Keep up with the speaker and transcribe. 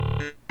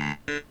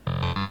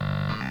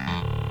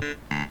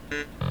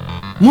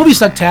Movie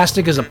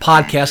Sucktastic is a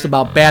podcast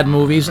about bad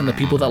movies and the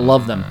people that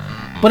love them.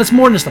 But it's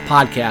more than just a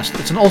podcast,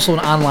 it's also an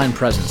online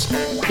presence.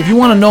 If you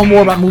want to know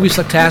more about Movie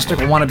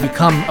Sucktastic or want to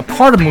become a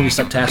part of Movie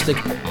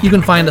Sucktastic, you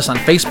can find us on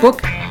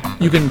Facebook,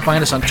 you can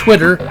find us on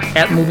Twitter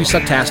at Movie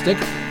Sucktastic,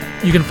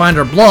 you can find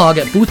our blog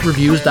at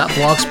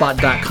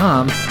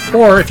boothreviews.blogspot.com,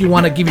 or if you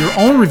want to give your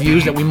own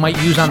reviews that we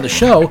might use on the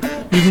show,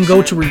 you can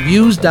go to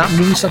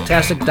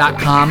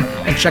reviews.moviesucktastic.com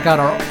and check out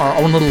our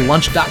own little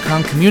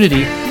lunch.com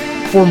community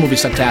for Movie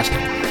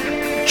Sucktastic.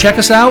 Check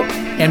us out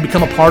and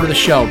become a part of the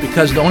show,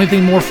 because the only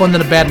thing more fun than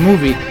a bad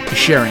movie is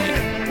sharing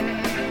it.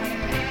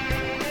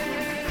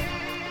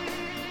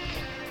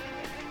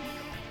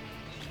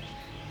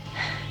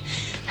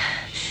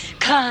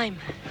 Climb.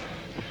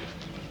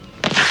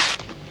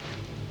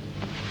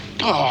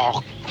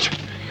 Oh.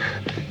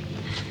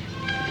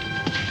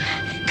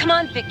 Come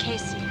on, Vic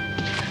Casey.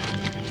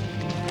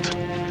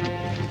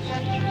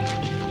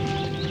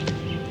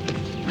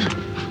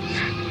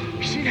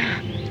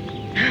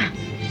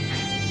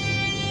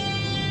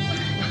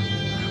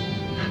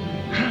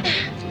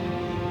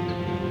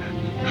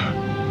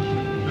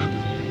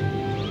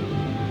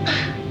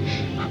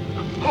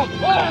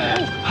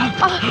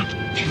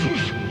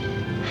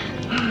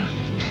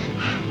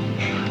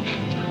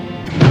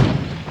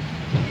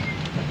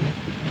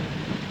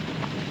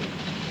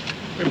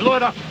 We blow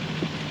it up.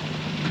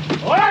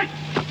 All right!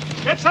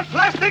 Get some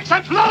plastics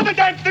and blow the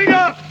damn thing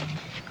up!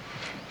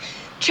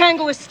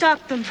 Chango has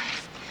stopped them.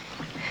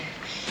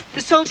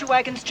 The soldier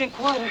wagons drink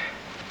water.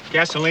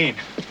 Gasoline.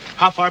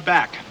 How far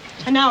back?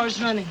 An hour's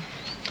running.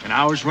 An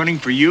hour's running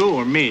for you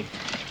or me?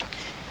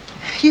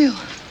 You.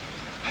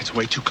 That's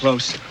way too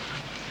close.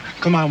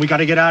 Come on, we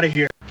gotta get out of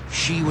here.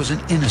 She was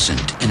an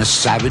innocent in a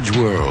savage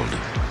world.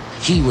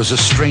 He was a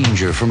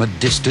stranger from a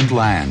distant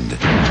land.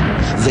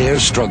 Their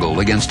struggle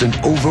against an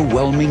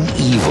overwhelming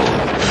evil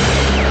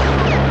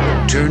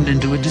turned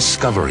into a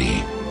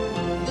discovery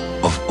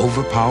of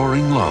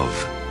overpowering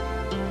love.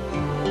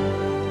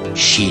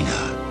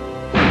 Sheena.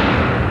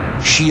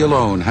 She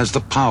alone has the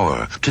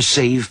power to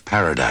save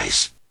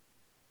paradise.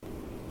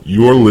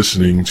 You're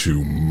listening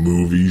to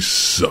Movie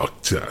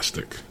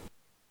Sucktastic.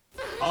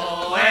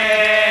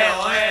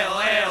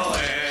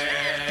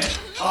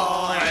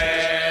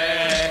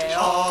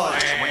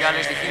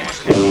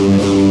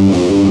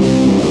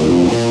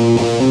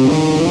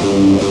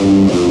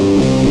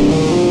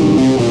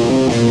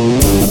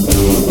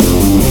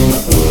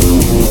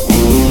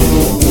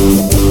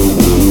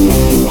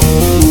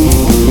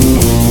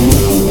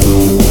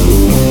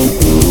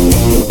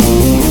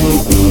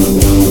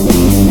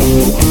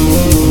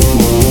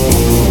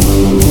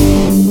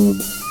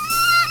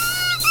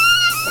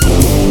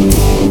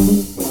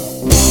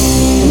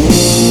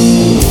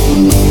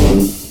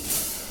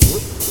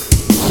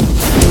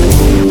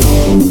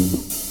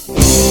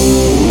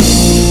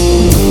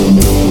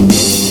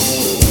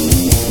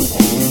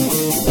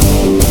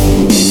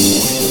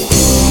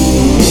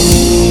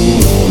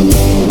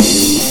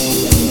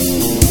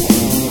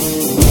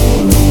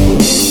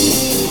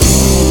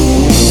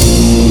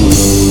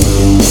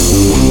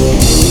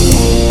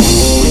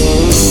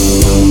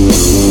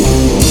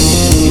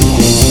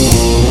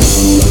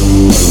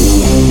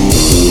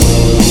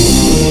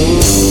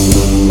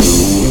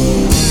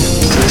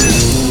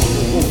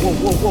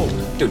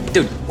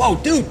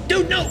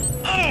 Dude, no!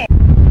 Oh!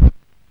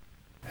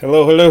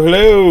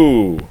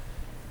 Hello.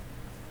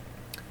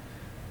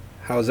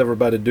 How's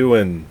everybody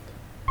doing?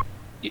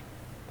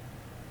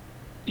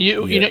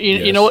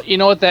 You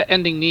know what that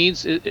ending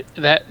needs?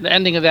 That the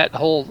ending of that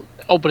whole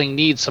opening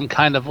needs some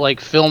kind of like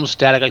film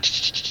static, like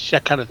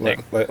that kind of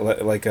thing.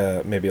 Like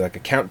maybe like a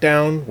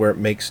countdown where it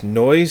makes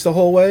noise the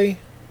whole way.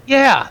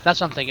 Yeah,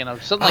 that's what I'm thinking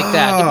of. Something like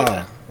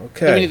that.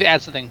 Okay. We need to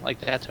add something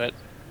like that to it.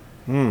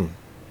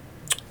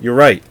 You're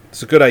right.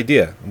 It's a good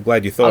idea. I'm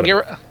glad you thought of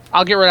it.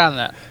 I'll get right on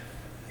that.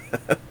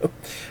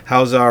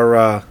 How's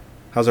our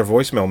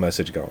voicemail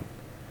message going?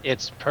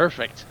 It's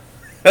perfect.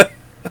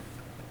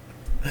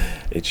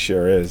 It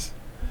sure is.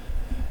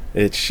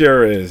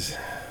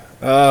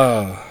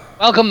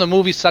 Welcome to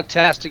Movie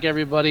Sucktastic,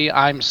 everybody.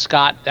 I'm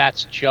Scott.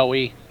 That's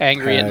Joey.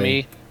 Angry at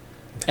me.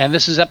 And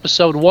this is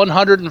episode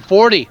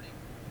 140.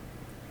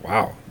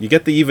 Wow. You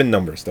get the even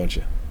numbers, don't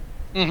you?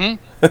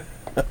 Mm-hmm.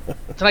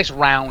 It's a nice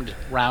round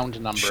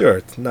number. Sure,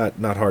 it's not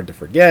hard to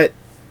forget.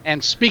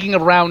 And speaking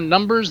of round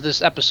numbers,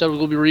 this episode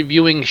we'll be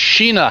reviewing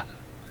Sheena,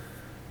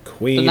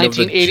 Queen of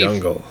the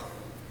Jungle.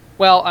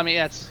 Well, I mean,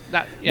 that's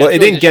not. Yeah, well, it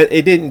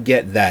didn't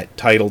get that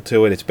title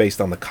to it. It's based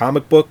on the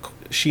comic book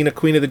Sheena,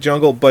 Queen of the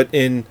Jungle, but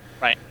I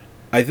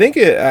think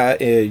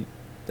in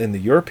the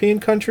European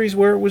countries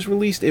where it was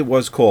released, it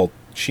was called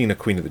Sheena,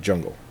 Queen of the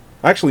Jungle.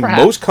 Actually,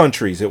 most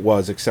countries it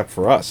was, except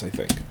for us, I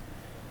think.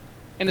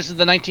 And this is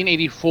the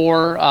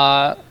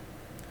 1984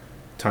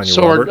 Tanya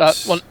Sword.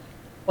 Roberts.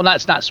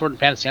 It's not Sword and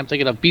Fantasy. I'm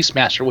thinking of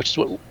Beastmaster, which is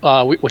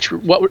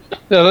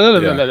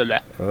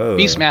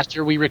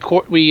Beastmaster. We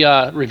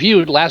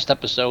reviewed last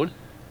episode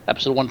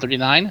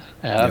 139.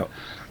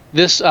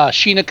 This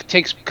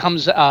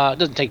Sheena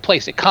doesn't take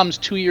place. It comes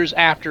 2 years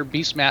after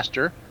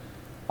Beastmaster,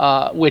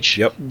 which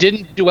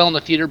didn't do well in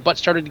the theater, but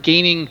started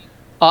gaining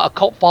a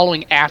cult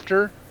following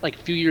after, like a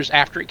few years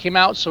after it came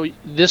out. So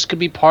this could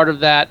be part of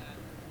that,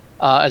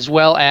 as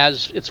well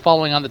as it's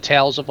following on the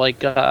tails of like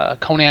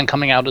Conan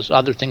coming out, as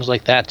other things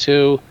like that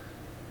too.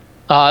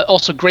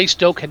 Also,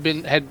 Greystoke had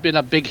been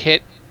a big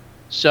hit,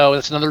 so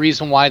that's another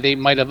reason why they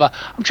might have.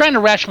 I'm trying to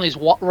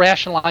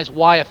rationalize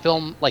why a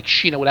film like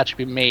Sheena would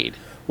actually be made.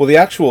 Well,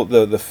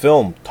 the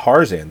film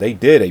Tarzan, they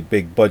did a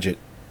big budget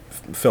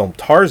film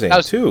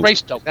Tarzan too.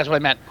 Greystoke, that's what I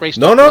meant.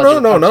 Greystoke.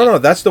 No.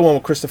 That's the one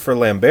with Christopher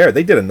Lambert.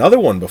 They did another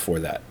one before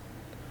that.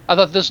 I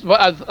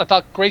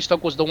thought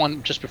Greystoke was the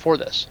one just before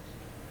this.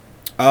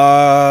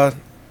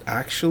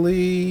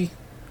 Actually,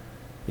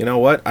 you know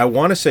what? I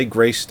want to say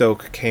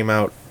Greystoke came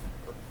out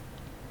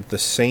the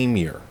same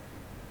year.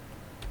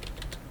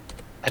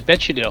 I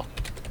bet you do.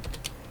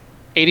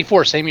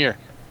 84, same year.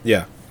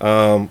 Yeah.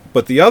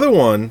 But the other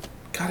one,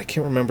 God, I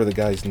can't remember the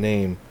guy's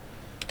name.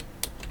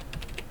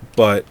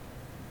 But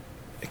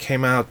it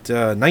came out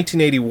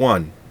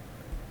 1981.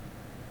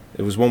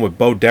 It was one with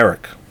Bo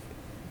Derek.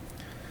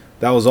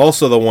 That was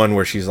also the one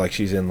where she's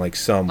in like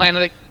some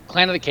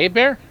Clan of the Cave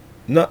Bear?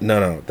 No.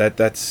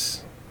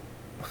 That's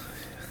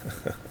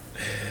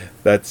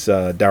that's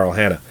Daryl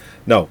Hannah.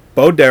 No,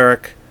 Bo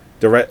Derek.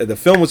 The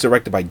film was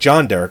directed by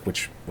John Derek,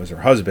 which was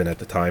her husband at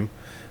the time.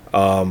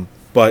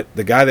 But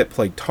the guy that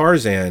played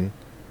Tarzan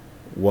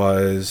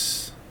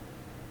was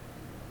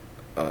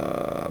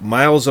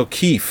Miles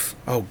O'Keefe.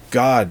 Oh,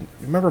 God.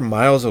 Remember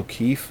Miles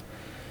O'Keefe?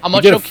 How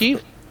much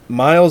O'Keefe?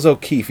 Miles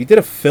O'Keefe. He did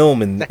a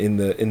film in the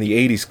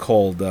 80s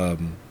called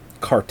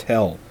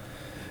Cartel.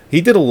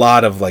 He did a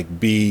lot of like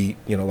B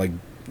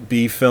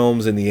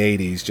films in the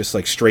 80s, just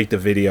like straight to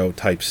video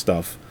type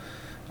stuff.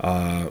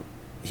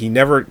 He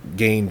never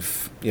gained,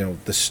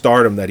 the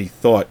stardom that he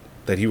thought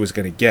that he was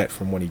going to get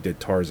from when he did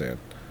Tarzan.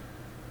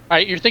 All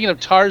right, you're thinking of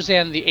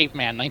Tarzan the Ape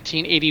Man,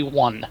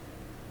 1981.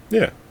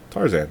 Yeah,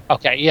 Tarzan.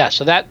 Okay, yeah,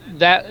 so that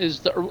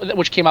is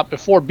which came out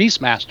before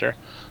Beastmaster.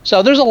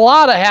 So there's a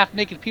lot of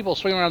half-naked people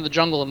swinging around the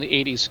jungle in the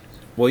 80s.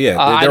 Well,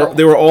 yeah,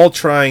 they were all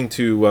trying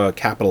to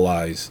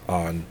capitalize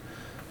on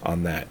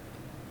that.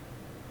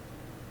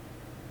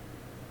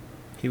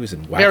 He was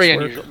in Waxwork. Very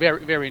unusual,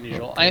 very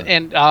unusual.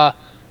 And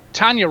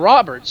Tanya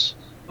Roberts,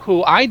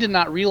 who I did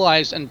not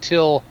realize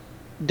until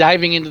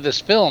diving into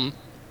this film,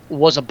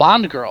 was a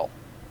Bond girl.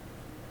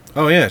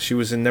 Oh, yeah, she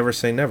was in Never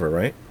Say Never,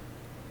 right?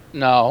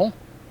 No.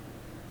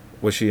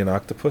 Was she in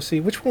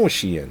Octopussy? Which one was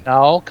she in?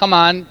 No, come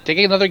on, take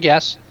another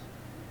guess.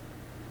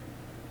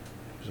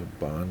 She was a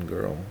Bond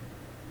girl.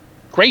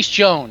 Grace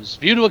Jones,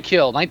 View to a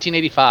Kill,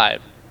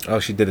 1985. Oh,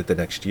 she did it the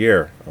next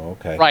year. Oh,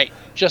 okay. Right,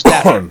 just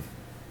after.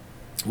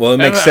 Well, it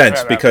makes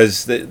sense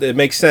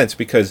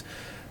because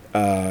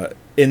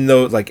in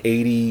those like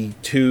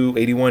 82,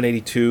 81,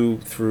 82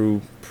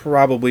 through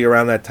probably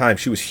around that time,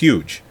 she was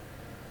huge.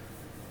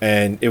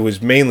 And it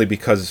was mainly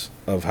because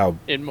of how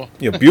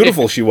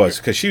beautiful she was,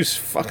 because she was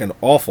fucking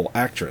awful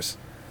actress.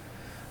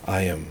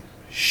 I am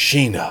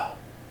Sheena.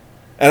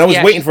 And I was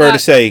waiting for her to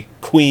say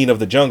Queen of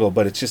the Jungle,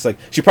 but it's just like,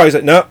 she probably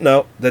said,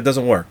 no, that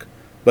doesn't work.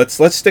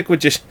 Let's stick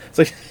with just, it's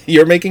like,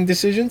 you're making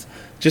decisions?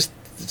 Just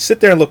sit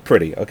there and look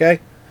pretty, okay?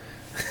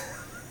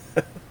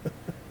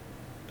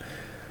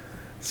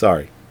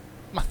 Sorry.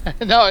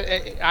 No,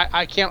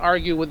 I can't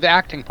argue with the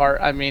acting part.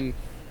 I mean,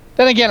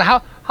 then again,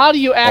 how do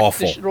you act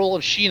the role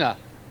of Sheena?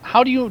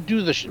 How do you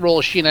do the role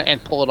of Sheena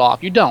and pull it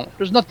off? You don't.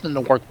 There's nothing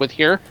to work with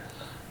here.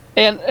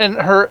 And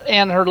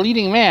her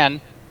leading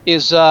man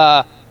is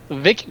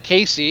Vic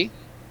Casey,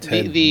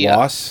 Ted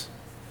Moss,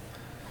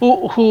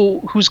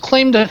 whose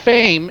claim to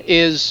fame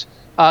is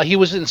he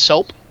was in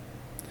Soap.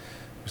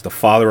 He was the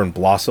father in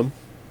Blossom.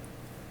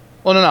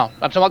 Well, no,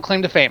 I'm talking about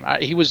claim to fame.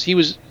 He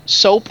was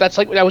Soap.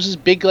 That was his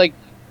big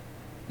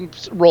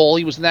role.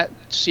 He was in that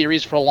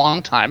series for a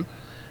long time,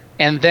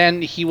 and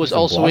then he was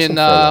also in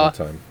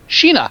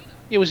Sheena.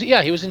 He was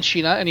in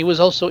Sheena, and he was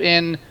also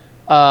in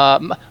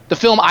the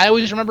film I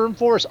always remember him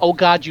for is Oh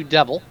God, You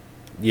Devil.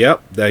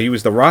 Yep, he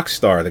was the rock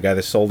star, the guy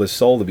that sold his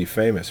soul to be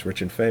famous,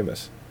 rich and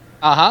famous.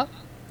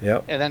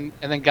 Yep. And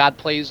then God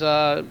plays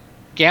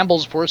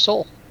gambles for his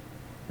soul,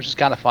 which is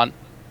kind of fun.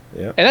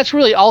 Yeah. And that's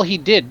really all he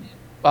did.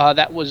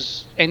 That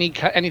was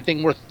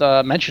anything worth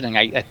mentioning,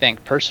 I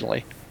think,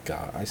 personally.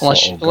 God, I saw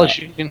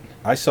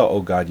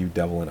Oh God, You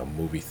Devil in a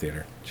movie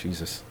theater.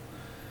 Jesus.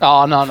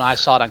 Oh no, I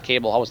saw it on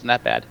cable. I wasn't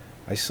that bad.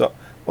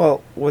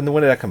 When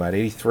did that come out?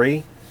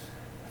 83.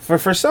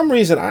 For some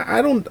reason,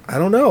 I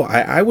don't know.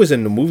 I was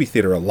in the movie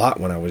theater a lot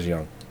when I was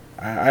young.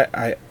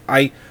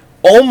 I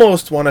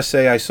almost want to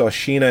say I saw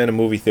Sheena in a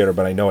movie theater,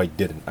 but I know I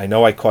didn't. I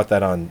know I caught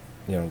that on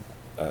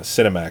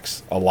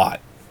Cinemax a lot.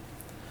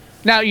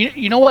 Now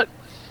you know what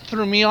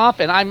threw me off,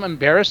 and I'm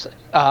embarrassed.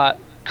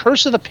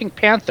 Curse of the Pink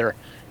Panther.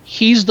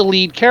 He's the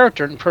lead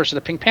character in Curse of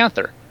the Pink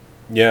Panther.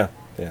 Yeah.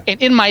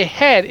 And in my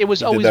head, it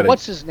was always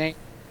what's his name.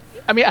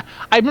 I mean,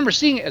 I remember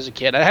seeing it as a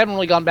kid. I haven't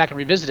really gone back and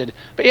revisited.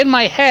 But in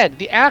my head,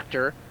 the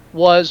actor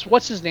was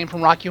what's his name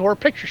from Rocky Horror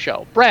Picture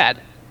Show, Brad.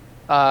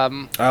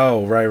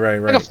 Oh,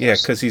 right. Yeah,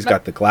 because he's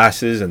got the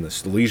glasses and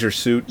the leisure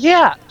suit.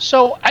 Yeah.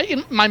 So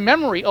in my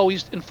memory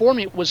always informed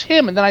me it was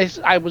him, and then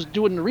I was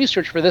doing the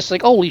research for this,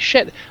 like, holy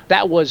shit,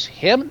 that was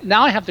him.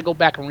 Now I have to go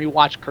back and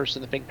rewatch Curse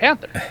of the Pink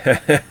Panther.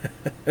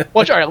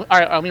 Which, all right,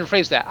 let me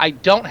rephrase that. I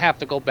don't have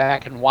to go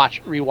back and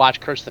rewatch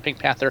Curse of the Pink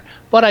Panther,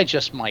 but I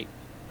just might.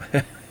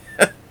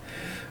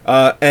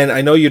 And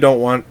I know you don't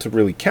want to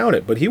really count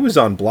it, but he was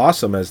on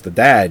Blossom as the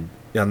dad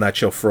on that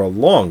show for a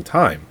long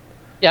time.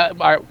 Yeah,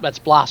 all right, that's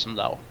Blossom,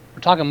 though.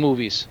 We're talking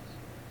movies.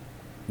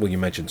 Well, you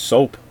mentioned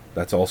Soap.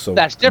 That's also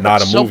That's different.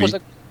 not a movie.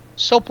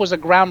 Soap was a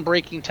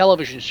groundbreaking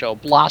television show.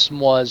 Blossom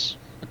was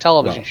a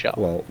television show.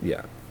 Well,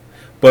 yeah.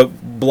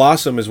 But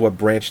Blossom is what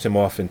branched him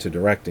off into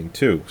directing,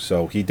 too.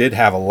 So he did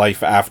have a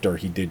life after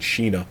he did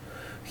Sheena.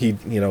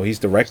 He's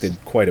directed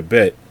quite a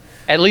bit.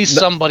 At least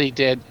somebody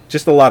did.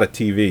 Just a lot of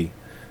TV.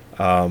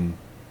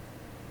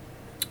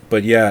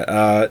 But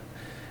yeah,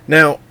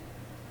 now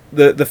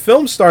the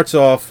film starts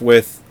off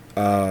with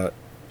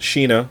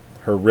Sheena.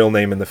 Her real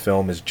name in the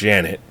film is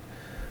Janet.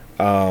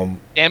 Damn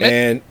it.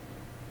 And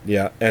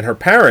and her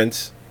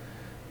parents,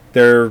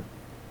 they're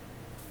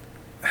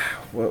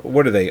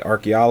what are they?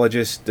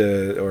 Archaeologists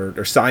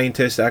or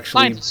scientists?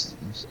 Actually,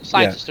 scientists.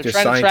 Yeah, They're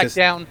trying to track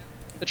down.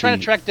 They're trying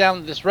to track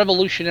down this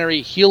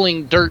revolutionary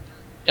healing dirt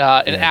in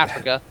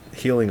Africa.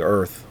 Healing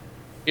Earth.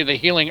 The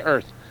healing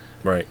Earth.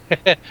 Right.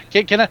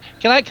 Can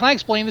I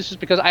explain this just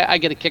because I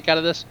get a kick out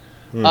of this?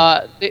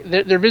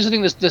 They're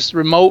visiting this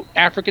remote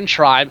African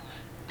tribe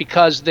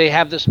because they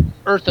have this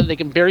earth that they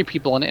can bury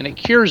people in, and it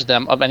cures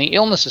them of any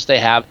illnesses they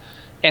have.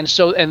 And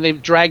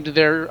they've dragged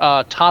their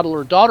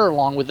toddler daughter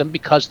along with them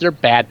because they're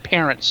bad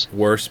parents.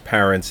 Worst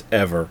parents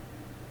ever.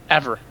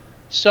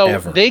 So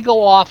they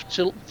go off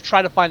to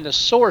try to find the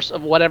source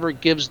of whatever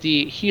gives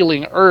the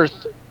healing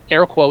earth,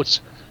 air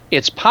quotes,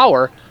 its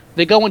power.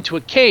 They go into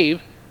a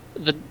cave.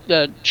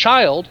 The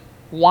child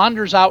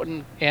wanders out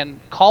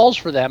and calls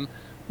for them.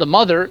 The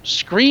mother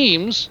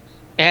screams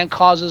and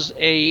causes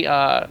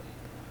a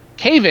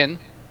cave-in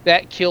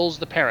that kills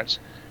the parents.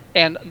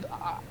 And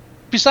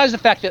besides the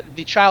fact that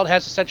the child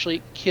has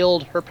essentially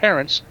killed her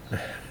parents,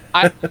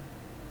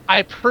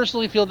 I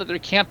personally feel that there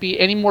can't be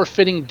any more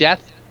fitting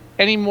death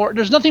anymore.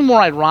 There's nothing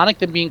more ironic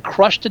than being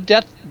crushed to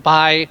death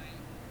by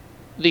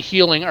the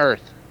healing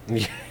earth.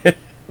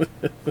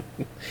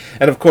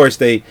 And of course,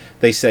 they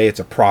say it's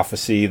a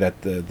prophecy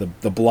that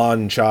the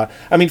blonde child.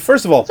 I mean,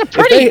 first of all,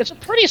 it's a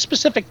pretty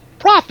specific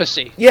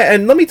prophecy. Yeah,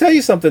 and let me tell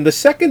you something. The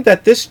second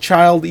that this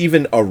child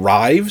even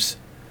arrives,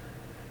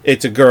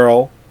 it's a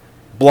girl,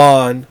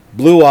 blonde,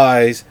 blue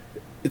eyes.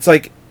 It's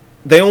like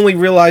they only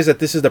realize that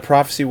this is the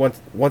prophecy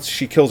once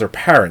she kills her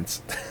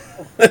parents.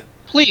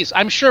 Please,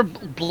 I'm sure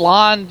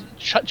blonde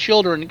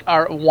children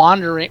are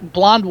wandering.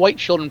 Blonde white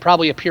children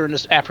probably appear in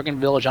this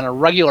African village on a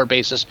regular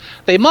basis.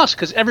 They must,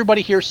 because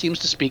everybody here seems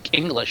to speak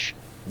English.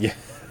 Yeah.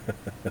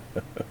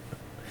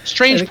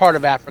 Strange part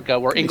of Africa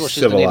where English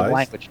is the native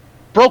language.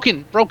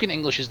 Broken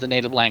English is the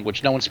native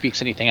language. No one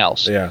speaks anything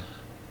else. Yeah.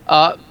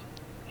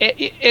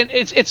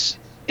 It's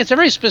a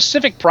very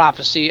specific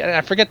prophecy, and I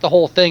forget the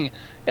whole thing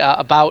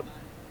about.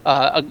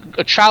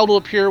 A child will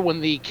appear when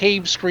the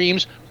cave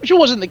screams, which it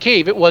wasn't the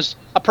cave, it was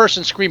a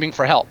person screaming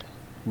for help.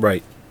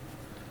 Right.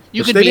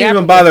 Which they didn't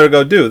even bother to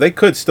go do. They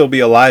could still be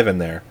alive in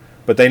there,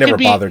 but they never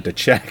bothered to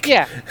check.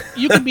 Yeah.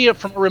 You could be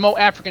from a remote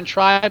African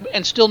tribe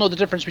and still know the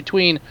difference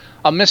between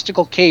a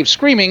mystical cave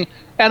screaming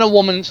and a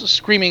woman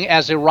screaming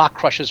as a rock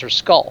crushes her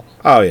skull.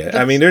 Oh, yeah.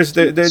 I mean, there's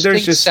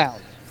just... sound.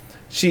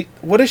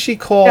 What does she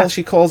call? Yeah.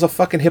 She calls a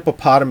fucking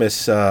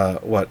hippopotamus, a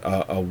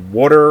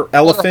water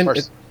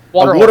elephant?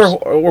 Water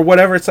or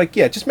whatever. It's like,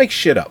 yeah, just make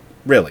shit up,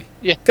 really.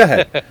 Yeah. Go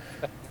ahead.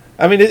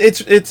 I mean,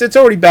 it's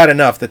already bad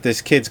enough that this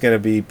kid's going to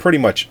be pretty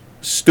much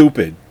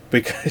stupid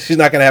because she's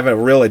not going to have a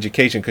real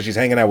education because she's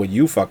hanging out with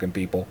you fucking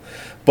people.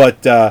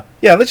 But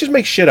yeah, let's just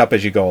make shit up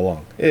as you go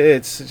along.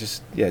 It's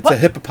just it's a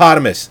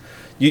hippopotamus.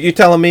 You're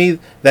telling me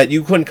that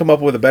you couldn't come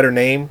up with a better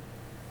name?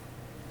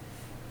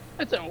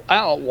 I don't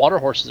know. Water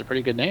horse is a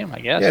pretty good name, I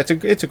guess. Yeah,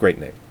 it's a great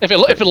name. If it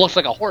looks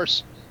like a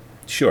horse.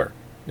 Sure.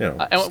 You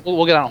know. And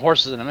we'll get on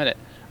horses in a minute.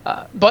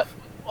 But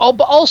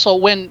also,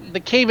 when the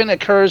cave-in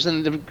occurs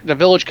and the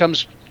village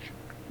comes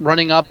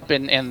running up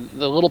and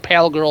the little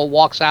pale girl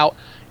walks out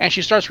and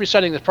she starts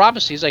reciting the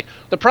prophecies, like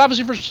the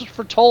prophecy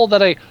foretold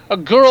that a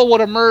girl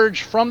would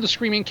emerge from the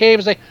screaming cave.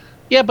 Is like,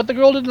 yeah, but the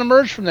girl didn't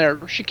emerge from there.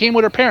 She came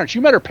with her parents.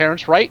 You met her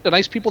parents, right? The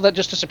nice people that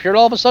just disappeared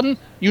all of a sudden.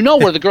 You know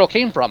where the girl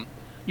came from.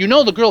 You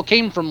know the girl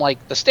came from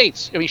like the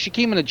States. I mean, she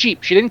came in a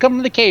Jeep. She didn't come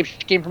from the cave. She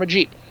came from a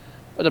Jeep.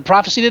 The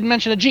prophecy didn't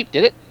mention a Jeep,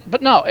 did it?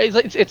 But no,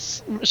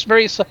 it's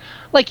very,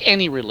 like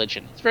any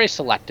religion, it's very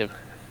selective.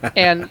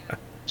 And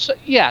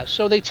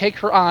so they take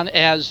her on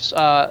as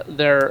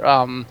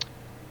their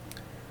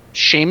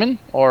shaman,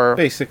 or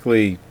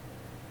basically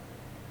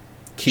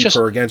keep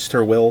her against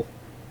her will,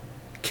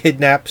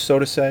 kidnap, so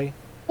to say.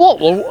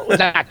 Well,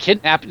 not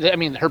kidnap. I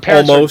mean, her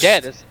parents are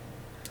dead.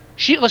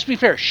 Let's be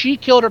fair, she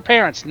killed her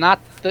parents,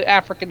 not the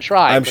African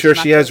tribe. I'm sure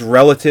she has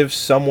relatives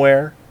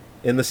somewhere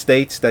in the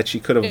States that she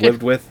could have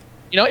lived with.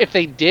 You know, if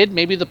they did,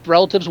 maybe the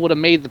relatives would have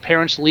made the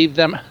parents leave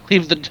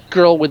the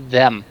girl with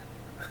them.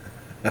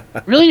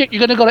 Really, you're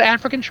going to go to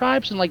African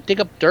tribes and like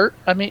dig up dirt?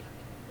 I mean,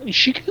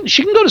 she can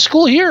go to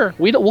school here.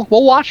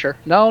 We'll watch her.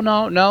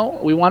 No.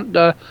 We want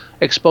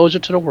exposure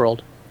to the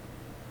world.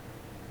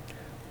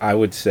 I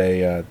would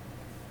say,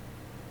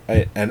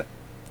 and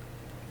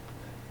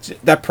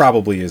that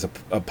probably is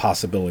a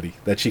possibility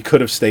that she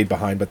could have stayed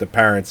behind, but the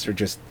parents are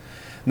just,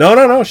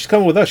 no. She's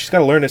coming with us. She's got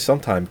to learn this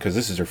sometime because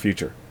this is her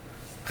future.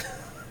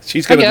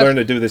 She's going to learn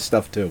to do this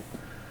stuff too.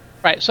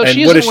 Right. So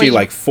and what is she,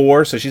 like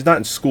 4? So she's not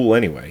in school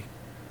anyway.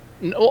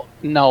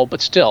 No, but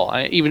still,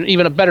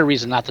 even a better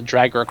reason not to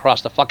drag her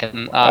across the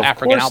fucking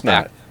African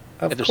outback.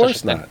 Of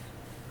course not.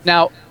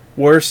 Now,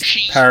 worst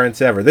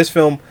parents ever. This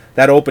film,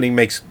 that opening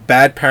makes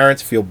bad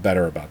parents feel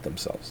better about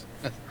themselves.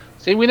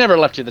 See, we never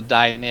left you to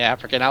die in the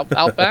African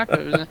outback.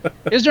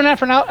 Is there an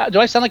African outback? Do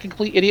I sound like a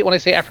complete idiot when I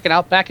say African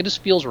outback? It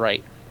just feels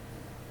right.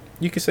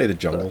 You can say the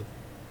jungle.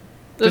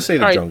 Just say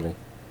the jungle.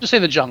 Just say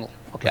the jungle.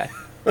 Okay.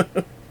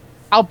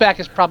 Outback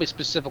is probably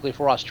specifically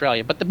for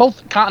Australia, but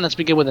both continents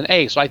begin with an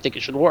A, so I think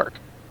it should work.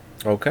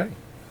 Okay.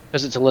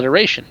 Because it's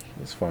alliteration.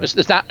 That's fine.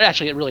 It's not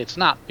actually. It's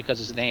not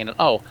because it's an A and an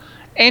O.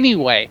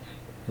 Anyway,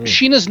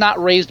 Sheena's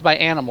not raised by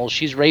animals.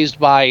 She's raised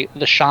by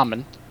the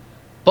shaman,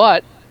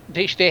 but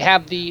they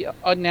have the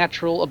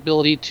unnatural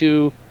ability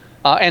to,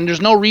 and there's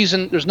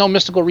no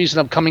mystical reason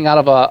of coming out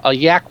of a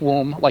yak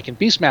womb like in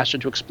Beastmaster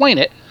to explain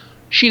it.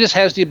 She just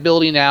has the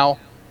ability now,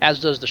 as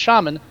does the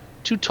shaman,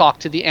 to talk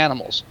to the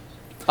animals.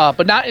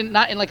 But not in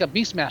like a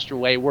Beastmaster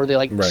way where they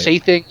like say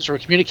things or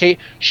communicate.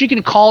 She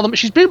can call them.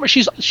 She's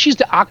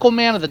the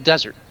Aquaman of the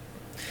desert.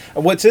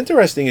 What's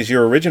interesting is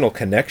your original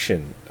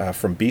connection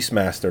from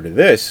Beastmaster to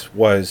this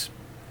was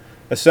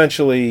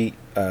essentially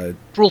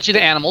cruelty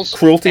to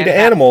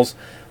animals.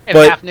 And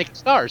but half-naked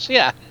stars,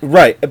 yeah.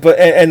 Right, but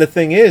and the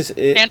thing is,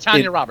 and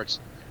Tanya Roberts.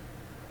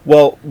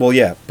 Well,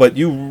 yeah, but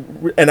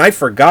I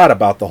forgot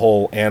about the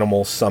whole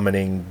animal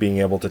summoning, being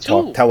able to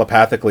talk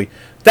telepathically.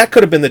 That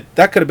could have been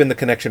the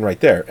connection right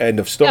there. End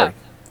of story. Yeah.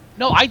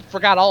 No, I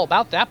forgot all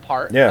about that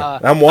part. Yeah,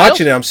 I'm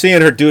watching it. I'm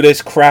seeing her do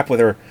this crap with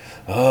her,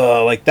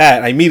 like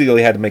that. I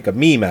immediately had to make a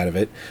meme out of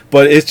it.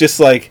 But it's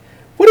just like,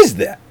 what is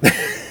that?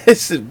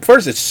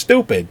 First, it's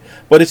stupid,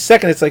 but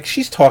second, it's like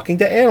she's talking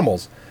to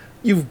animals.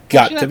 You've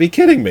got to be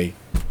kidding me.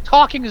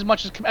 Talking as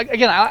much as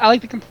again, I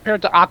like to compare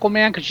it to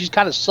Aquaman because she's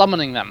kind of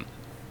summoning them.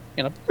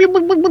 You know,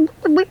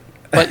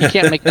 but you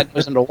can't make that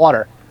noise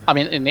underwater. I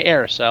mean, in the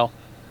air. So,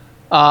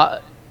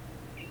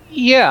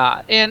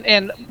 yeah.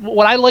 And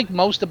what I like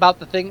most about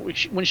the thing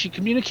when she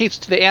communicates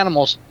to the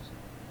animals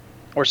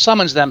or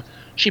summons them,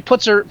 she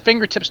puts her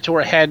fingertips to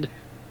her head,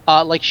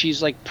 like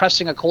she's like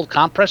pressing a cold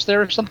compress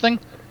there or something.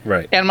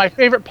 Right. And my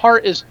favorite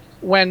part is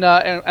when,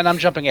 and I'm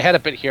jumping ahead a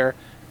bit here,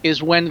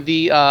 is when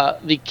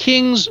the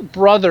king's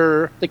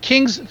brother, the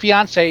king's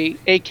fiance,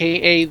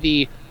 aka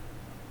the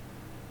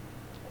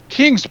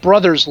king's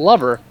brother's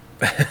lover,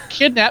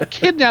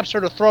 kidnaps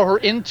her to throw her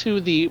into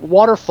the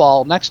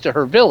waterfall next to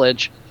her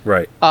village.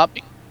 Right.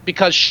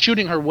 Because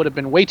shooting her would have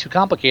been way too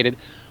complicated.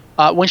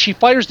 When she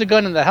fires the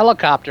gun in the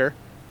helicopter,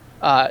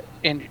 and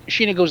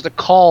Sheena goes to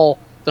call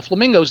the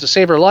flamingos to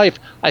save her life,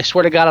 I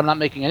swear to God, I'm not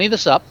making any of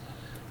this up.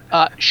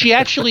 She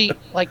actually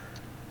like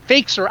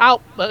fakes her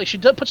out. She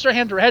puts her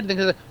hand to her head and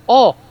thinks,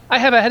 "Oh, I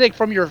have a headache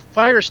from your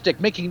fire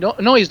stick making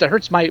noise that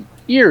hurts my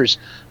ears."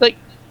 Like,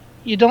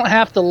 you don't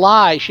have to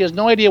lie. She has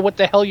no idea what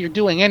the hell you're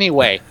doing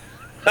anyway.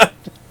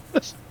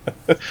 It's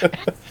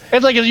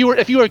like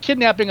if you were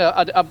kidnapping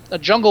a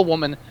jungle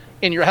woman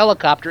in your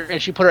helicopter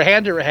and she put her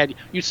hand to her head,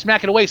 you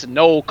smack it away and say,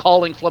 "No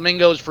calling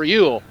flamingos for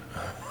you.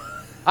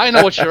 I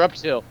know what you're up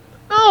to."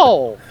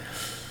 No.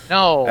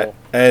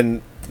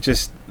 And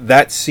just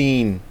that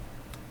scene,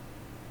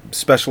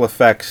 special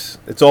effects,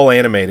 it's all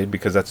animated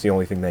because that's the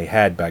only thing they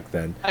had back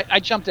then.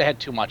 I jumped ahead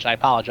too much. I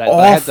apologize.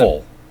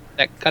 Awful.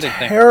 That cutting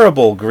thing.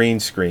 Terrible green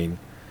screen.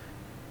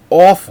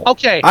 Awful.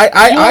 Okay.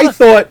 I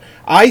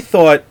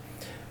thought,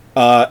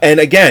 and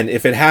again,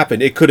 if it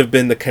happened, it could have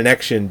been the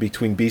connection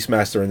between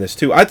Beastmaster and this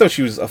too. I thought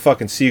she was a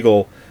fucking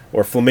seagull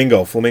or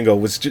flamingo.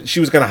 She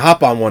was going to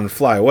hop on one and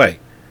fly away.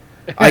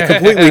 I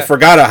completely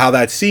forgot how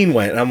that scene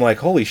went. And I'm like,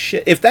 holy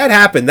shit. If that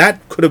happened,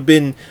 that could have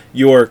been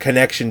your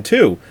connection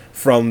too,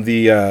 from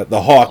the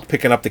hawk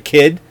picking up the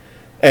kid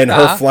and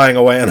her flying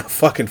away on a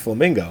fucking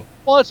flamingo.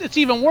 Well, it's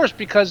even worse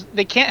because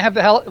they can't have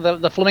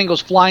the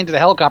flamingos flying to the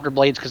helicopter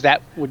blades because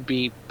that would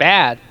be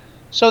bad.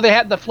 So they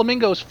had the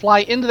flamingos fly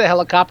into the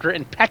helicopter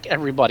and peck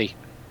everybody.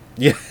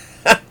 Yeah.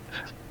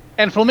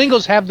 And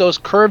flamingos have those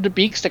curved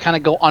beaks that kind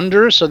of go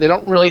under, so they're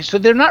not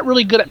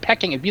really good at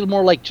pecking. It'd be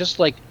more like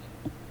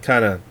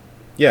kind of,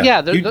 yeah.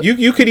 Yeah.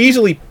 You could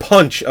easily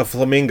punch a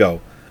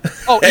flamingo.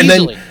 Oh,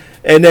 easily.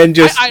 And then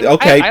just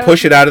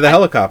push it out of the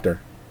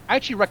helicopter. I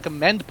actually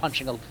recommend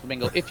punching a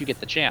flamingo if you get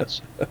the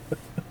chance.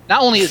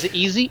 Not only is it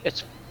easy,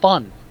 it's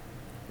fun.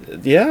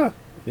 Yeah,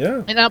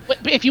 yeah. And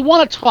but if you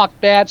want to talk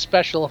bad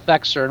special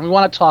effects, sir, and we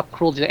want to talk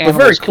cruelty to animals,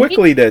 but very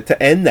quickly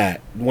to end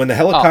that, when the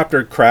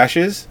helicopter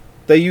crashes,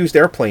 they used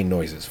airplane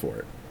noises for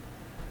it.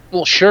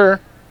 Well, sure.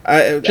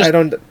 I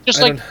don't.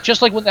 Just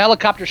like when the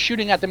helicopter's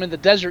shooting at them in the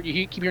desert,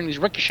 you keep hearing these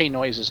ricochet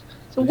noises.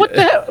 So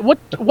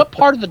what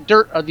part of the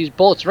dirt are these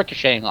bullets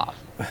ricocheting off?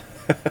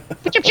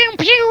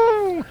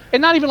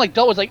 And not even like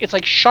dull ones, like it's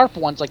like sharp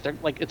ones, like they're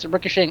like it's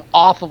ricocheting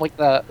off of like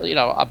the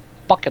a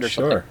bucket or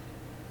something.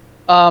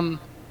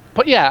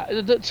 But yeah,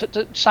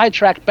 to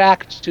sidetrack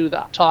back to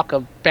the talk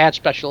of bad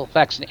special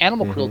effects and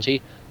animal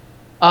cruelty,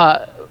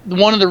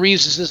 one of the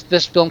reasons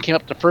this film came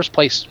up in the first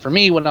place for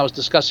me when I was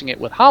discussing it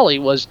with Holly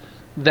was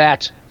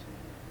that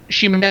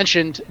she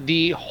mentioned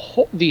the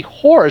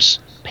horse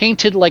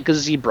painted like a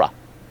zebra.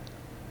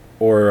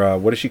 Or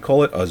what does she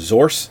call it? A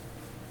zorse?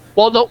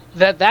 Well, no,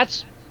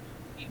 that's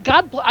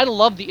God. I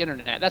love the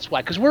internet. That's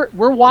why, because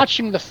we're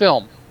watching the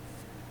film,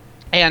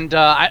 and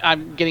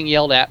I'm getting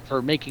yelled at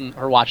for making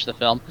her watch the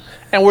film,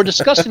 and we're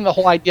discussing the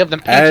whole idea of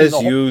them painting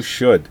as you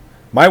should.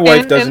 My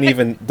wife doesn't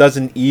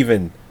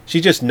even.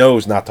 She just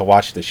knows not to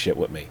watch this shit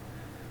with me.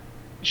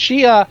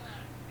 She kind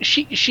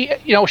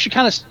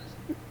of.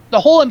 The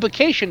whole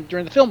implication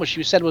during the film, what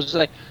she said was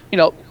like,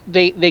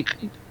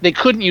 they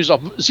couldn't use a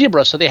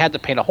zebra, so they had to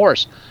paint a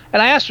horse. And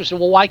I asked her, I said,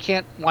 well, why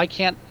can't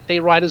they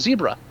ride a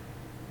zebra?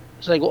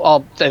 She's like,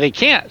 well, they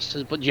can't. I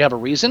said, but do you have a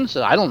reason?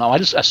 So I don't know. I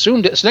just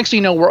assumed it. So next thing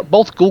you know, we're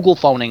both Google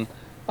phoning,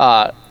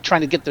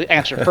 trying to get the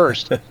answer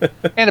first.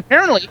 And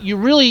apparently,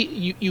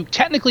 you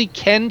technically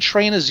can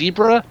train a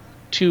zebra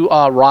to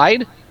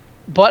ride,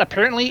 but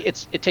apparently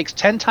it takes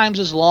 10 times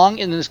as long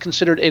and is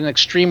considered an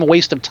extreme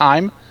waste of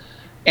time.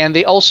 And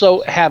they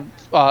also have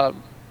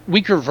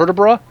weaker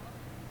vertebra,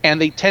 and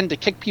they tend to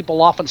kick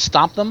people off and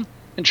stomp them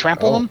and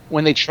trample them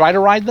when they try to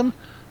ride them.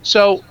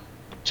 So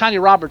Tanya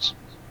Roberts,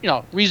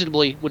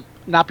 reasonably would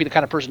not be the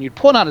kind of person you'd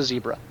put on a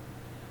zebra.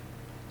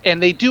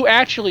 And they do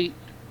actually,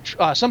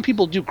 some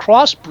people do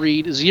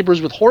crossbreed zebras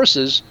with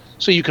horses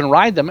so you can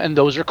ride them, and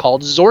those are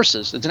called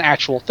zorses. It's an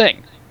actual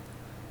thing.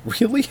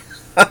 Really?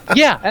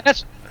 Yeah,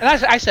 and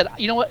I said,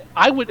 you know what?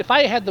 I would, if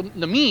I had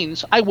the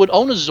means, I would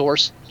own a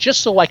zorse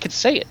just so I could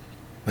say it.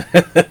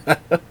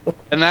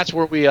 And that's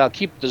where we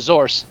keep the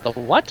zorse. The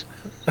what?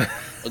 The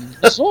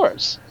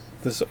zorse.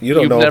 You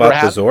don't know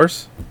about the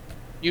zorse?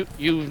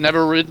 You've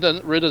never ridden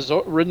a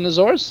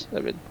zorse? I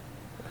mean,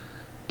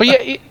 but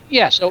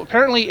yeah. So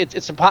apparently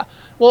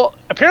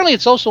apparently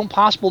it's also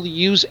impossible to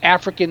use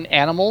African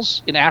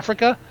animals in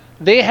Africa.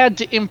 They had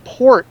to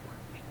import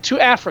to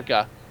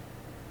Africa.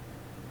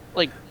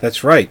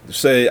 That's right.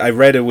 So I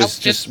read it was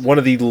just one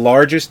of the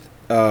largest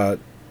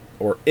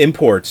or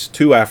imports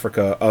to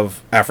Africa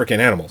of African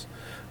animals.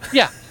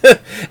 Yeah.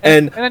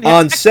 and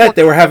on set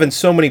they were having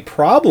so many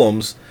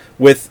problems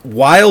with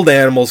wild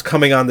animals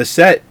coming on the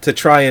set to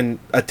try and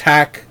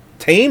attack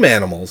tame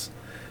animals.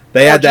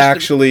 They had to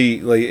actually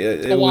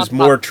it was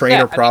more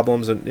trainer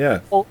problems and yeah.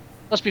 Well,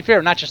 let's be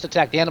fair, not just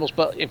attack the animals,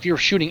 but if you're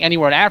shooting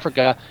anywhere in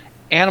Africa,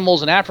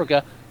 animals in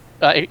Africa,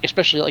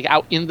 especially like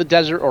out in the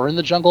desert or in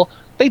the jungle,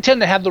 they tend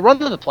to have the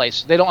run of the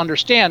place. They don't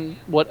understand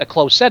what a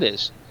closed set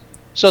is.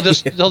 So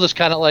they'll just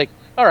kind of like,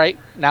 all right,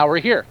 now we're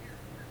here.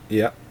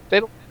 Yeah.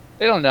 They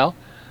don't know.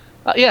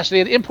 So they had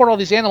to import all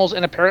these animals,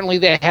 and apparently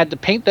they had to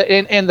paint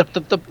and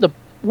the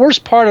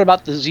worst part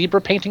about the zebra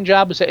painting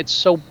job is that it's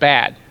so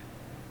bad.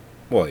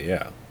 Well,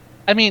 yeah.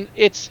 I mean,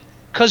 it's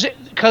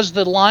because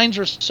the lines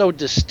are so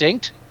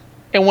distinct,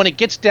 and when it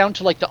gets down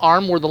to like the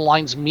arm where the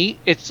lines meet,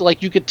 it's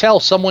like you could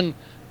tell someone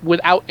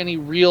without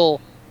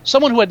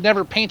someone who had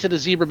never painted a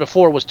zebra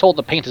before was told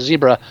to paint a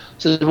zebra.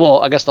 Says,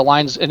 well, I guess the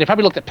lines, and they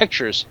probably looked at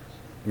pictures.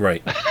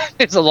 Right.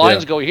 It's the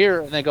lines go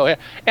here and they go here,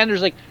 and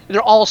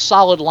they're all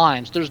solid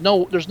lines. There's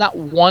not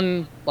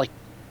one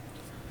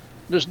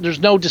there's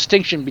no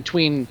distinction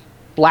between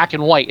black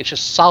and white. It's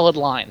just solid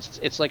lines.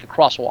 It's like a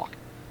crosswalk.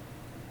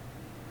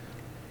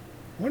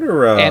 I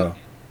wonder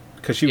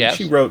because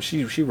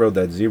she rode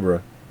that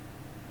zebra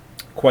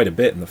quite a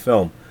bit in the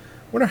film.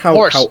 I wonder how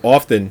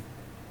often.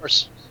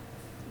 Horse.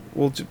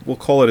 We'll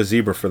call it a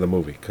zebra for the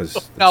movie because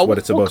that's what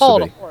it's supposed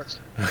to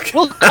be. Okay.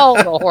 We'll call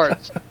it a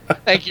horse.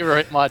 Thank you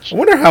very much. I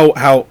wonder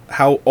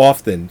how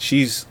often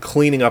she's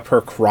cleaning up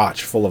her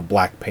crotch full of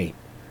black paint.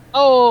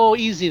 Oh,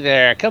 easy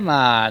there. Come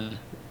on.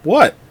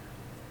 What?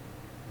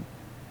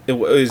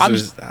 Did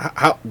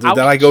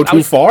I go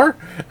too far?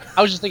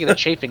 I was just thinking of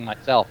chafing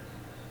myself.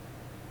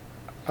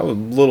 I was a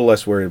little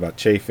less worried about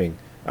chafing.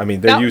 I mean,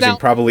 they're using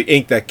probably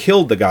ink that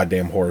killed the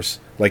goddamn horse.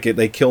 Like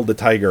they killed the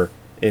tiger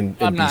in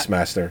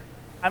Beastmaster.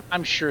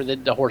 I'm sure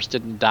that the horse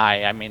didn't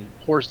die. I mean,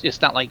 horse.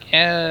 It's not like.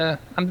 I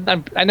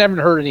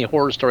never heard any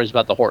horror stories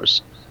about the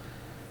horse.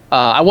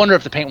 I wonder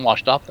if the paint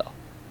washed off though.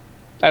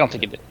 I don't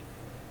think it did.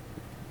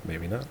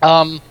 Maybe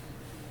not.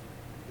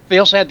 They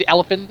also had the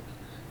elephant,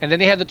 and then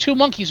they had the two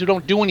monkeys who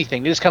don't do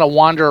anything. They just kind of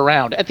wander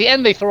around. At the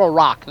end, they throw a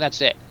rock, and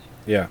that's it.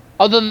 Yeah.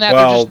 Other than that,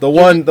 well, the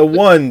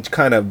one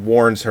kind of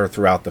warns her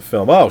throughout the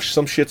film. Oh,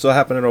 some shit's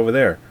happening over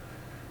there.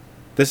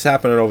 This is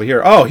happening over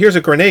here. Oh, here's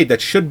a grenade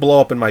that should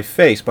blow up in my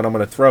face, but I'm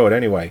going to throw it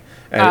anyway.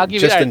 And I'll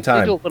give just you in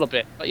time. They do a little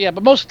bit,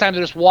 but most of the time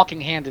they're just walking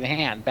hand in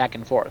hand, back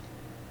and forth.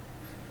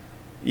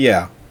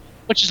 Yeah.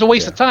 Which is a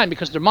waste of time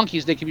because they're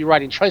monkeys. They could be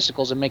riding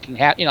tricycles and making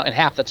in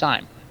half the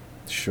time.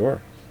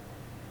 Sure.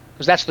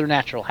 because that's their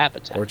natural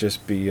habitat. Or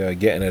just be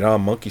getting it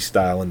on monkey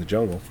style in the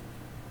jungle.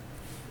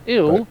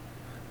 Ew. But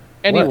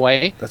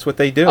anyway, what? That's what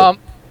they do. Saw a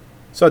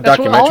that's what-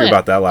 documentary oh,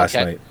 about that last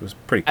okay. night. It was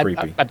pretty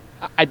creepy.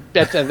 I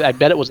bet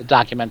it was a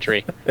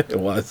documentary. It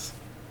was.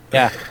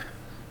 Yeah.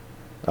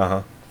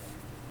 Uh-huh.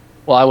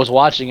 Well, I was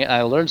watching it and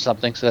I learned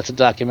something, so that's a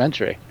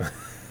documentary.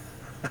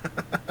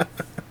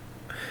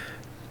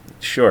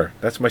 Sure.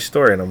 That's my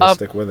story, and I'm going to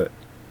stick with it.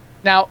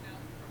 Now,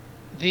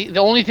 the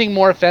only thing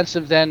more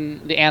offensive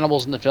than the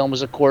animals in the film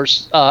is, of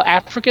course,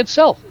 Africa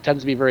itself. It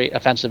tends to be very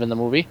offensive in the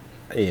movie.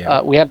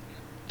 Yeah. We have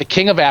the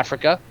King of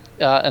Africa,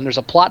 and there's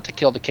a plot to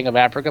kill the King of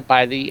Africa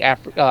by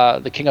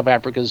the King of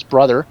Africa's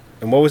brother.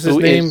 And what was his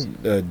name?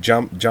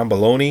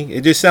 Jambaloni?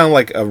 It just sounded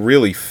like a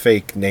really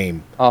fake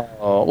name. Oh,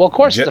 well, of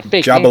course it's a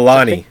fake name.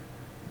 Jabalani.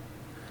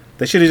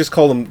 They should have just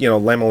called him,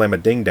 Lama Lama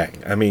Ding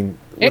Dang. I mean,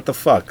 what the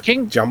fuck?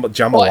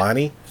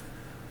 Jambalani?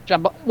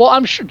 Well,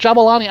 I'm sure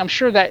Jabalani. I'm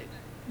sure that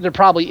there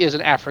probably is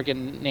an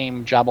African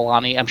name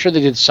Jabalani. I'm sure they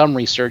did some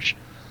research.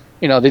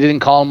 They didn't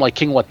call him like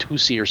King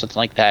Watusi or something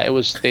like that. It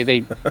was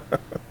they.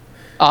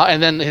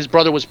 And then his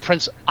brother was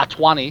Prince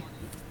Atwani,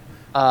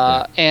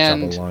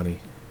 and Jabalani.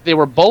 They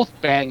were both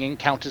banging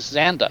Countess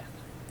Xanda.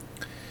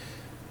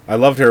 I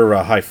loved her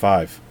high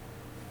five.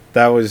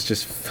 That was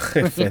just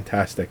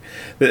fantastic.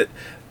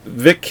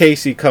 Vic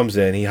Casey comes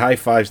in. He high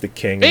fives the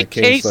king. Vic and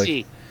the king's Casey.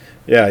 Like,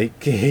 yeah,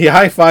 he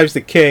high fives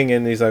the king,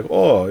 and he's like,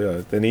 "Oh,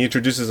 yeah." Then he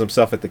introduces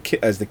himself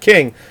as the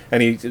king,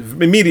 and he's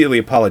immediately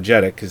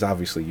apologetic because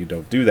obviously you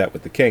don't do that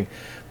with the king.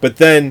 But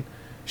then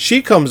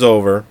she comes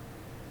over,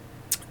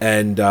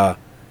 and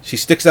she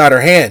sticks out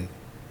her hand,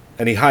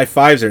 and he high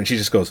fives her, and she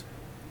just goes,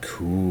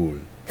 "Cool,"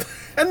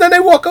 and then they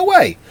walk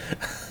away.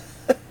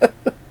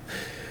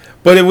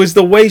 But it was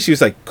the way she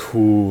was like,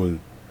 "Cool."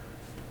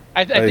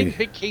 I think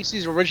Vic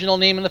Casey's original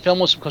name in the film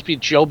was supposed to be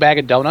Joe Bag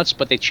of Donuts,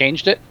 but they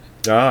changed it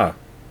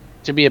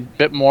to be a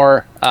bit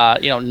more,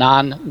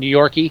 non-New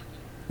Yorky.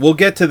 We'll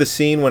get to the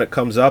scene when it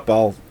comes up.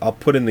 I'll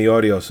put in the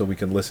audio so we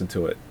can listen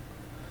to it.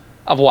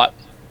 Of what?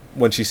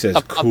 When she says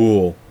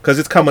 "cool," because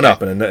it's coming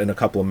up in a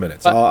couple of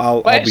minutes.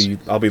 I'll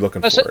be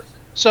looking for it.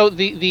 So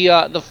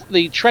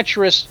the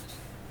treacherous,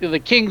 the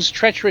king's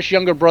treacherous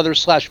younger brother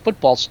 /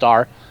 football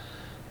star,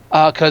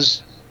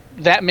 because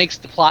that makes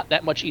the plot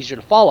that much easier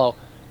to follow.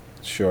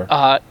 Sure.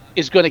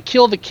 Is going to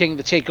kill the king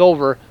to take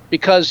over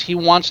because he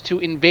wants to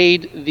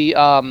invade the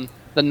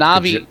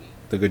Na'vi.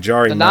 The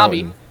Gajari the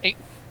Mountain. Na'vi.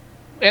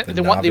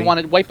 They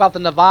want to wipe out the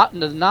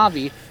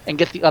Na'vi and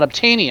get the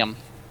unobtainium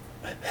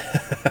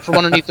from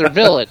underneath their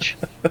village.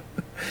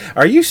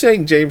 Are you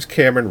saying James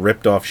Cameron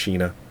ripped off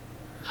Sheena?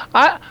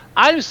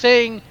 I'm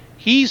saying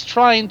he's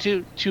trying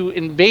to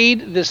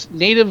invade this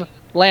native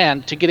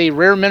land to get a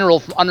rare mineral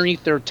from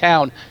underneath their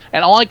town,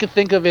 and all I can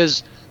think of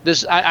is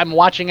this. I'm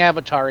watching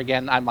Avatar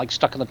again. I'm like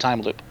stuck in the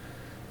time loop.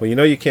 Well,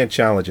 you can't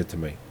challenge it to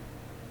me.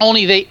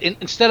 Only they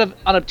instead of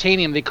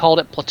unobtainium, they called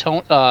it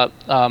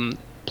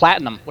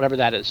platinum, whatever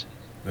that is.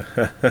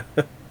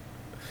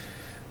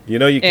 You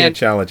can't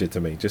challenge it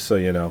to me. Just so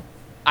you know.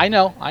 I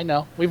know.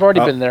 We've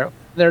already been there.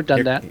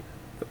 Done that.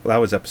 That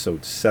was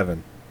episode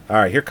 7. All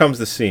right, here comes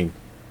the scene.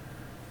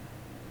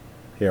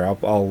 Here,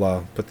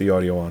 I'll put the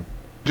audio on.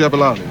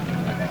 Jabalani.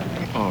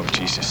 Oh,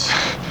 Jesus.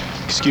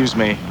 Excuse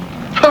me.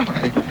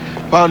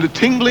 I found it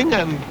tingling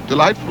and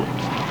delightful.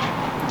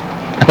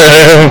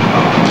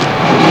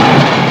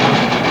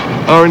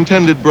 Our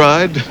intended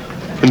bride,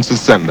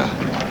 Princess Xanda.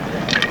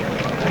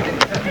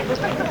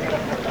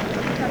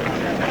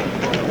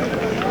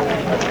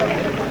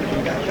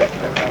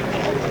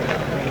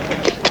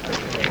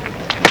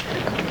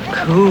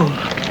 Cool.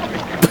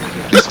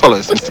 Please follow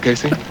us, Mr.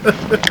 Casey.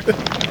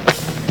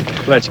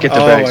 Let's get the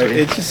bags.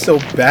 It's just so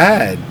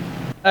bad.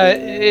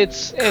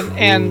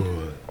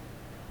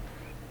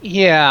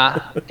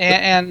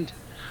 And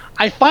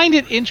I find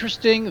it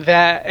interesting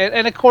that,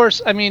 and of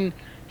course, I mean,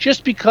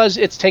 just because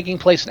it's taking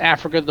place in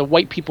Africa, the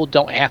white people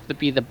don't have to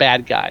be the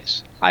bad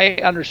guys. I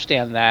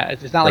understand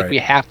that. It's not like we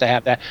have to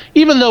have that,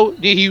 even though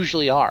they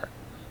usually are.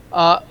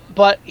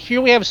 But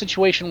here we have a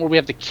situation where we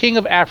have the King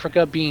of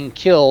Africa being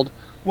killed.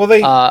 Well,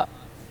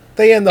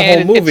 they end the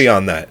whole movie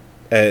on that.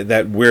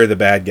 That we're the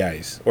bad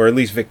guys, or at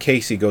least Vic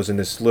Casey goes in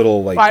this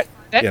little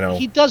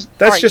he does.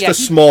 That's just a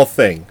small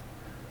thing.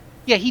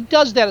 Yeah, he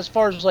does that as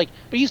far as but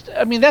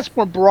that's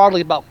more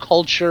broadly about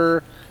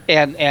culture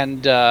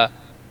and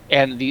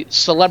the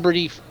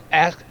celebrity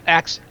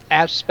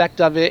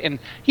aspect of it, and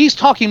he's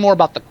talking more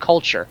about the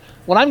culture.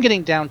 What I'm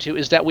getting down to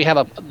is that we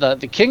have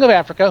the King of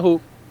Africa, who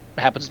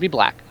happens to be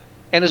black,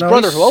 and his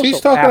brother, who also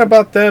he's talking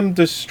about them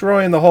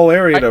destroying the whole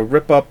area to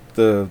rip up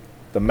the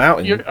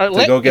mountain to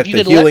go get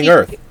the healing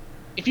earth.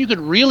 If you could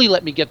really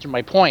let me get through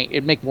my point,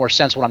 it'd make more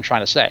sense what I'm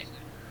trying to say.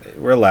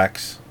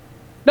 Relax.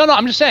 No,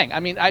 I'm just saying.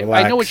 I mean, I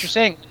know what you're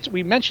saying.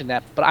 We mentioned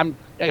that, but I'm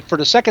for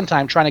the second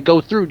time trying to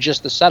go through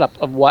just the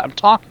setup of what I'm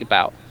talking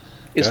about.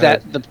 Is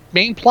that the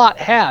main plot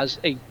has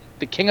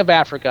the King of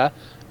Africa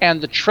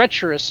and the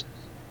treacherous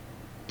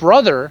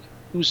brother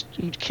who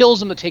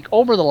kills him to take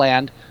over the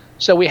land.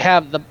 So we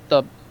have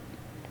the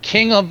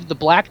king of the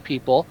black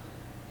people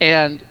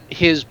and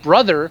his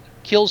brother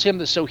kills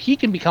him so he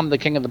can become the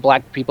king of the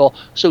black people,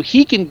 so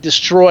he can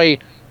destroy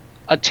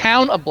a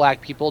town of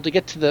black people to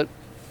get to the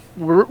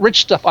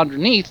rich stuff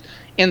underneath.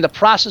 In the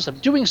process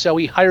of doing so,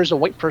 he hires a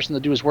white person to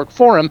do his work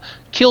for him,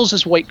 kills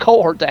his white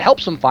cohort that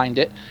helps him find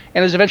it,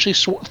 and is eventually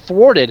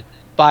thwarted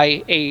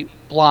by a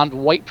blonde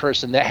white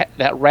person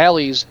that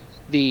rallies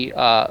the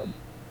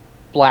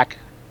black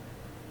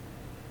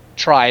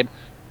tribe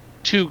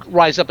to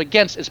rise up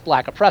against its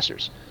black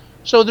oppressors.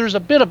 So there's a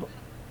bit of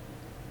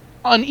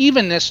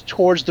unevenness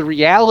towards the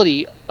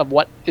reality of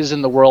what is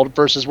in the world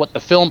versus what the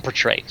film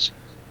portrays.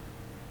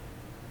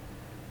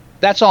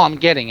 That's all I'm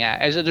getting at.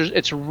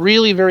 It's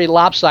really very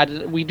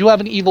lopsided. We do have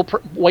an evil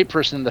white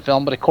person in the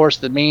film, but of course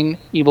the main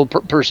evil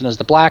person is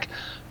the black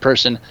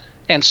person.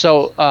 And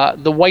so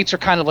the whites are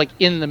kind of like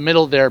in the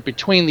middle there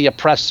between the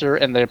oppressor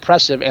and the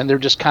oppressive, and they're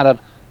just kind of,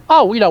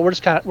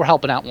 we're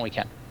helping out when we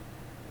can.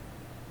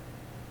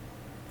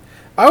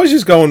 I was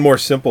just going more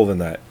simple than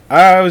that.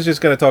 I was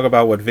just going to talk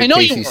about what Vic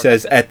Casey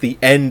says at the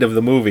end of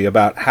the movie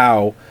about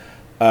how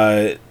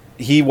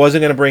he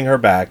wasn't going to bring her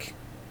back,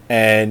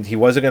 and he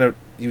was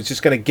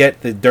just going to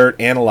get the dirt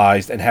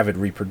analyzed and have it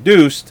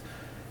reproduced,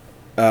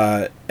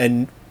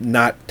 and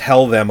not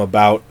tell them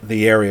about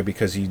the area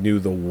because he knew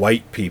the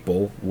white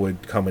people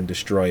would come and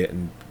destroy it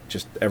and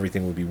just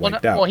everything would be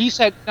wiped out. Well, he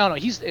said no.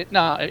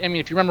 I mean,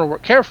 if you remember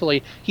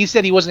carefully, he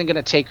said he wasn't going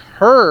to take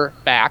her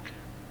back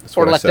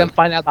or let them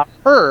find out about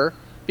her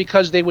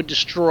because they would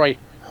destroy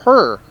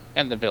her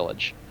and the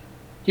village.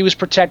 He was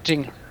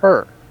protecting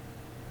her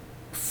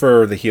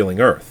for the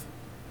healing earth.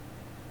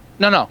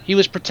 No, he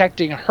was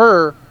protecting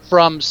her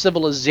from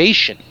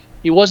civilization.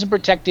 He wasn't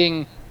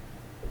protecting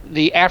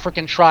the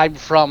African tribe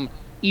from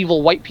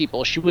evil white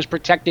people. She was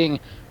protecting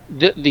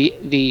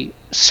the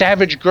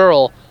savage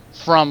girl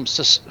from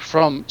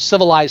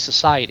civilized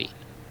society.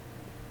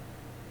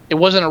 It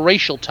wasn't a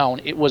racial tone.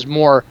 It was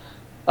more,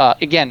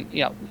 again,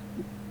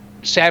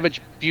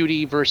 savage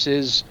beauty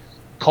versus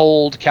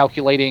cold,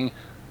 calculating,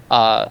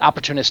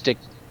 opportunistic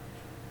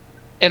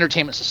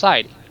entertainment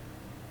society. I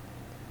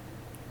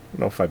don't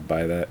know if I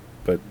buy that,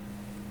 but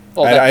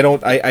I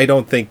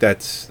don't think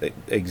that's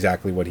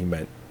exactly what he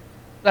meant.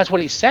 That's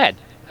what he said.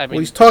 I mean, well,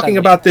 he's talking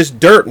about this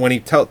dirt when he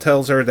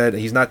tells her that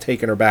he's not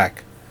taking her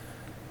back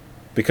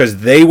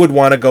because they would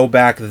want to go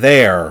back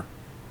there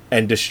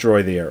and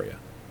destroy the area.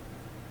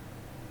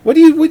 What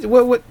do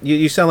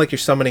you sound like you're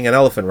summoning an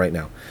elephant right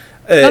now.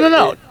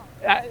 No.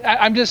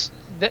 I'm just.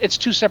 It's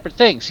two separate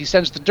things. He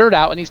sends the dirt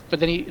out, but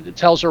then he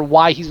tells her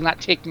why he's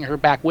not taking her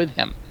back with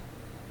him.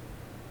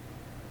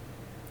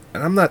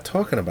 And I'm not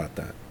talking about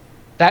that.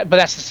 But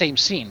that's the same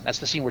scene. That's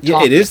the scene we're talking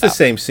about. Yeah, it is the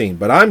same scene,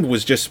 but I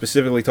was just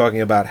specifically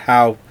talking about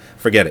how...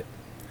 Forget it.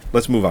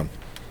 Let's move on.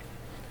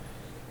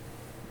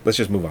 Let's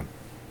just move on.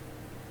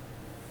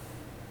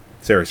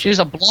 Seriously.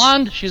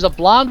 She's a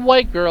blonde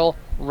white girl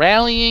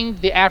rallying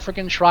the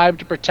African tribe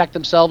to protect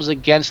themselves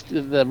against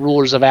the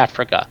rulers of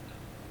Africa.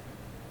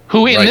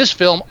 Who in this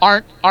film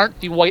aren't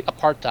the white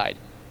apartheid.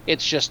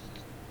 It's just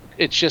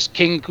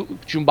King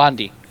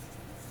Jumbandi.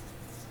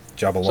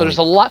 Jabalani.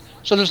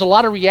 So there's a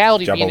lot of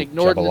reality being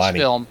ignored in this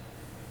film.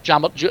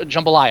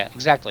 Jambalaya,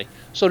 exactly.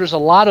 So there's a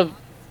lot of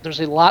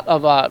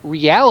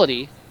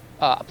reality,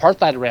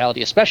 apartheid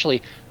reality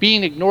especially,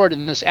 being ignored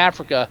in this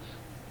Africa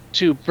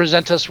to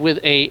present us with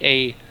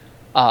a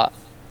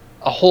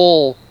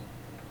whole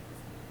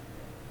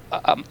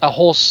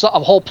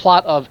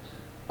plot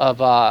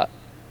of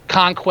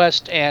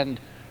conquest and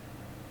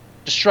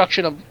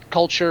destruction of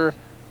culture,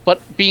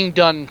 but being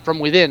done from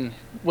within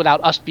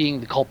without us being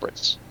the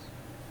culprits.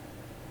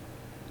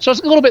 So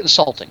it's a little bit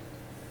insulting.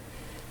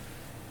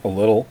 A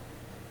little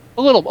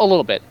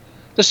bit.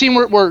 The scene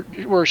where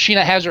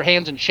Sheena has her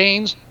hands in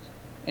chains,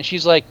 and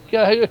she's like,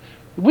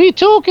 "We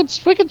too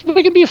we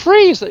can be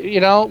free." So,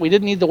 we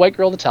didn't need the white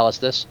girl to tell us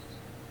this.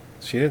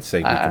 She didn't say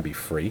we can be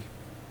free.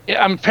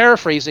 I'm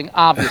paraphrasing,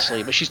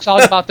 obviously, but she's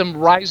talking about them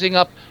rising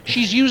up.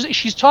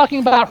 She's talking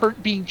about her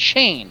being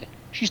chained.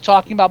 She's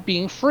talking about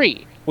being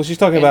free. Well, she's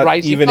talking about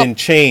even in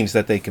chains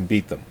that they can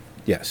beat them.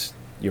 Yes,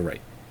 you're right.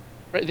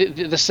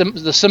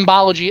 The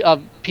symbology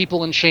of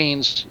people in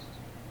chains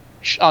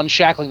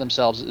unshackling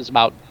themselves is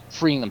about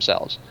freeing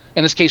themselves.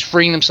 In this case,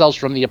 freeing themselves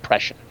from the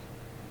oppression.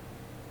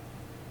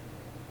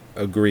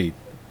 Agreed.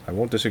 I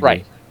won't disagree.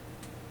 Right.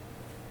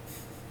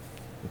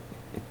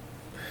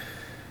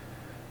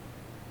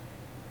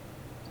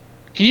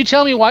 Can you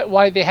tell me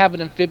why they have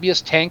an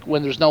amphibious tank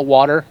when there's no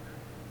water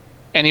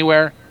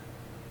anywhere?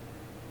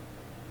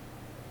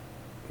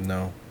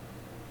 No.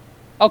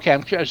 Okay, I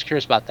was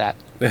curious about that.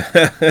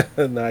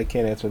 No, I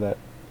can't answer that.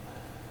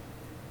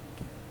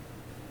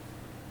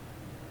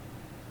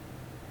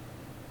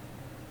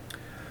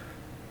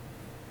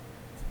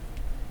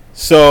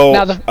 So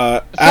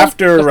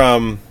after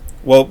all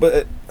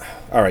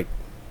right.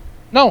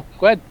 No,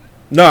 go ahead.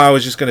 No, I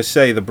was just going to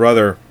say the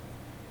brother,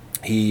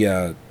 he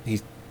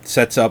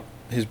sets up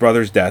his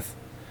brother's death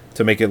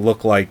to make it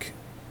look like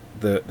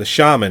the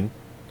shaman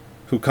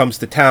who comes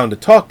to town to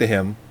talk to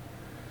him.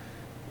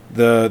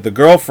 The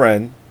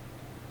girlfriend,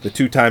 the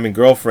two-timing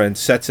girlfriend,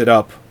 sets it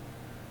up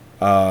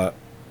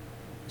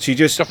She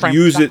just To frame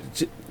uses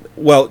the it.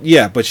 Well,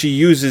 yeah, but she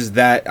uses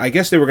that. I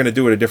guess they were going to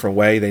do it a different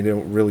way. They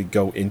didn't really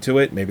go into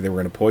it. Maybe they were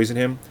going to poison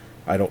him.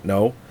 I don't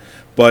know.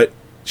 But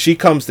she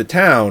comes to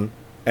town,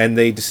 and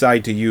they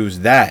decide to use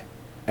that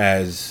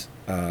as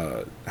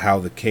how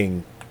the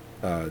king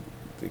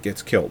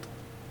gets killed.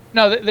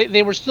 No,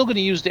 they were still going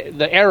to use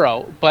the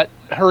arrow, but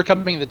her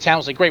coming to the town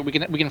was like, great, we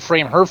can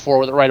frame her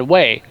for it right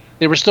away.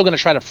 They were still going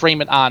to try to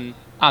frame it on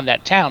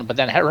that town, but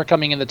then her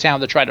coming in the town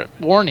to try to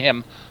warn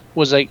him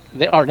was like,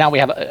 now we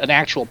have an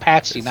actual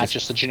patsy, not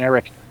just a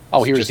generic,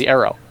 here's the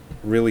arrow.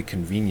 Really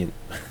convenient.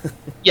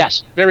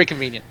 Yes, very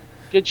convenient.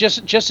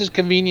 Just as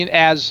convenient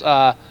as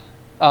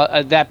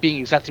that being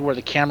exactly where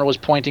the camera was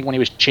pointing when he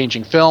was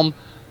changing film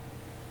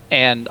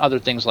and other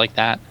things like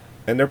that.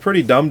 And they're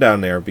pretty dumb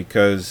down there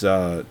because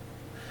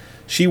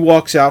she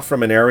walks out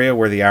from an area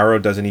where the arrow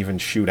doesn't even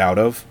shoot out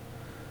of,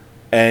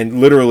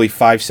 and literally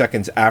 5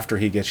 seconds after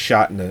he gets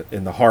shot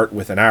in the heart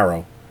with an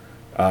arrow,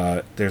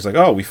 there's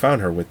like, we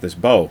found her with this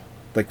bow.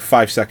 Like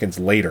 5 seconds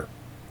later,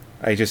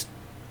 they didn't.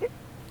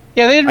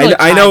 Really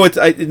I know it's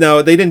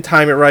no, they didn't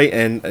time it right,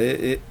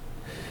 and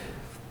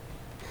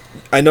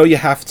I know you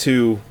have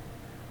to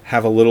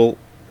have a little.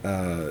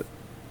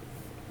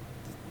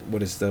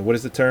 What is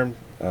the term?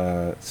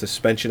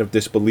 Suspension of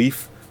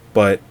disbelief,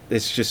 but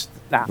it's just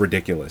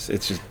ridiculous.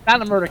 It's just not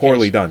in a murder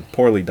poorly case.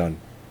 Poorly done.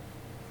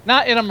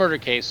 Not in a murder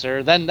case,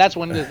 sir. Then that's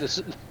when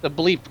the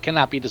belief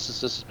cannot be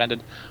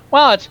suspended.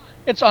 Well,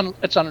 it's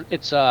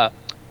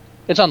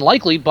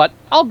unlikely, but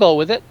I'll go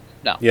with it.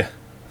 No. Yeah.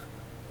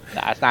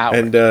 Nah, it's not how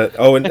it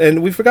works.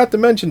 And we forgot to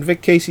mention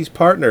Vic Casey's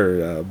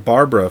partner,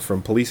 Barbara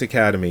from Police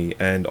Academy,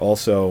 and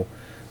also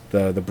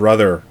the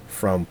brother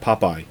from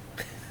Popeye.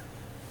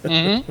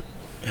 Mm-hmm.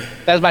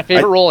 That was my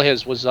favorite role of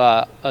his was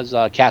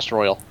Castor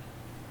Oil.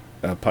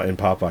 In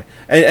Popeye.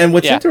 And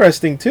what's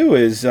interesting too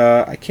is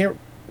I can't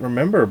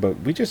remember,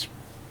 but we did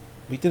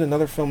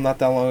another film not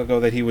that long ago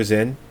that he was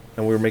in,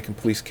 and we were making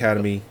Police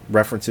Academy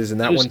references in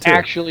that one too.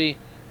 Actually,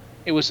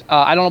 it was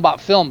I don't know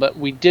about film, but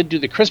we did do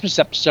the Christmas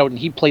episode, and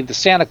he played the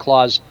Santa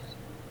Claus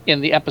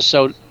in the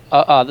episode,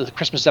 the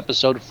Christmas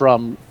episode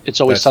from It's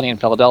Always Sunny in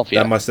Philadelphia.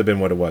 That must have been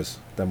what it was.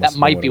 That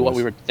might be what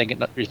we were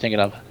thinking. You're thinking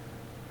of.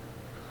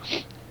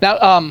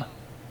 Now,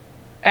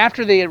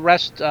 after they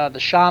arrest the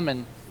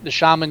shaman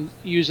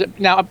uses it.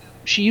 Now,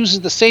 she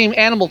uses the same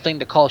animal thing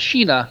to call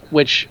Sheena,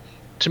 which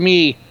to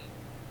me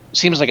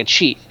seems like a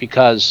cheat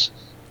because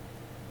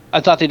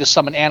I thought they just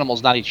summon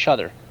animals, not each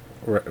other.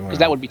 Because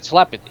that would be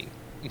telepathy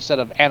instead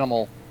of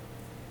animal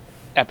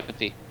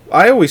empathy.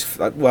 I always,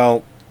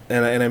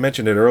 and I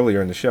mentioned it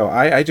earlier in the show,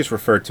 I just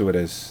refer to it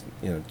as,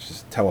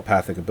 just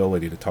telepathic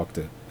ability to talk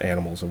to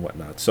animals and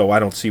whatnot. So I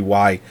don't see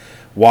why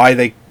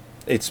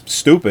it's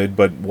stupid,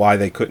 but why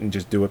they couldn't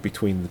just do it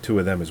between the two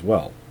of them as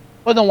well.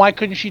 Well, then why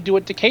couldn't she do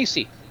it to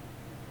Casey?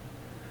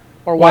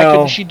 Or why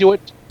couldn't she do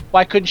it?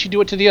 Why couldn't she do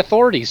it to the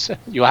authorities?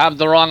 You have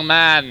the wrong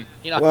man.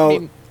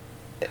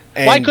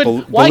 Why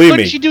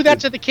couldn't she do that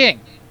to the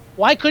king?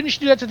 Why couldn't she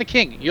do that to the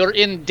king? You're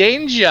in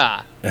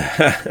danger.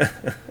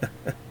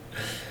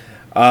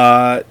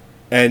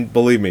 And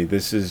believe me,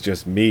 this is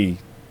just me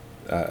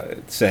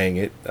saying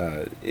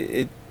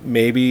it.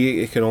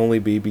 Maybe it can only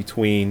be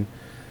between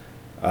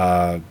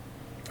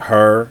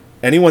her.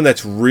 Anyone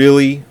that's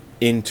really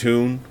in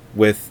tune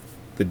with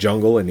the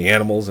jungle and the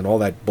animals and all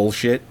that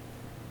bullshit.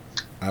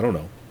 I don't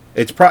know.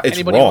 It's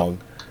wrong.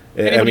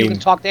 Anybody who can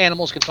talk to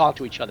animals can talk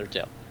to each other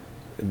too.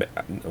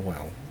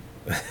 Well,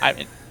 I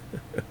mean,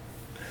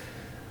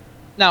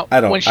 now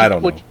I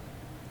don't know.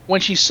 When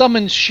she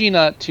summons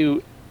Sheena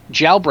to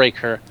jailbreak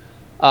her,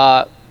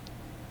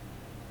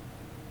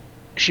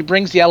 she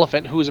brings the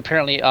elephant, who is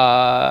apparently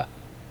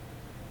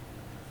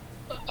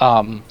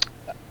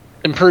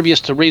impervious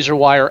to razor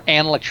wire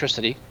and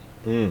electricity.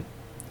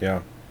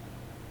 Yeah.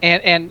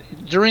 And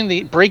during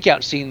the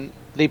breakout scene,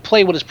 they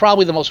play what is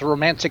probably the most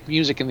romantic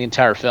music in the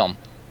entire film.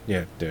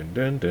 Yeah, dun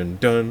dun dun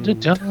dun. Dun,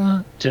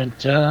 dun, dun,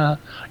 dun.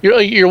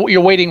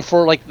 You're waiting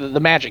for like the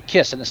magic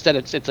kiss, and instead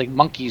it's like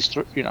monkeys,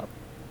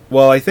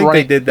 Well, I think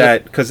they did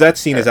that because that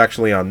scene is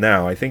actually on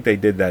now. I think they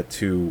did that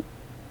to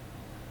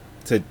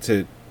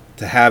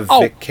have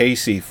Vic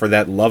Casey for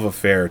that love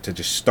affair to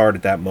just start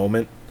at that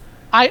moment.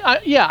 I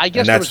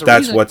guess and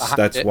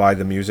that's why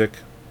the music.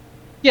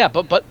 Yeah,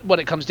 but what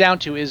it comes down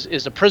to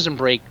is a prison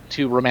break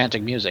to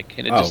romantic music,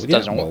 and it just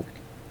doesn't work.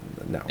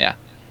 No. Yeah.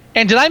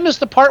 And did I miss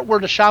the part where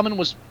the shaman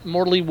was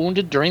mortally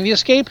wounded during the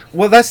escape?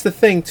 Well, that's the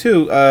thing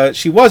too.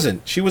 She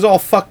wasn't. She was all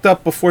fucked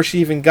up before she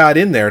even got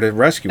in there to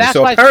rescue her.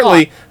 So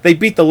apparently they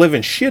beat the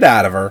living shit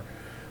out of her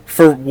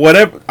for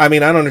whatever. I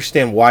mean, I don't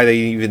understand why they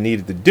even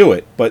needed to do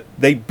it, but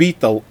they beat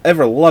the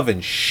ever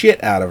loving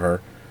shit out of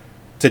her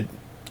to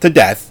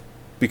death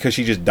because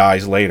she just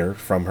dies later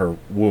from her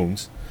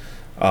wounds.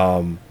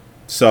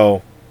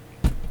 So,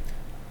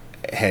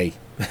 hey.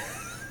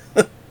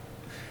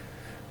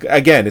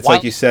 Again, it's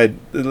like you said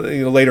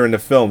later in the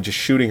film, just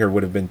shooting her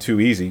would have been too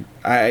easy.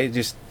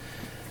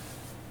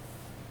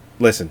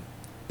 Listen,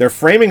 they're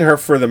framing her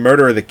for the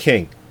murder of the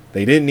king.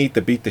 They didn't need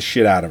to beat the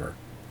shit out of her.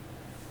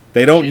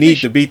 They don't need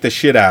to beat the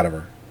shit out of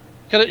her.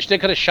 They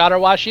could have shot her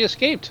while she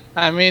escaped.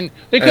 I mean,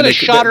 they could have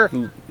shot her. They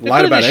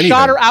Lied could about have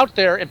shot anything. her out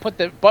there and put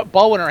the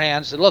bow in her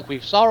hands. Said, "Look, we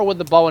saw her with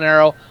the bow and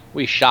arrow.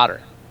 We shot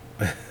her."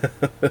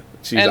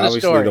 She's End of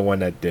obviously story. the one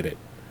that did it.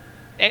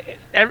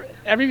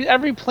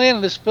 Every plan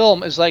of this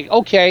film is like,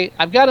 okay,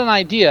 I've got an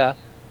idea,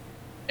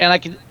 and I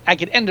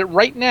can end it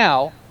right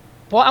now,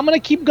 but I'm gonna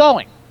keep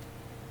going,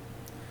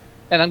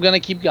 and I'm gonna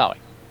keep going.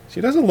 She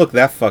doesn't look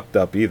that fucked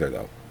up either,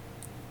 though.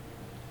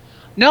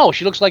 No,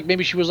 she looks like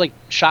maybe she was like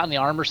shot in the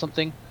arm or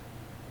something.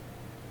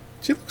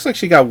 She looks like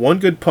she got one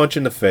good punch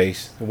in the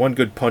face and one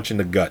good punch in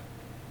the gut.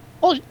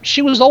 Well,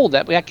 she was old.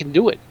 That can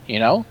do it, you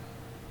know.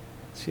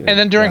 She And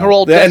then during her wow.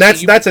 old and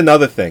days, that's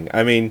another thing.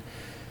 I mean,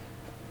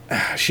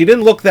 she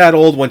didn't look that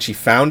old when she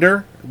found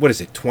her. What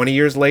is it? 20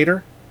 years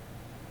later?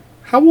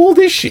 How old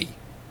is she?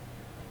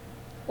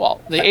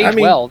 Well, they age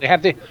well.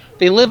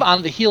 They live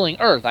on the healing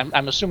earth.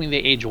 I'm assuming they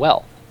age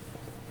well.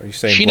 Are you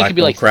saying Sheena black could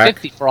be don't like crack?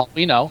 50 for all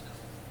we know.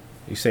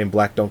 You saying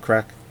black don't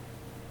crack?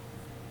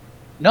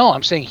 No,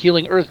 I'm saying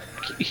healing earth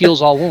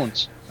heals all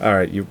wounds. All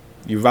right,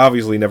 you've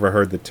obviously never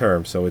heard the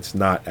term, so it's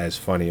not as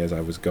funny as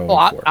I was going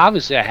Well, for.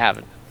 obviously I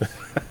haven't.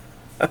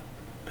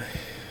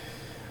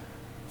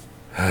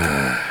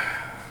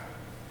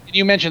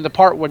 You mentioned the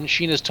part when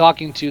Sheena's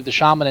talking to the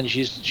shaman and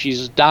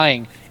she's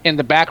dying. In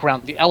the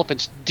background, the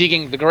elephant's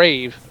digging the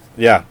grave.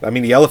 Yeah, I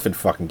mean the elephant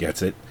fucking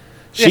gets it.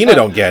 Yeah. Sheena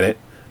don't get it.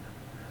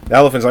 The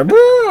elephant's like,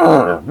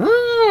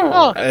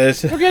 Oh,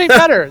 It's- we're getting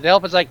better. The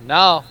elephant's like,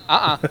 no,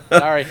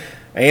 sorry.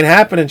 ain't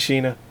happening,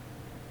 Sheena.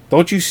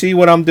 Don't you see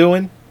what I'm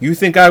doing? You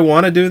think I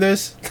want to do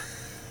this?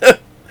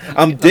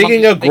 I'm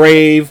digging a monkey's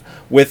grave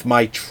with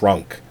my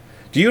trunk.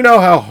 Do you know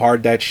how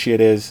hard that shit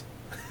is?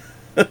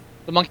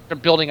 The monkeys are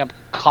building a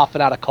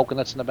coffin out of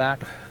coconuts in the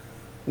back.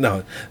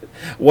 No.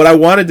 What I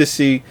wanted to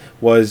see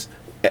was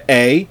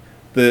the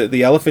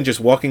elephant just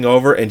walking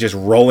over and just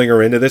rolling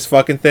her into this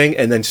fucking thing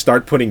and then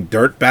start putting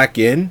dirt back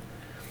in,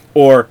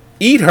 or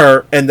eat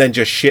her and then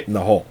just shit in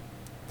the hole.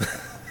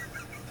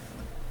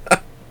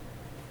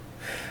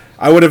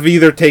 I would have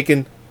either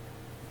taken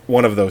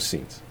one of those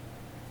scenes.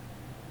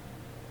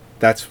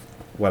 That's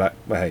what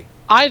hey,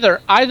 Either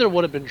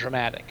would have been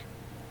dramatic.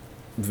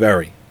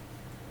 very,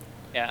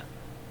 Yeah.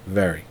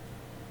 very.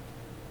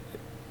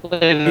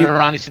 Later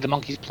on, you see the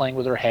monkeys playing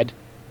with her head.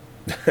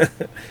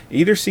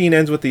 Either scene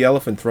ends with the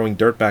elephant throwing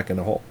dirt back in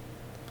the hole.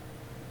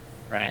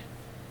 Right.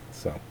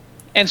 So,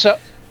 And so,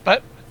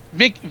 but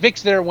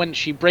Vic's there when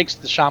she breaks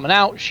the shaman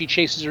out. She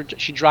chases her.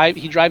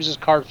 He drives his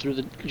car through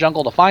the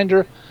jungle to find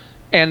her,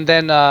 and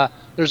then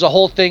there's a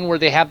whole thing where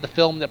they have the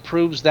film that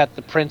proves that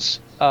the prince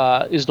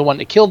is the one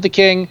that killed the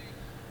king,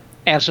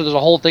 and so there's a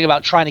whole thing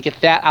about trying to get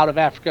that out of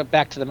Africa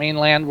back to the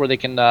mainland where they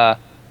can,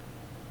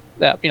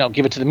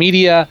 give it to the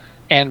media.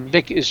 And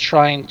Vic is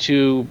trying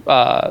to.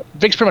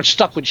 Vic's pretty much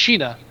stuck with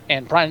Sheena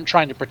and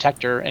trying to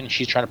protect her, and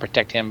she's trying to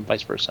protect him,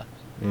 vice versa.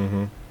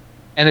 mm-hmm.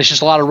 And it's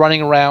just a lot of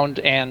running around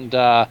and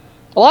a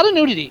lot of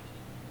nudity.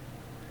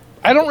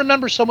 I don't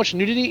remember so much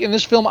nudity in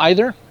this film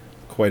either.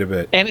 Quite a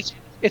bit. And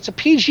it's a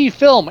PG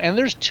film, and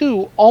there's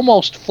 2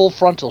 almost full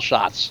frontal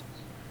shots.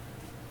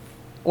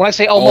 When I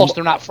say almost,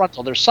 they're not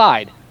frontal; they're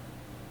side.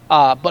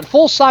 But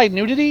full side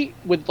nudity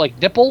with like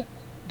nipple,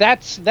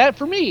 that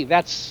for me,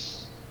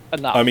 that's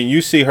enough. I mean,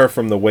 you see her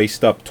from the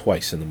waist up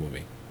twice in the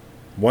movie.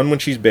 One when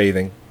she's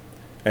bathing,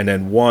 and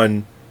then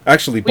one,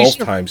 actually both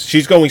times.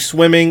 She's going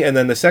swimming, and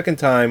then the second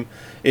time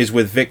is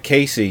with Vic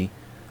Casey.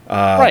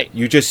 Right.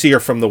 You just see her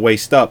from the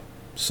waist up.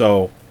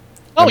 So,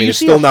 No, I mean, you it's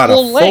see still her not a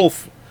full full...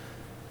 length.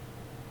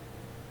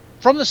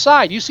 From the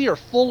side, you see her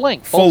full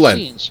length. Full both length.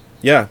 Scenes.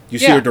 Yeah, you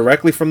see Yeah. her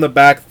directly from the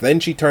back, then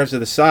she turns to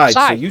the side. So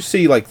Side. you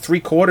see like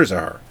 3/4 of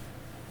her.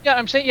 Yeah,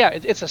 I'm saying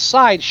it's a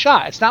side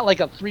shot. It's not like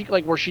a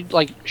where she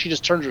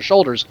just turns her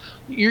shoulders.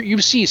 You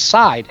see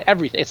side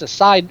everything. It's a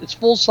side. It's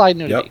full side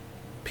nudity. Yep.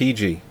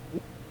 PG.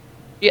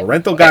 Yeah.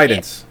 Parental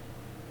guidance.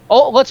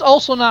 Oh, let's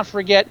also not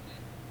forget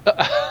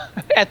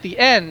at the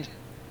end,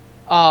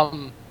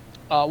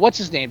 what's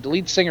his name? The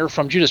lead singer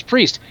from Judas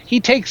Priest. He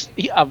takes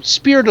a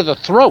spear to the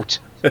throat.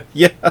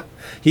 Yeah.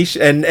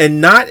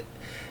 And not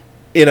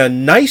in a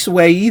nice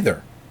way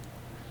either.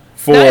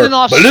 For Not in an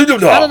off-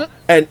 not in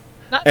a-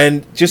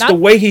 and just the not-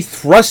 way he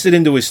thrusts it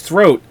into his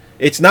throat,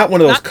 it's not one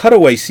of those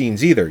cutaway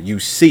scenes either. You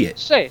see it.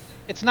 Say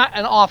it's not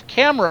an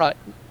off-camera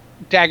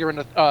dagger in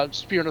the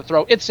spear in the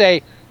throat. It's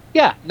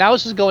now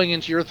this is going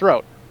into your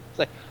throat. It's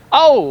like,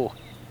 oh,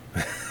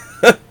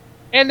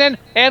 and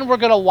we're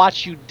gonna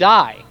watch you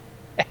die.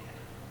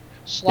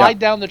 Slide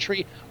down the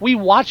tree. We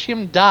watch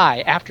him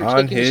die after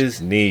On taking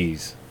his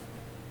knees.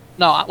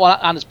 No, well,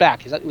 on his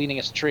back. He's leaning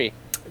against a tree.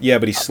 Yeah,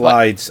 but he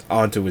slides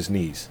onto his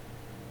knees.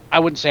 I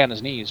wouldn't say on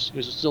his knees. He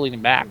was still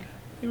leaning back.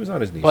 He was on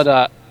his knees.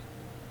 But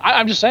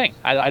I'm just saying.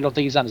 I don't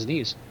think he's on his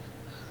knees.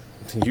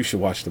 You should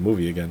watch the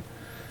movie again.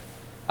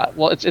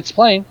 Well, it's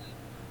playing,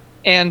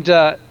 and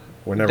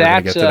we're never going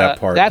to get to that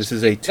part. This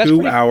is a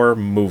 2-hour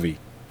movie,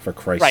 for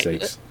Christ's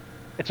right. sakes.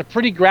 It's a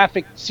pretty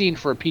graphic scene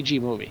for a PG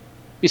movie.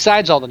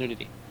 Besides all the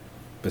nudity.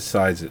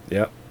 Besides it,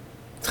 yep.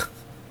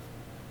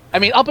 I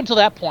mean, up until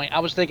that point, I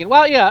was thinking,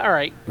 well, yeah, all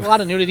right, a lot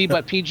of nudity,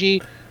 but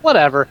PG.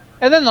 whatever.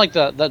 And then like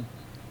the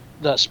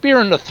spear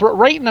in the throat,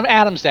 right in the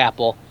Adam's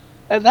apple,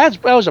 and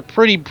that was a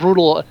pretty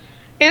brutal.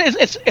 And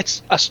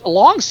it's a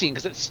long scene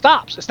because it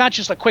stops. It's not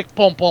just a quick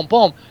boom, boom,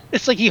 boom.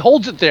 It's like he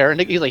holds it there and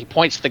he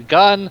points the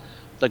gun.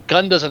 The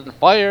gun doesn't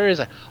fire. He's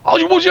like,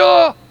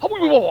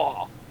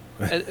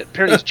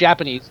 apparently it's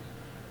Japanese,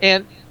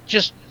 and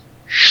just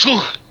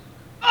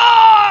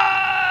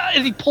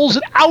and he pulls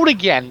it out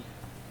again.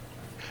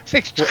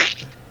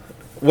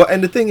 Well,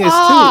 and the thing is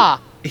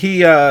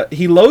too,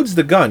 he loads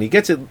the gun. He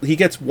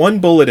gets one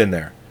bullet in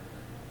there,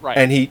 right?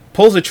 And he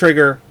pulls the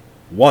trigger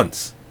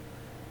once.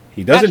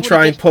 He doesn't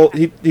try and pull.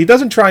 He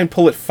doesn't try and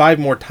pull it 5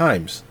 more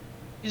times.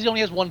 He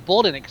only has one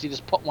bullet in it because he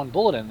just put one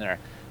bullet in there.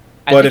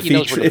 But if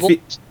he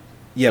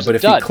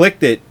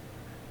clicked it,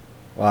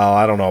 well,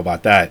 I don't know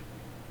about that.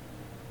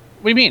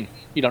 What do you mean?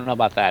 You don't know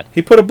about that?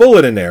 He put a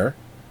bullet in there.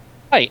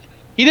 Right.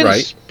 He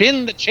didn't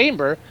spin the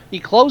chamber. He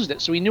closed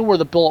it, so he knew where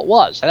the bullet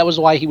was. And that was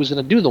why he was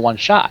going to do the one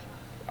shot.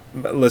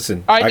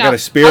 Listen, right, I got a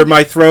spear in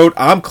my throat.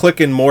 I'm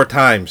clicking more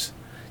times.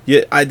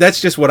 Yeah,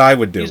 that's just what I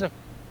would do.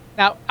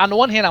 Now, on the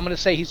one hand, I'm going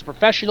to say he's a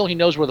professional. He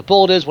knows where the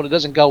bullet is. When it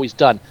doesn't go, he's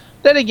done.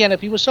 Then again,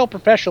 if he was so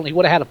professional, he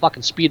would have had a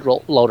fucking speed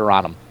loader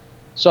on him.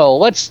 So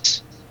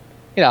let's,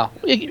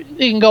 it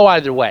can go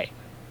either way.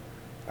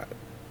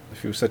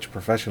 If he was such a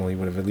professional, he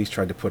would have at least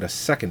tried to put a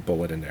second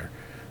bullet in there.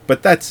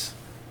 But that's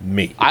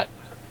me.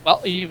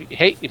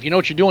 If you know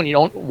what you're doing, you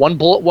don't one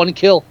bullet, one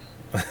kill.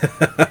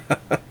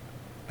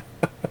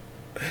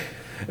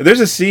 There's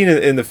a scene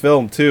in the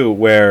film too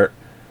where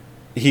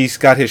he's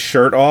got his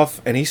shirt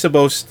off, and he's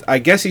supposed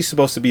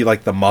to be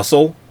like the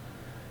muscle,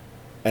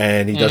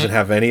 and he doesn't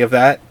have any of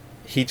that.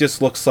 He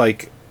just looks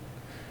like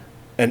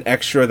an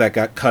extra that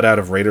got cut out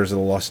of Raiders of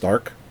the Lost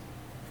Ark.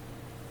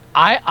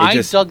 I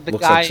dug the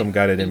looks guy. Like some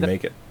guy that didn't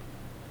make it.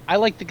 I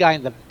like the guy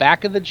in the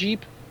back of the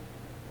Jeep,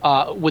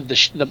 with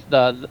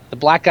the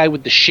black guy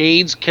with the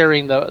shades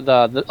carrying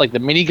the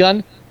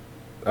minigun.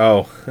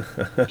 Oh,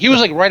 he was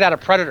like right out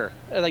of Predator.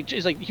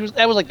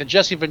 That was like the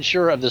Jesse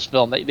Ventura of this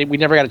film that we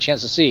never got a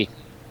chance to see.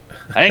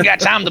 I ain't got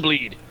time to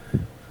bleed.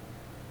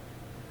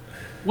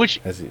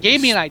 Which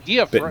gave me an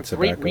idea for a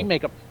great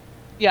remake of.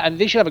 Yeah, and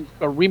they should have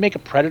a remake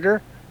of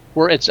Predator,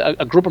 where it's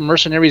a group of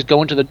mercenaries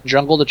go into the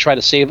jungle to try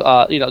to save,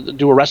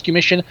 do a rescue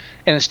mission,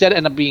 and instead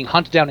end up being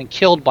hunted down and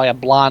killed by a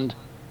blonde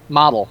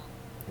model.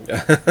 I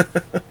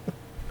think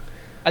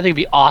it'd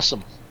be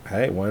awesome.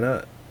 Hey, why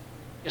not?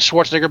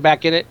 Schwarzenegger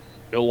back in it.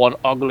 No one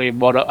ugly,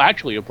 but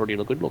actually you're pretty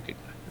good looking.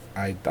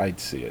 I'd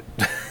see it.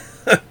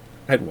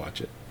 I'd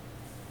watch it.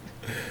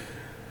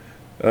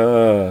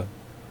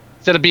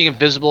 Instead of being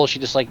invisible, she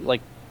just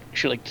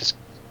just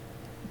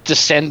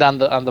descend on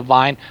the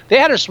vine. They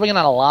had her swinging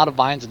on a lot of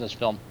vines in this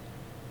film.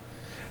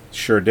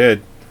 Sure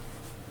did.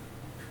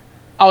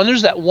 Oh, and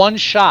there's that one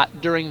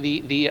shot during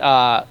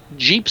the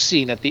Jeep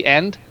scene at the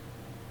end,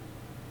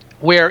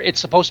 where it's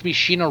supposed to be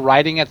Sheena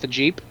riding at the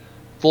Jeep,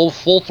 full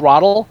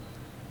throttle,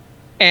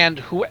 and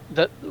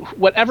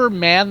whatever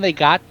man they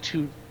got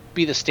to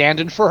be the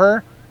stand-in for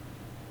her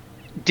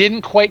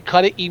didn't quite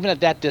cut it even at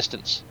that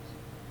distance.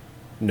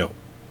 No.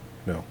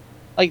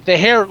 Like the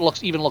hair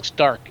looks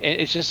dark.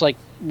 It's just like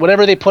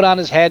whatever they put on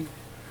his head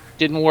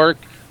didn't work.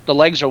 The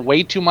legs are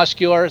way too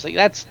muscular. It's like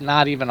that's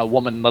not even a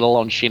woman, let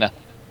alone Sheena.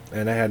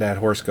 And I had that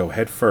horse go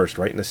head first,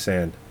 right in the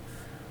sand.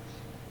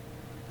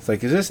 It's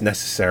like, is this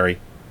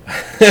necessary?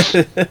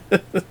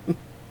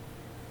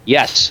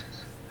 Yes.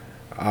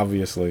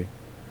 Obviously.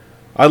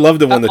 I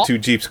loved it when the two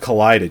Jeeps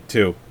collided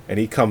too, and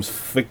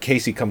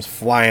Casey comes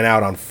flying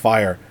out on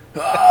fire.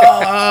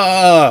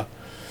 Ah!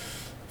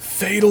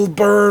 Fatal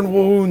burn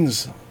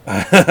wounds.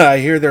 I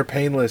hear they're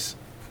painless.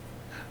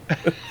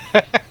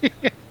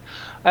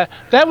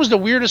 That was the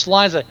weirdest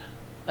lines.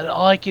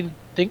 All I can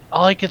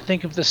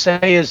think of to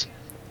say is,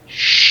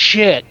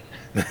 "Shit."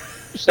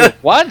 So,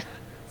 what?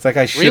 It's like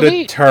I should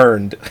have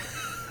turned.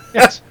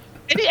 Yes.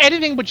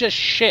 Anything but just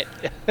shit.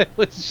 It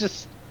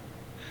was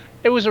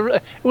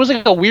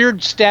like a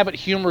weird stab at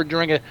humor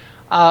during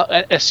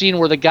a scene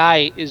where the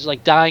guy is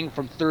like dying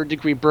from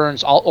 3rd-degree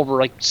burns all over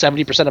like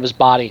 70% of his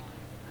body.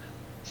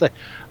 It's like,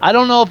 I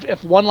don't know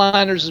if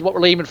one-liners is what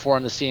we're aiming for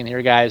in the scene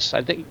here, guys.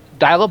 I think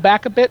dial it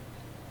back a bit,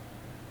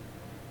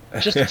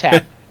 just a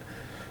tad.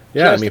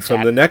 Yeah, I mean,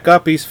 from the neck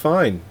up, he's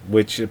fine.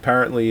 Which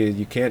apparently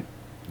you can't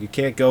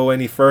go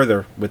any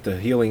further with the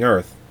healing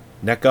earth.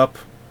 Neck up,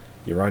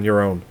 you're on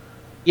your own.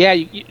 Yeah,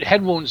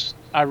 head wounds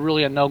are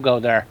really a no-go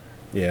there.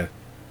 Yeah.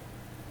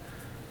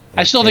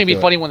 I still think it'd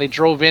be funny when they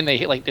drove in. They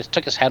just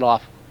took his head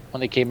off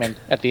when they came in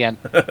at the end.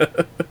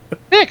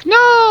 Nick,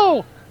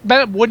 no!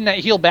 But wouldn't that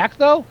heal back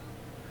though?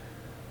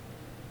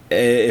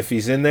 If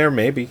he's in there,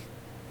 maybe.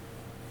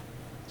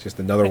 Just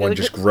another one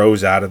just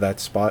grows out of that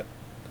spot.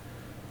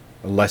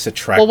 A less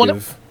attractive. Well,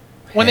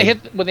 when they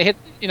hit, when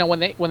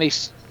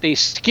they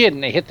skid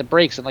and they hit the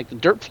brakes and like the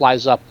dirt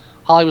flies up,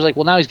 Holly was like,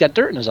 "Well, now he's got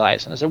dirt in his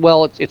eyes," and I said,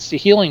 "Well, it's the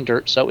healing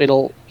dirt, so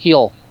it'll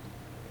heal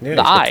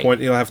the eye.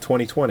 He'll have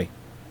 20/20.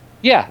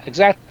 Yeah,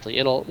 exactly.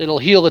 It'll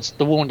heal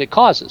the wound it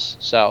causes.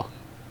 So.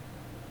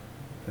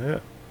 Yeah.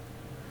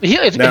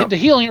 The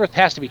Healing Earth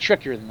has to be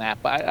trickier than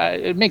that, but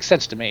it makes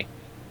sense to me.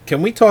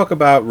 Can we talk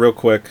about, real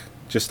quick,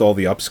 just all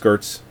the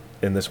upskirts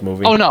in this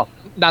movie? Oh, no.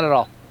 Not at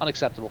all.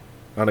 Unacceptable.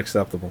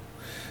 Unacceptable.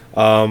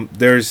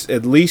 There's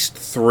at least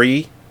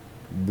 3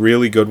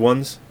 really good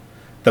ones.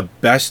 The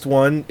best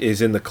one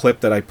is in the clip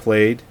that I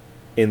played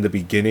in the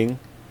beginning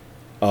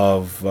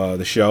of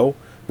the show,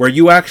 where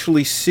you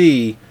actually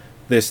see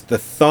the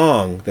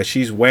thong that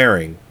she's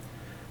wearing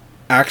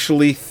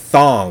actually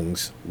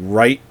thongs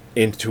right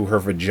into her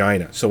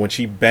vagina. So when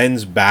she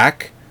bends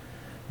back,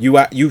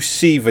 you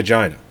see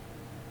vagina.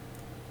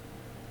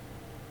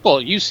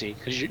 Well, you see,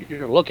 because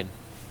you're looking.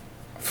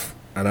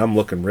 And I'm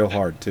looking real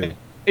hard, too.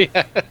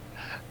 Yeah.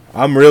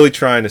 I'm really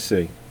trying to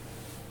see.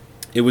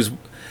 It was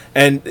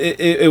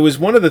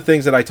one of the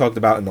things that I talked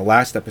about in the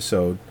last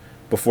episode,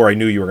 before I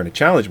knew you were going to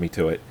challenge me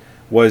to it,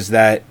 was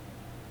that,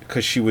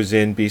 because she was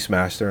in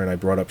Beastmaster, and I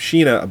brought up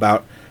Sheena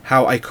about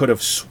how I could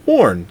have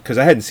sworn, because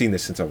I hadn't seen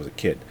this since I was a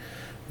kid,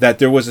 that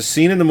there was a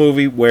scene in the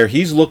movie where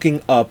he's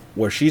looking up,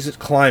 where she's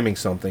climbing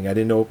something. I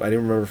didn't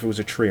remember if it was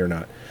a tree or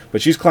not.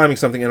 But she's climbing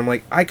something, and I'm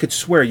like, I could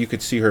swear you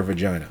could see her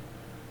vagina.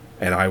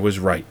 And I was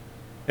right.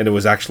 And it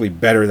was actually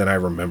better than I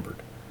remembered.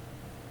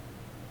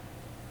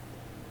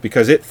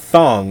 Because it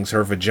thongs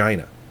her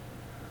vagina.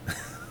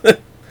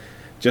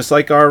 Just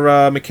like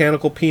our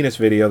mechanical penis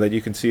video that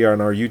you can see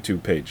on our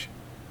YouTube page.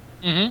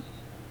 Mm-hmm.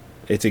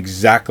 It's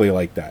exactly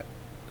like that.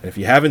 And if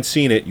you haven't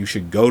seen it, you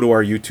should go to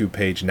our YouTube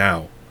page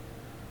now.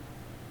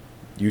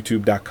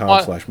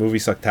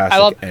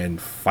 YouTube.com/MovieSucktastic and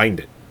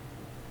find it.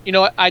 You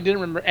know what? I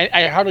didn't remember.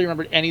 I hardly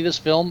remembered any of this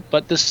film,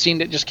 but this scene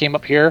that just came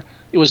up here,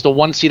 it was the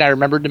one scene I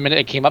remembered the minute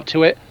it came up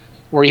to it,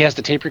 where he has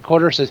the tape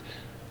recorder. Says,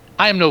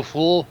 "I am no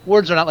fool.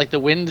 Words are not like the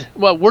wind.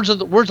 Well, words are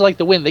like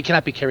the wind. They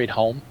cannot be carried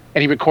home."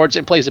 And he records it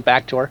and plays it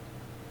back to her.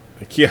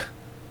 Yeah.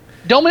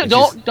 Don't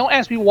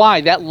ask me why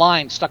that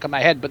line stuck in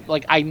my head, but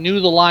like I knew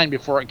the line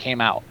before it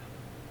came out.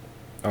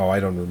 Oh, I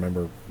don't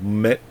remember.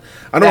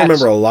 I don't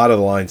remember a lot of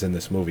the lines in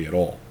this movie at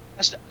all.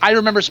 I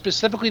remember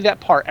specifically that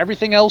part.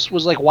 Everything else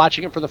was like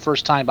watching it for the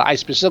first time, but I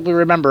specifically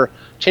remember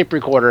tape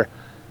recorder.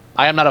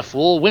 I am not a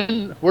fool.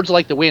 Words are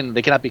like the wind.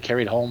 They cannot be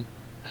carried home.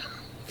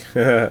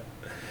 And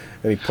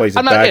he plays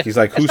it back. He's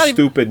like, "Who's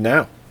stupid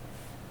now?"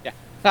 Yeah.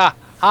 Ha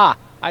ha.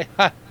 Ha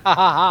ha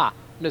ha.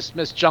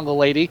 Miss Jungle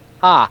Lady.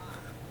 Ha.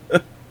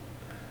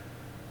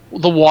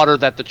 The water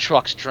that the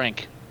trucks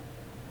drink.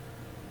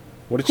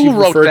 What did she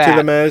refer to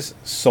them as?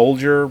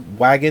 Soldier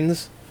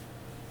wagons?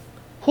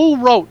 Who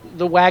wrote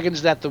the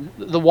wagons that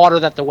the water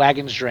that the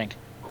wagons drink?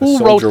 Who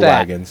wrote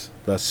that? Wagons.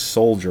 The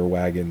soldier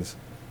wagons.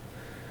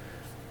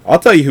 I'll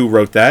tell you who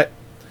wrote that.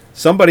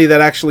 Somebody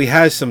that actually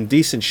has some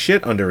decent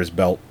shit under his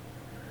belt.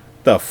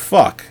 The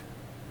fuck?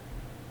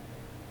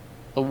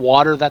 The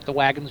water that the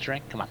wagons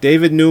drink? Come on.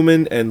 David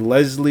Newman and what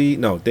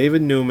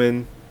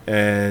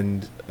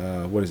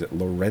is it?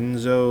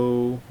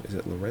 Lorenzo? Is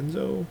it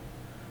Lorenzo?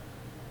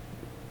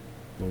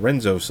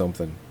 Lorenzo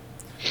something.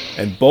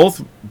 And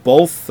both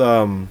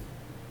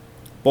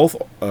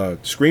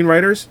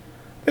screenwriters,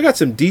 they got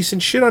some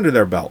decent shit under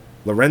their belt.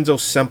 Lorenzo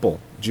Semple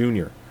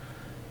Jr.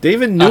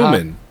 David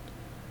Newman,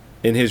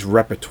 in his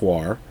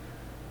repertoire,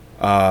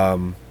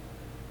 Bonnie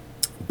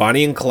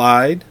and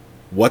Clyde,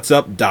 What's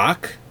Up,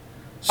 Doc,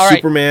 All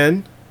Superman.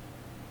 Right.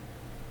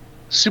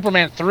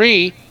 Superman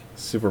 3.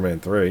 Superman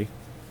 3.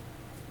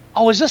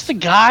 Oh, is this the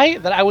guy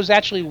that I was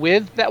actually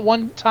with that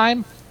one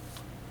time?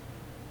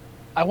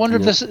 I wonder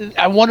if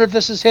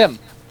this is him.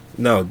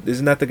 No,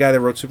 isn't that the guy that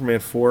wrote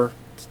Superman 4?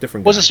 It's a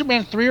different guy. Was it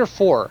Superman 3 or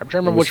 4? I'm trying to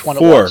remember which one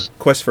 4, it was.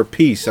 Quest for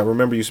Peace. I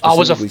remember you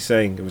specifically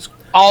saying it was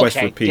Quest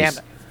for Peace. Damn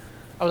it.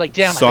 I was like,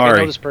 damn, Sorry. I think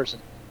I know this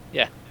person.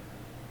 Yeah.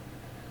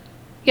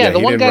 Yeah, the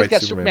one guy's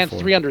got Superman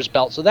 3 under his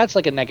belt, so that's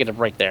like a negative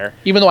right there.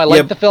 Even though I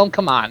like the film,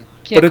 come on.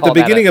 But at the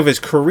beginning of his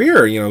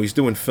career, he's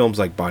doing films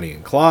like Bonnie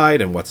and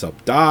Clyde and What's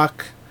Up,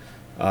 Doc,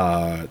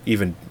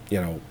 even,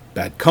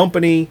 Bad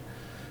Company.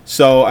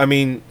 So, I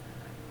mean,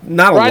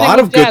 not a lot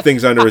of good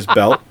things under his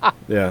belt.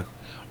 Yeah.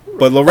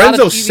 But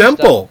Lorenzo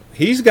Semple,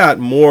 he's got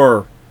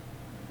more,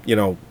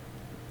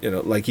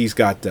 like he's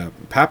got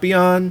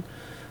Papillon.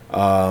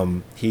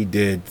 He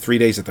did 3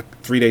 Days of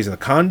the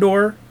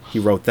Condor. He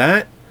wrote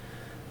that.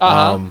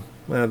 Well,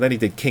 then he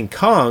did King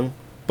Kong,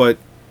 but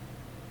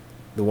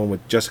the one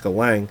with Jessica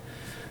Lange.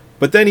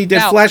 But then he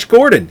did Flash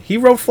Gordon. He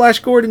wrote Flash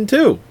Gordon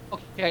too.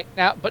 Okay,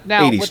 now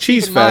 80s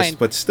Cheese Fest,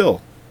 but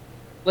still.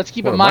 Let's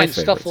keep in mind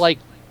stuff like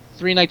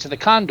 3 Nights of the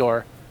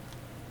Condor,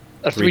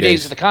 or 3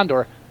 Days of the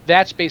Condor.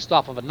 That's based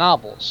off of a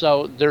novel,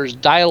 so there's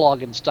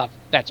dialogue and stuff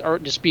that's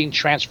just being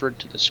transferred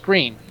to the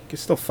screen. You can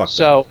still fuck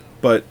that.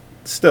 But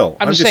still,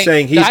 I'm just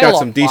saying he's got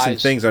some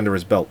decent things under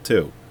his belt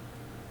too.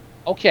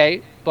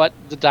 Okay, but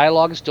the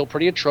dialogue is still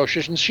pretty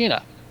atrocious in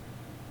Sheena.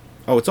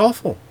 Oh, it's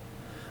awful.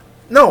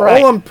 No,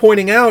 all I'm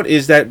pointing out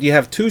is that you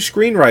have 2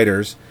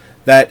 screenwriters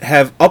that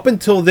have, up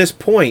until this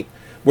point,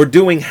 were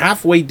doing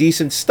halfway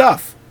decent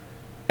stuff.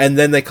 And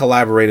then they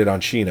collaborated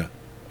on Sheena.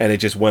 And it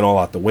just went all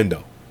out the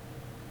window.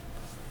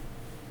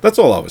 That's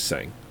all I was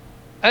saying.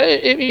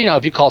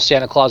 If you call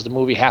Santa Claus the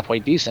movie halfway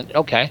decent,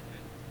 okay.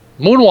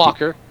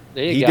 Moonwalker,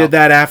 There you He go. did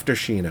that after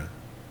Sheena.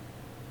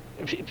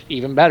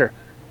 Even better.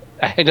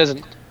 It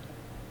doesn't.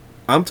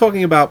 I'm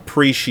talking about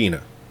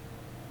pre-Sheena.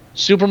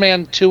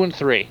 Superman 2 and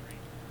 3.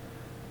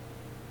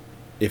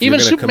 If Even you're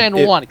gonna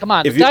Superman 1. Come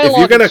on. If the you're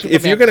dialogue gonna in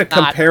if you're gonna Superman's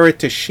not- compare it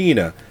to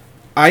Sheena,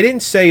 I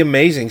didn't say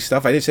amazing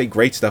stuff. I didn't say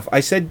great stuff. I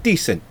said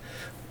decent.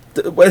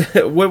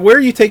 Where are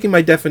you taking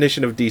my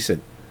definition of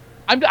decent?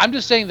 I'm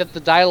just saying that the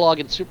dialogue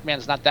in Superman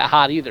is not that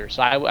hot either.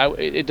 So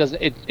it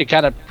doesn't. It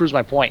kind of proves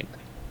my point.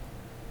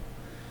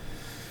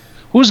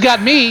 Who's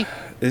got me?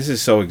 This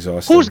is so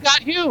exhausting. Who's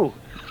got you?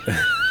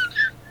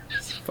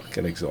 It's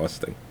fucking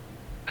exhausting.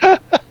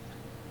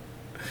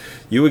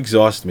 You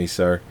exhaust me,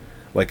 sir,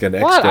 like an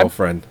What?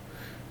 ex-girlfriend.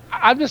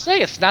 I'm just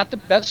saying it's not the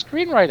best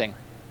screenwriting.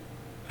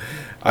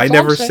 I all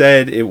never I'm saying.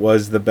 said it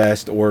was the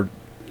best or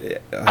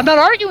I'm not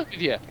arguing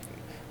with you.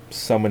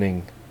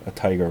 summoning a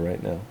tiger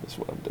right now. Is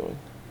what I'm doing.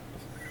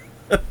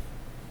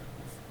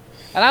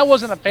 And I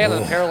wasn't a fan of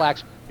the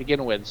Parallax to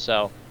begin with,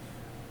 so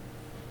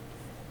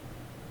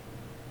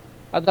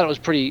I thought it was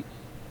pretty.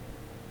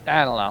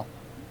 I don't know.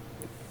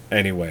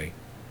 Anyway,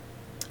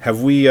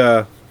 have we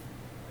gotten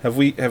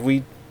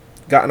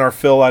our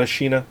fill out of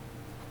Sheena?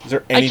 Is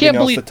there I anything can't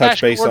else believe to touch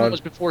Flash base Gordon on?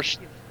 was before.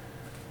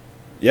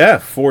 Yeah,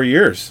 4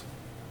 years.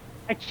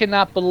 I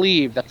cannot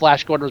believe that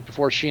Flash Gordon was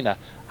before Sheena.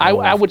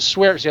 I would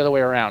swear it's the other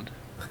way around.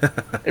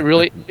 It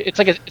really. It's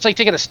like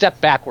taking a step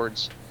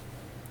backwards.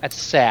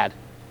 That's sad.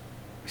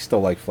 I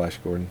still like Flash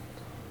Gordon.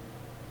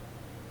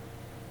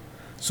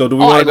 So do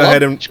we Oh, want I to go love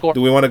ahead and Flash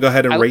Gordon. do we want to go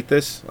ahead and I- rate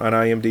this on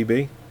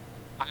IMDb?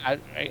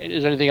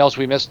 Is there anything else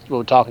we missed when we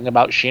were talking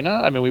about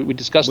Sheena? I mean, we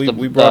discussed We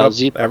the brought up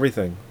zebra.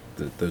 everything.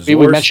 The We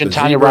Zorse, mentioned the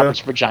Tanya zebra,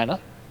 Roberts' vagina.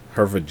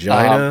 her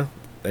vagina,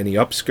 any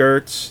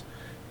upskirts,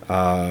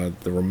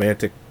 the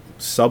romantic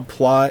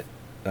subplot,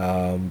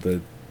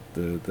 the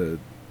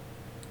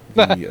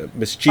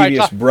mischievous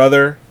All right,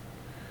 brother.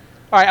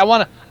 All right, I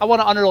want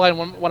to underline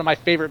one of my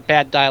favorite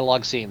bad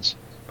dialogue scenes.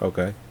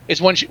 Okay.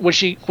 Is when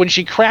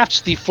she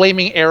crafts the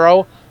flaming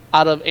arrow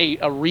out of a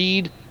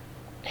reed,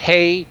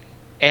 hay,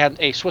 and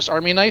a Swiss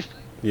Army knife,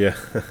 Yeah.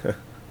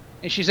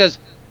 and she says,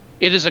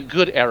 "It is a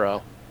good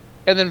arrow,"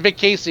 and then Vic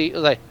Casey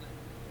is like,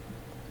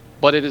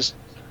 but it is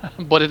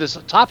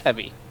top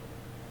heavy,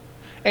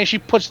 and she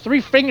puts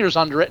 3 fingers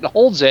under it and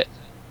holds it.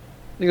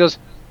 And he goes,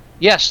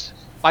 "Yes,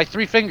 by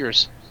 3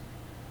 fingers."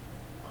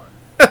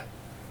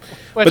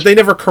 But they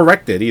never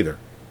correct it either.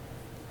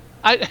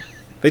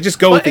 They just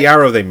go with the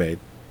arrow they made.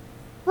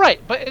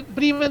 Right, but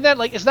even then,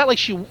 like, it's not like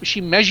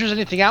she measures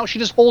anything out. She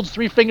just holds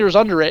 3 fingers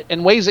under it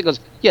and weighs it. Goes,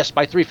 yes,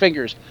 by 3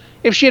 fingers.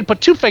 If she had put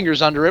 2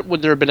 fingers under it,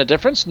 would there have been a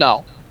difference?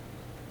 No.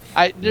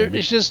 It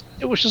was just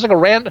like a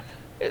random.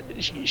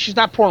 She's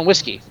not pouring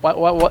whiskey.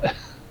 What?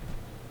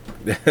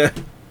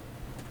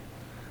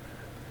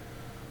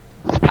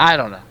 I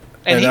don't know.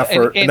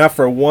 Enough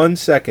for 1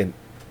 second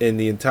in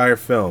the entire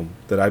film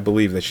that I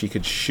believe that she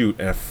could shoot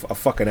a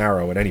fucking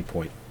arrow at any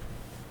point.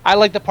 I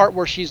like the part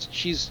where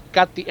she's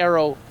got the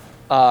arrow,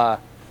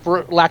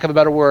 for lack of a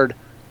better word,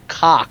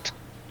 cocked,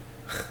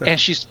 and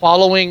she's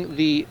following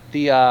the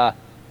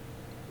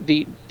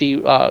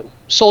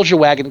soldier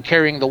wagon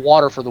carrying the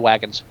water for the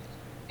wagons,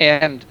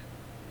 and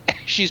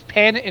she's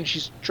panning and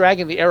she's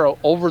dragging the arrow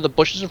over the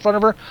bushes in front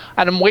of her,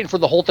 and I'm waiting for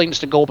the whole thing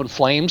just to go up in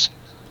flames.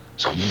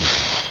 So,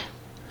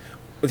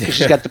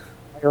 she's got the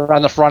fire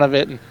on the front of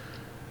it. And,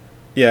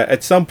 yeah,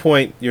 at some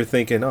point you're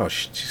thinking, oh,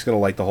 she's going to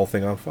light the whole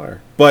thing on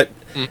fire. But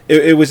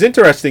it was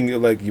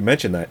interesting, like you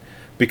mentioned that,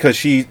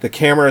 because the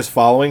camera is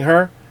following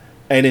her,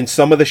 and in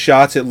some of the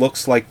shots it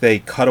looks like they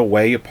cut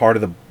away a part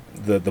of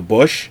the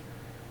bush,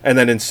 and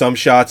then in some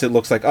shots it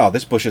looks like, oh,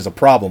 this bush is a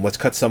problem, let's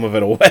cut some of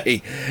it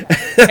away.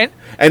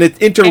 And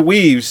it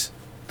interweaves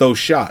those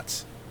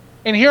shots.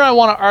 And here I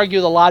want to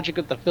argue the logic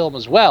of the film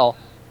as well,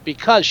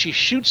 because she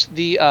shoots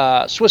the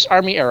Swiss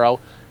Army arrow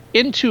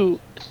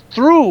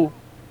through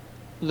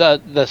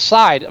the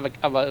side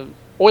of a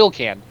oil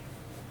can,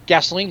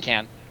 gasoline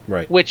can,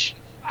 right? Which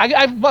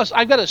I've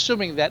got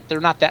assuming that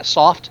they're not that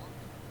soft.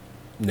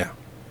 No.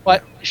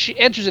 But she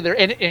enters in there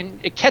and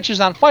it catches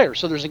on fire.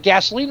 So there's a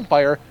gasoline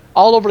fire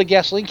all over the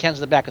gasoline cans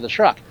in the back of the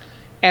truck,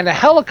 and a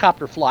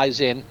helicopter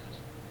flies in,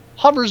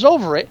 hovers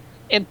over it,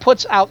 and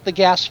puts out the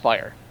gas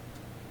fire.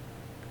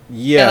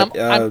 Yeah.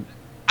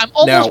 I'm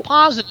almost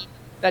positive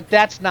that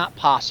that's not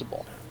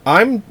possible.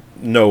 I'm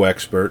no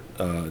expert,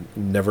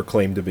 never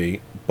claimed to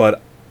be,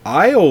 but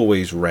I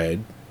always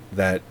read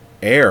that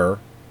air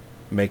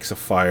makes a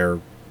fire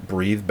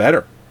breathe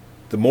better.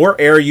 The more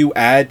air you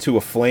add to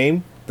a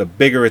flame, the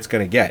bigger it's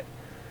going to get.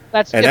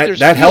 And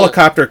that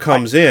helicopter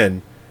comes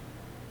in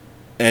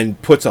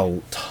and puts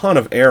a ton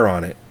of air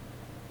on it.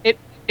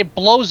 It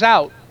blows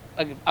out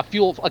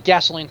a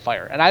gasoline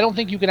fire, and I don't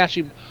think you can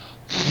actually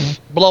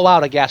blow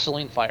out a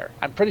gasoline fire.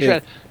 I'm pretty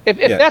sure if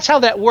that's how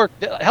that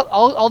worked,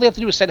 all they have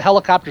to do is send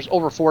helicopters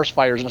over forest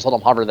fires and just let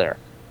them hover there.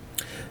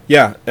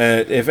 Yeah,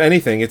 if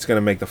anything, it's going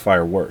to make the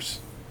fire worse.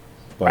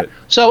 But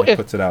so it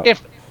puts it out.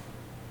 If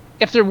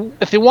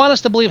they want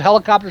us to believe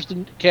helicopters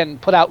can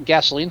put out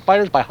gasoline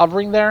fires by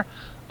hovering there,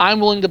 I'm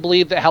willing to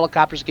believe that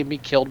helicopters can be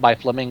killed by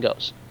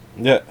flamingos.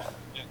 Yeah.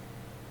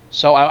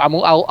 So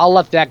I'll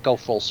let that go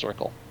full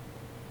circle.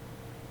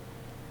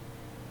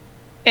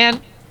 And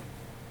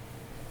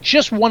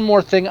just one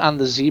more thing on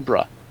the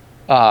zebra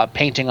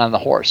painting on the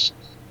horse.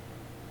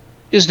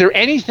 Is there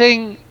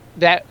anything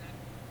that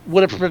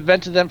would have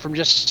prevented them from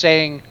just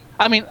saying...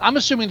 I mean, I'm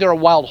assuming there are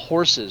wild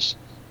horses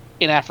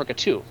in Africa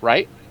too,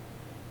 right?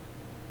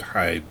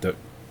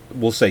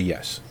 We'll say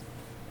yes.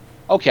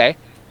 Okay,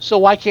 so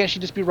why can't she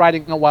just be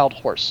riding a wild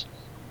horse?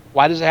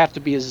 Why does it have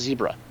to be a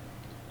zebra?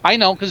 I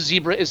know, because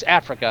zebra is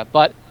Africa,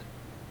 but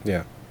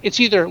yeah, it's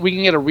either we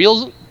can get a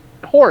real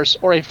horse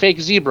or a fake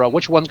zebra.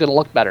 Which one's going to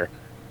look better?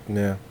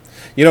 Yeah.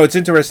 You know, it's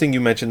interesting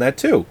you mentioned that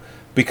too,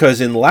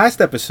 because in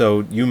last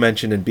episode you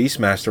mentioned in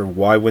Beastmaster,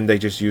 why wouldn't they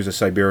just use a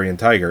Siberian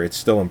tiger? It's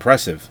still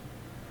impressive.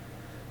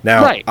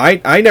 Now, right.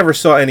 I never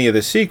saw any of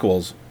the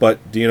sequels,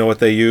 but do you know what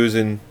they use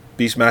in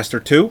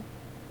Beastmaster 2?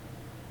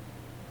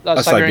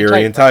 A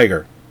Siberian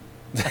tiger.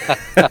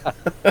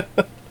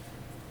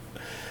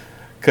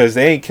 Because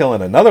they ain't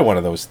killing another one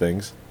of those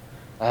things.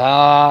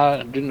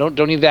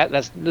 Don't need that.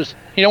 That's just,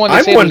 you know, when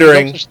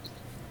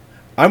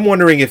I'm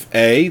wondering if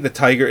the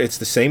tiger, it's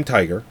the same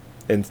tiger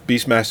in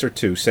Beastmaster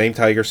 2, same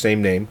tiger,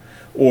 same name,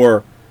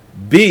 or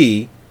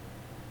B,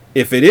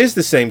 if it is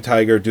the same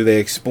tiger, do they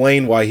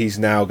explain why he's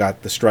now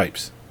got the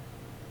stripes?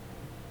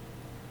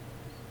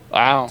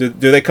 Wow. Do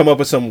they come up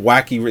with some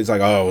wacky... It's like,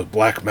 oh, it was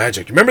black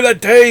magic. Remember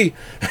that day?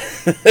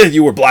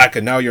 You were black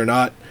and now you're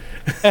not.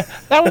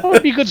 That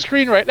would be good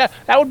screenwriting.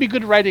 That would be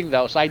good writing,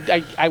 though. So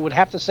I would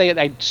have to say it.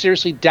 I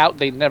seriously doubt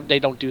they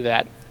don't do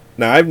that.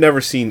 Now, I've never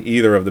seen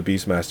either of the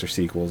Beastmaster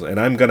sequels, and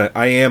I am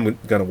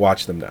gonna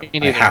watch them now.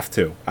 I have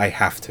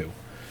to.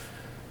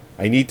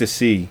 I need to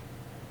see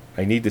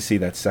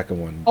that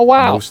second one. Oh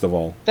wow! Most of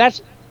all,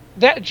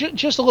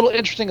 just a little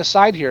interesting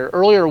aside here.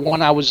 Earlier,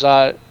 when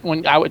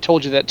I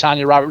told you that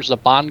Tanya Roberts was a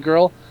Bond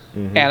girl,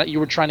 mm-hmm. and you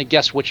were trying to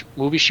guess which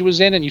movie she was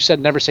in, and you said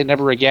 "Never Say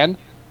Never Again,"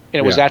 and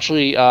it was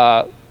actually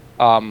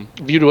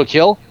View to a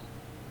Kill.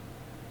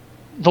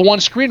 The one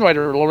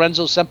screenwriter,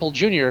 Lorenzo Semple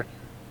Jr.,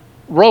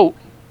 wrote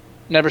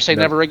 "Never Say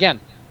Never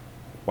Again."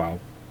 Wow!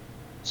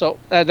 So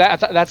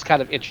that's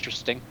kind of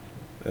interesting.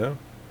 Yeah,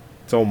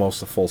 it's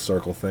almost a full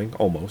circle thing.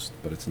 Almost,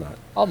 but it's not.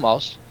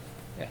 Almost.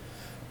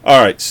 All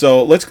right,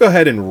 so let's go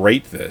ahead and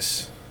rate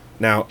this.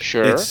 Now,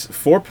 sure. It's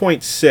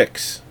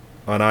 4.6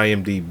 on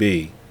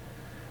IMDb.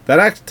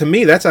 To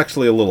me, that's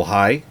actually a little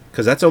high,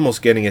 because that's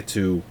almost getting it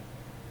to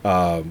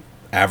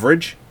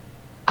average.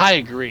 I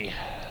agree.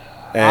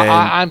 And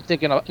I'm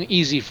thinking an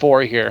easy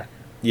 4 here.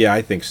 Yeah,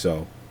 I think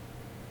so.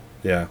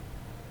 Yeah.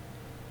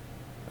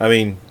 I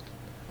mean,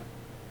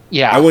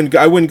 yeah, I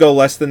wouldn't go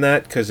less than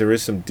that, because there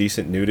is some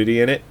decent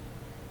nudity in it.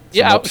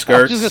 Some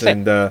upskirts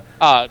and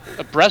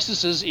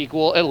breasts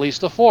equal at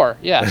least a 4.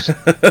 Yes.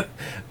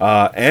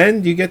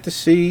 And you get to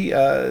see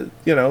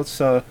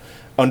it's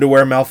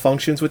underwear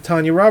malfunctions with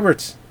Tanya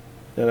Roberts.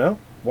 You know,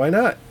 why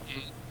not?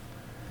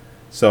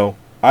 So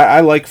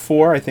I like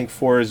 4. I think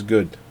 4 is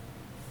good.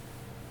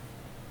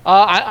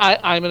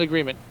 I'm in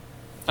agreement,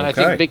 and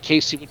okay. I think Big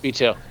Casey would be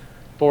too.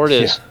 4 it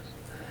is. Yeah.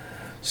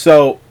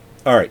 So,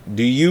 all right.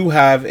 Do you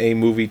have a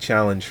movie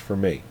challenge for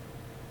me?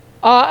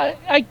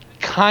 I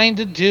kind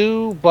of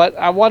do, but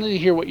I wanted to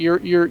hear what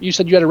you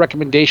said you had a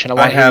recommendation. I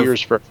want to hear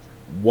yours first.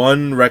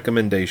 One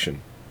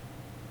recommendation.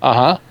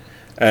 Uh-huh.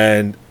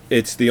 And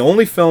it's the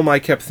only film I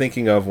kept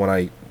thinking of when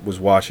I was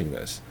watching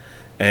this.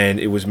 And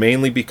it was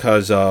mainly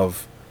because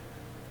of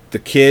the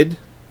kid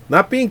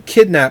not being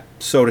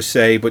kidnapped, so to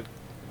say, but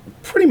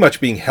pretty much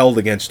being held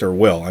against her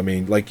will. I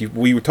mean, like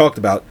we talked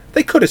about,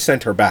 they could have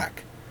sent her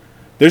back.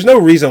 There's no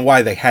reason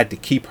why they had to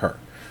keep her.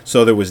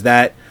 So there was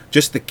that.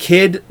 Just the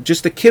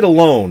kid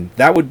alone,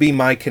 that would be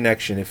my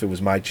connection if it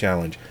was my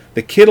challenge.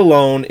 The kid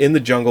alone in the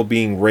jungle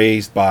being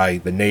raised by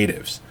the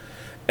natives.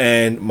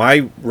 And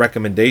my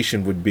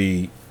recommendation would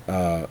be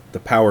the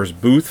Powers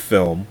Booth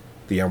film,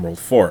 The Emerald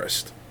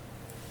Forest.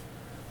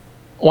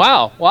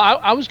 Wow. Well,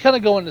 I was kind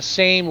of going the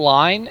same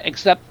line,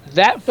 except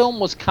that film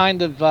was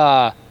kind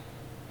of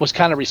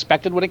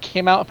respected when it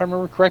came out, if I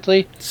remember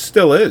correctly.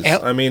 Still is.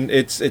 I mean,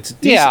 it's decent.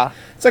 Yeah.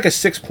 It's like a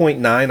 6.9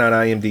 on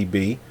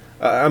IMDb.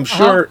 I'm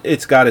sure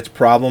it's got its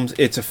problems.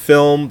 It's a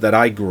film that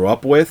I grew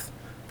up with,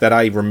 that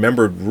I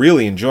remembered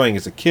really enjoying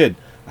as a kid.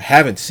 I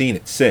haven't seen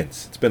it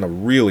since. It's been a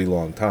really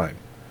long time.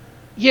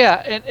 Yeah,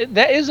 and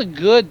that is a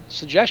good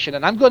suggestion.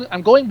 And I'm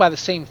going by the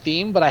same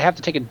theme, but I have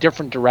to take a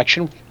different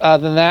direction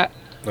than that.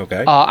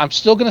 Okay. I'm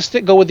still going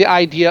to go with the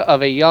idea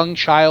of a young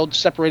child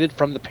separated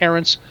from the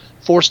parents,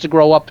 forced to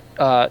grow up,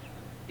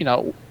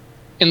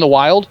 in the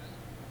wild.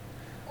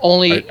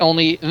 Only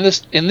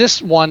in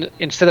this one,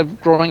 instead of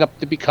growing up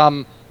to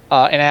become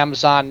an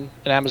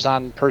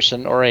Amazon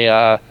person or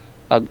a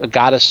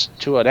goddess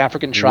to an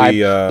African tribe,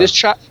 this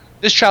child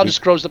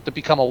just grows up to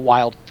become a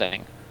wild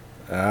thing.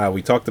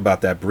 We talked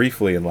about that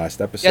briefly in last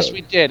episode. Yes,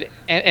 we did.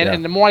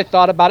 And the more I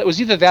thought about it, it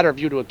was either that or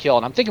View to a Kill.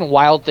 And I'm thinking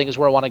Wild Thing is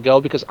where I want to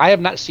go, because I have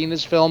not seen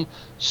this film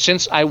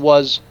since I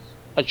was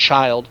a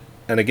child.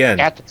 And again,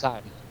 at the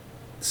time,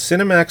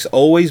 Cinemax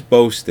always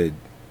boasted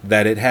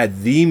that it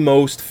had the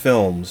most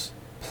films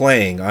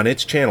playing on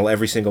its channel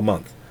every single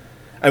month.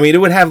 I mean, it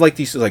would have like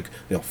these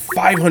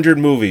 500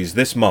 movies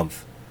this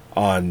month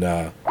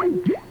on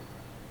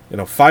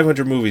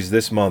 500 movies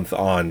this month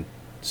on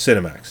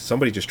Cinemax.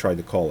 Somebody just tried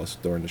to call us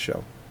during the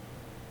show.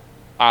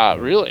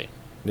 Really?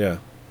 Yeah,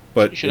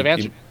 but you should have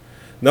answered.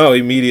 No,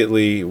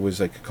 immediately it was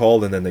like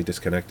called and then they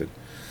disconnected.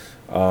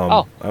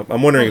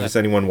 I'm wondering if it's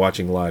anyone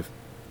watching live.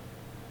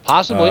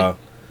 Possibly.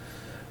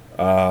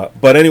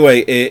 But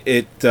anyway,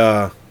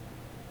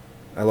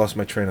 I lost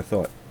my train of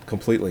thought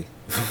completely.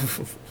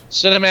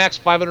 Cinemax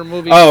 500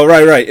 movies. Oh,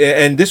 right.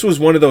 And this was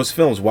one of those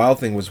films. Wild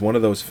Thing was one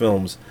of those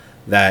films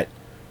that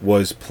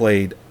was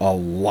played a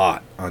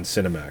lot on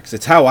Cinemax.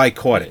 It's how I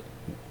caught it.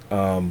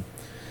 And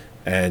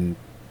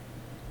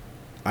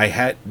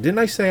didn't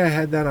I say I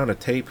had that on a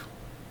tape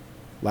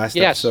last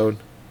episode?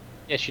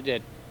 Yes, you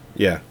did.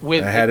 Yeah.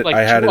 With, I had it like,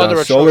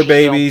 on Solar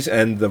Babies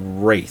and The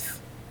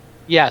Wraith.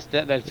 Yes,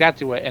 that's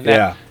exactly what.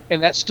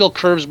 And that still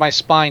curves my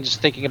spine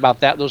just thinking about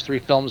those three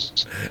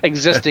films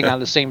existing on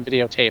the same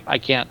videotape. I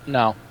can't.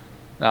 No.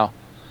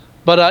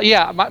 But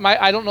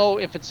I don't know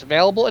if it's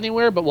available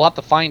anywhere, but we'll have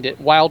to find it.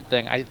 Wild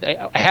Thing.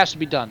 It has to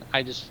be done.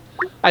 I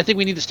think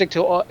we need to stick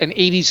to an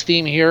 '80s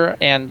theme here,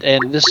 and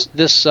this.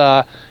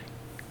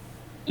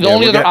 The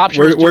only other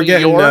option. We're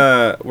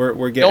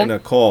getting a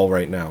call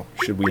right now.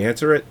 Should we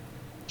answer it?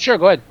 Sure.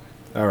 Go ahead.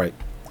 All right.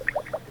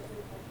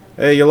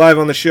 Hey, you're live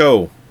on the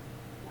show.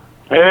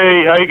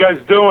 Hey, how you guys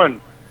doing?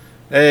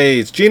 Hey,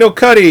 it's Gino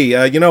Cuddy.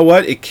 You know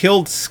what? It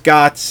killed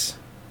Scott's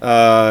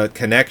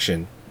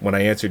connection when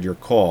I answered your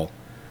call.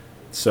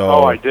 So.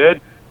 Oh, I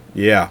did?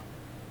 Yeah.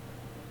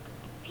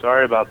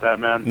 Sorry about that,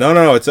 man.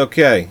 No, it's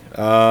okay.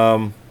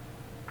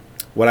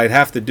 What I'd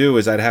have to do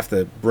is I'd have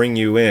to bring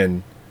you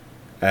in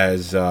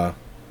as... hold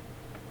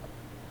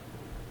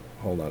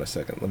on a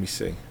second. Let me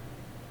see.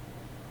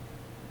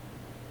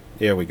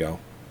 Here we go.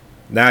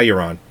 Now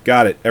you're on.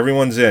 Got it.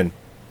 Everyone's in.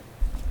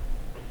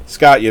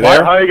 Scott, you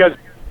there? How you guys?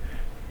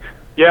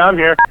 Yeah, I'm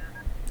here.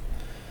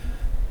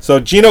 So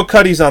Gino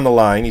Cuddy's on the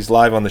line. He's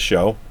live on the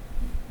show.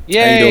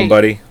 Yay. How you doing,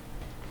 buddy?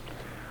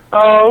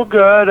 Oh,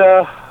 good.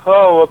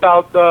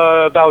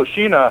 About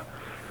Sheena.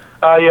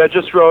 I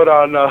just wrote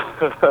on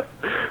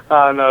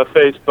on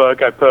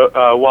Facebook. I put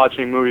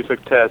watching movies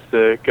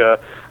fantastic.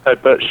 I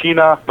put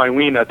Sheena, my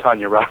Weena,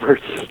 Tanya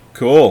Roberts.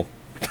 Cool.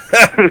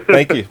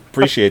 Thank you.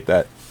 Appreciate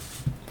that.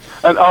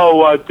 And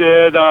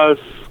did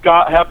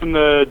Scott happen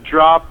to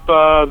drop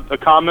a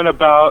comment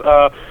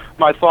about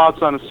my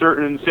thoughts on a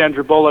certain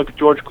Sandra Bullock,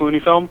 George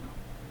Clooney film?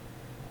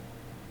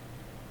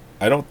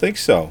 I don't think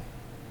so.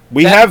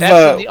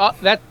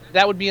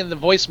 That would be in the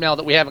voicemail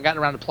that we haven't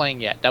gotten around to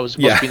playing yet. That was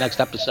supposed to be next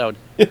episode.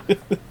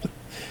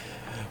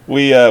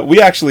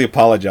 We actually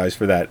apologize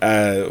for that.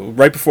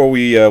 Right before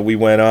we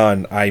went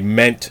on, I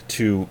meant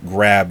to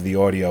grab the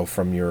audio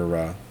from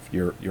your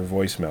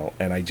voicemail,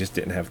 and I just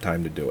didn't have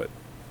time to do it.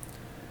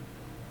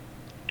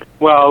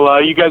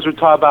 Well, you guys were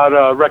talking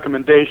about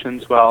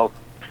recommendations. Well,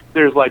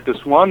 there's like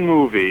this one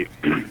movie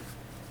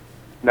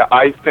that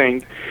I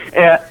think,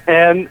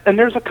 and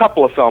there's a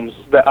couple of films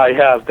that I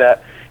have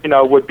that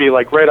would be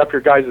like right up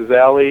your guys'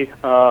 alley.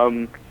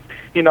 And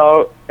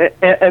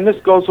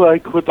this goes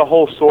like with the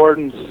whole sword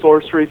and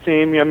sorcery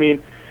theme. I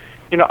mean,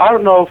 I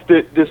don't know if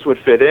this would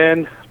fit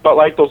in, but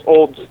like those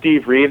old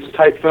Steve Reeves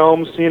type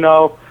films,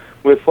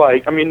 with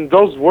like, I mean,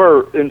 those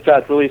were in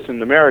fact released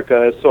in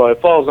America, so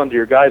it falls under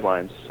your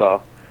guidelines.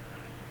 So.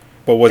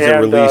 But was it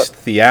released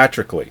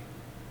theatrically?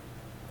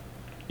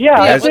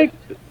 Yeah, I think.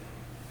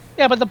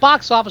 Yeah, but the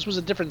box office was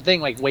a different thing,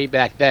 like way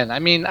back then. I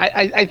mean,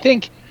 I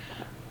think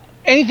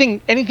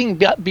anything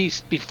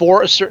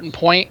before a certain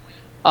point,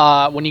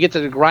 when you get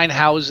to the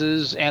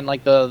grindhouses and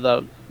like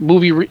the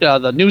movie,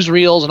 the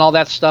newsreels and all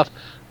that stuff,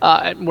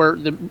 where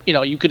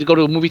you could go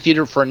to a movie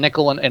theater for a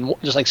nickel and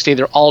just like stay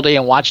there all day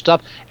and watch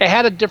stuff. It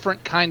had a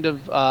different kind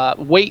of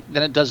weight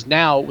than it does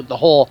now with the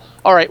whole,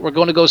 all right, we're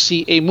going to go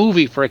see a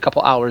movie for a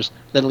couple hours,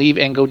 then leave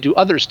and go do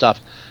other stuff.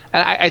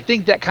 And I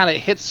think that kind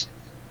of hits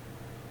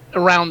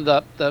around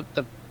the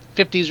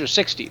 50s or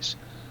 60s.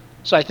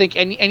 So I think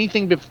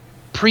anything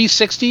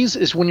pre-60s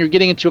is when you're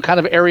getting into a kind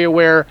of area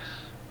where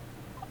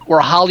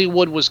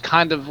Hollywood was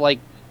kind of like,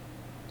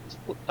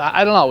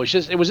 I don't know.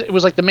 It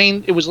was like the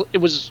main. It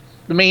was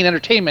the main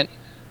entertainment,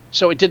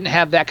 so it didn't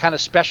have that kind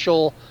of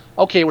special.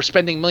 Okay, we're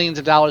spending millions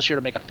of dollars here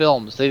to make a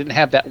film. So they didn't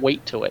have that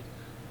weight to it.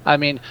 I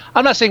mean,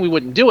 I'm not saying we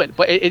wouldn't do it,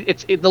 but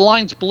the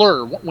lines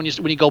blur when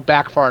you go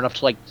back far enough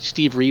to like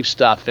Steve Reeves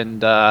stuff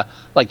and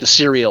like the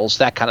serials,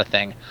 that kind of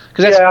thing.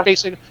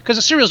 Because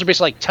the serials are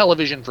basically like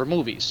television for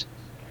movies.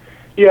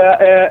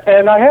 Yeah,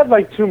 and I had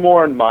like two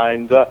more in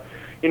mind.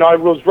 I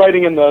was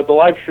writing in the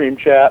live stream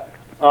chat.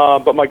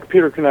 But my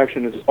computer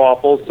connection is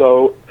awful,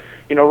 so,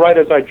 right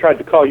as I tried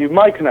to call you,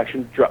 my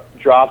connection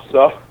dropped,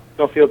 so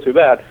don't feel too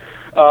bad.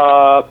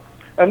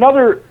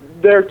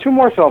 There are two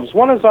more films.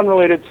 One is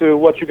unrelated to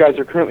what you guys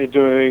are currently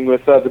doing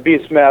with the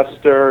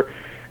Beastmaster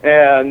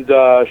and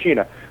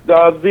Sheena.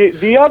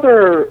 The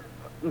other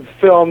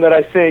film that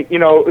I think,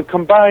 it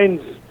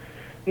combines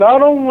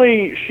not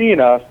only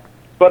Sheena,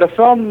 but a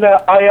film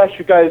that I asked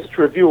you guys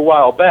to review a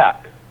while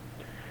back,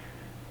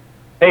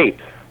 8.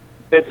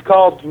 It's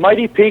called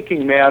Mighty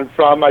Peking Man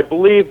from, I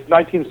believe,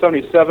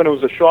 1977. It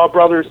was a Shaw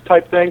Brothers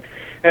type thing.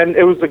 And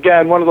it was,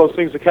 again, one of those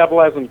things that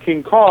capitalized on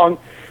King Kong.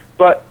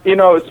 But, you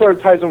know, it sort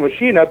of ties in with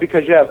Sheena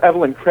because you have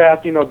Evelyn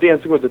Kraft, you know,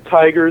 dancing with the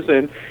tigers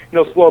and, you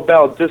know, slow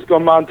ballad disco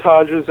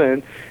montages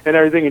and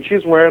everything. And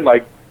she's wearing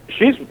like a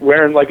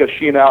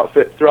Sheena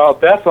outfit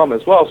throughout that film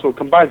as well. So it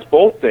combines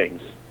both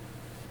things.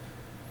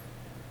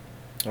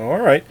 All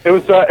right.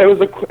 And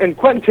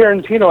Quentin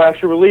Tarantino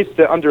actually released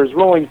it under his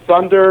Rolling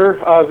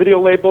Thunder video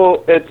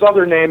label. Its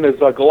other name is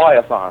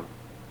Goliathon.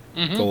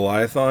 Mm-hmm.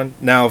 Goliathon.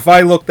 Now, if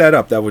I look that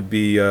up, that would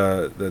be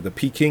the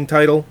Peking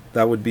title.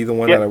 That would be the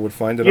one that I would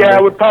find it under? Yeah,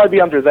 it would probably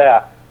be under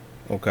that.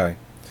 Okay.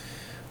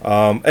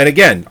 And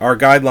again, our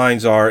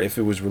guidelines are if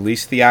it was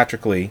released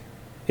theatrically,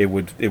 it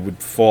would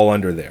fall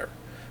under there.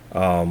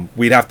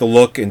 We'd have to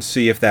look and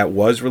see if that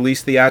was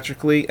released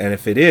theatrically, and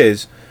if it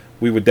is,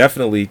 we would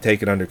definitely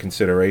take it under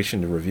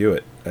consideration to review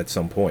it at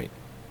some point.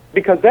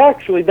 Because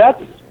actually,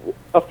 that's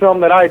a film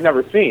that I had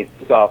never seen.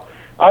 So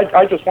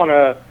I just want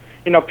to,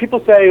 you know,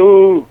 people say,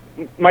 ooh,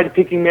 Mighty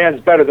Peking Man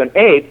is better than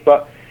 8,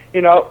 but,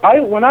 you know,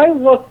 when I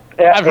look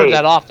at I've heard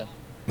that often.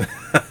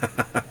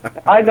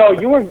 I know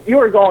you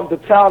were going to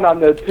town on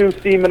the two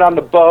seamen on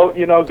the boat,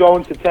 you know,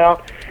 going to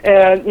town,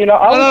 and you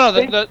know.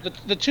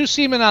 The two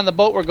seamen on the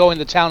boat were going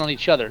to town on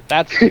each other.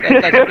 That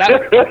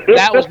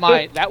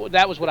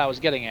was what I was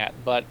getting at.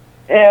 But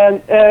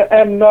and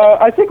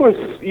I think it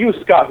was you,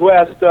 Scott, who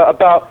asked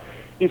about,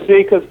 you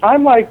see, because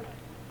I'm like,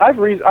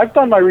 I've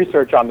done my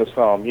research on this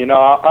film. You know,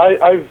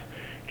 I've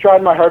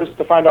tried my hardest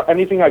to find out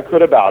anything I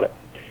could about it.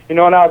 You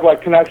know, and I have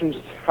like connections.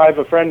 I have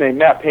a friend named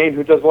Matt Payne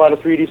who does a lot of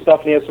 3D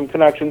stuff, and he has some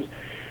connections.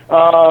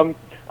 I'm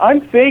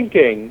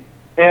thinking,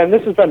 and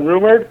this has been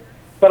rumored,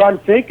 but I'm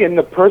thinking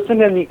the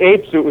person in the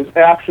ape suit was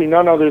actually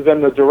none other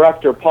than the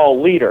director,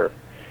 Paul Leader,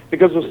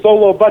 because it was so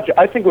low budget.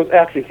 I think it was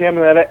actually him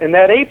in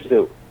that ape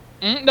suit.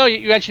 No,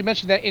 you actually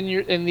mentioned that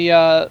in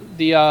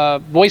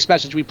the voice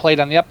message we played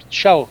on the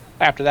show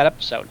after that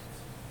episode.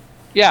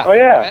 Yeah. Oh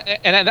yeah.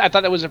 And I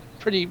thought that was a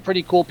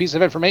pretty cool piece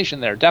of information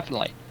there,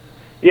 definitely.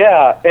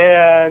 Yeah,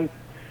 and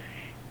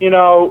you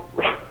know,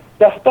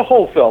 the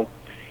whole film,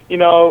 you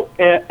know,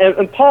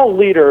 and Paul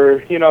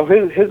Leader, you know,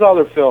 his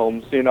other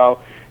films, you know,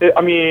 I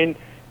mean,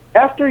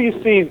 after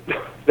you see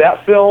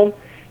that film,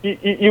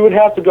 you would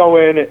have to go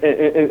in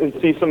and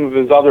see some of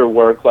his other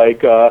work,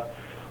 like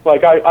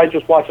I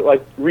just watched it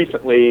like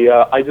recently.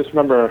 I just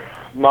remember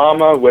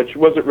Mama, which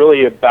wasn't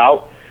really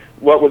about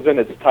what was in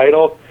its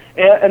title,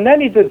 and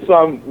then he did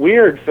some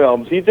weird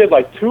films. He did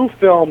like 2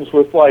 films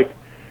with like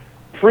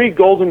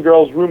pre-Golden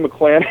Girls Rue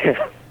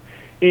McClanahan.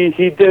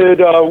 He did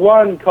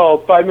one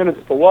called 5 Minutes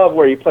to Love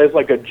where he plays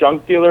like a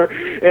junk dealer,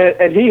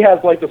 and he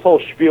has like this whole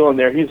spiel in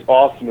there. He's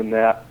awesome in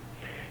that.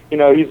 You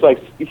know, he's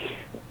like,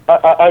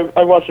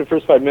 I watched the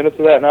first 5 minutes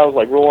of that, and I was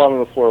like rolling on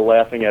the floor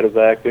laughing at his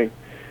acting.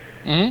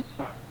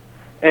 Mm-hmm.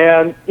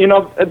 And, you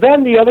know,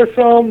 then the other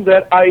film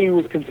that I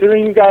was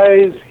considering you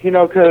guys, you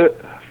know,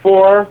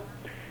 for,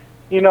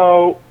 you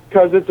know,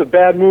 because it's a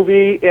bad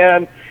movie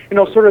and, you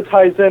know, sort of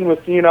ties in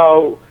with, you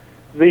know,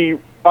 the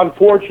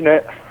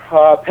unfortunate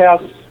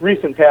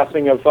recent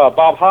passing of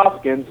Bob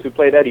Hoskins, who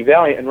played Eddie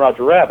Valiant in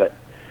Roger Rabbit.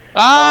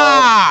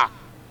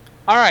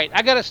 All right,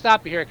 I got to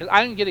stop you here because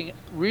I'm getting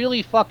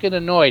really fucking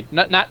annoyed.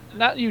 Not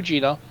you,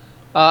 Gino,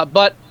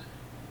 but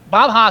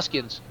Bob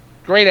Hoskins,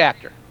 great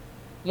actor,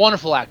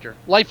 wonderful actor,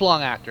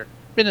 lifelong actor,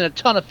 been in a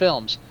ton of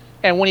films.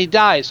 And when he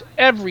dies,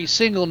 every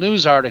single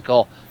news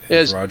article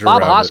is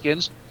Bob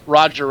Hoskins,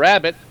 Roger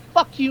Rabbit.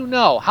 Fuck you,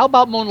 no. How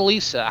about Mona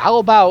Lisa? How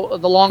about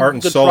The Long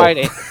Good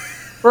Friday?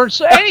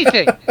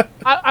 Anything.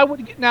 I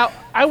would go.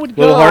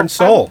 Little Heart and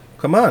Soul.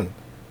 Come on.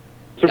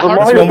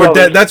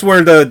 That's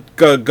where the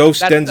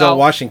ghost Denzel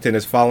Washington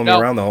is following me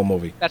around the whole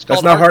movie. That's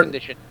not Heart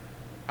Condition.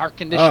 Heart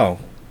Condition. Oh,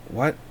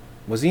 what?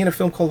 Was he in a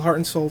film called Heart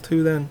and Soul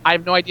too? Then I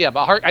have no idea.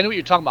 But I know what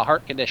you're talking about.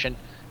 Heart Condition.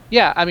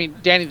 Yeah, I mean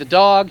Danny the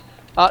Dog.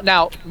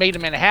 Now Made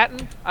in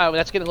Manhattan.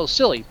 That's getting a little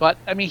silly, but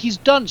I mean he's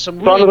done some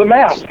really Son of the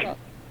Mask.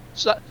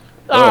 So,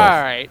 all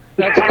right.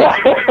 The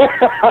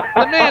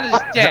man is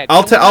dead.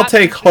 I'll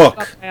take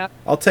Hook.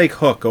 I'll take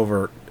Hook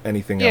over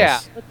anything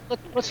else. Yeah,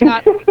 let's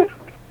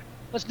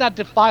not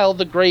defile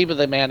the grave of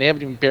the man. They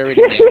haven't even buried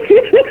him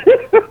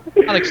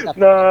yet.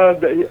 Unacceptable. No,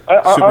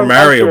 Super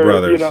Mario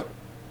Brothers. You know,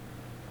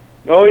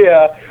 oh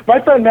yeah,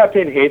 my friend Matt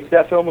Payne hates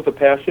that film with a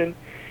passion.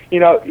 You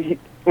know,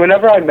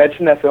 whenever I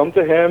mention that film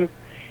to him,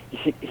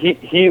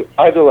 he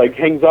either like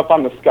hangs up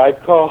on the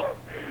Skype call,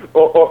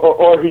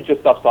 or he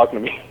just stops talking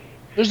to me.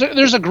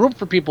 There's a group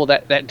for people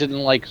that didn't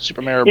like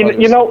Super Mario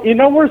Brothers. You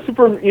know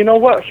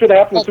what should have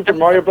happened to Super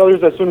Mario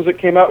Brothers as soon as it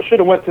came out? Should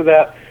have went to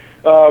that.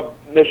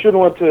 They should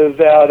have went to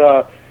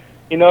that.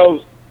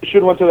 Should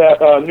have went to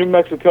that New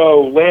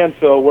Mexico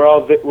landfill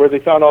where they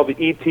found all the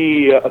ET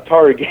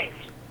Atari games.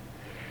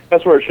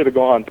 That's where it should have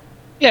gone.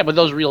 Yeah, but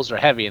those reels are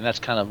heavy, and that's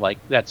kind of like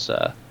that's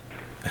kind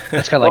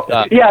of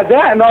like yeah,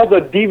 that and all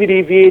the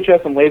DVD,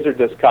 VHS, and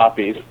Laserdisc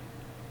copies.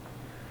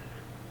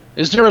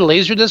 Is there a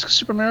Laserdisc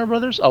Super Mario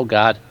Brothers? Oh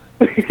God.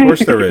 Of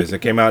course there is. It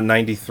came out in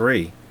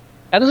 '93.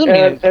 That doesn't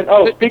mean.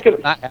 Speaking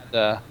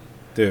of,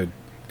 Dude,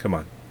 come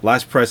on.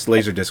 Last press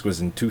Laserdisc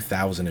was in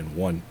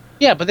 2001.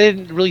 Yeah, but they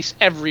didn't release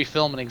every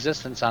film in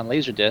existence on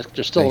Laserdisc.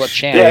 There's still a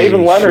chance. Yeah,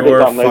 even Leonard is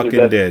on fucking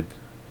Laserdisc. did.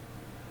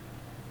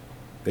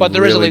 But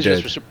there is a Laserdisc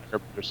did. for Super Mario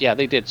Brothers. Yeah,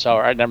 they did. So,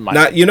 all right, never mind.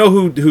 Now, you know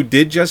who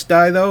did just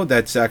die, though?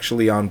 That's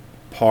actually on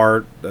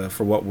par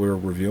for what we're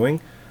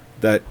reviewing.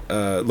 That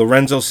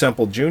Lorenzo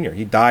Semple Jr.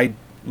 He died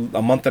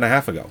a month and a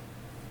half ago.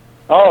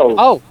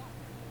 Oh.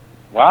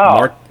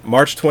 Wow.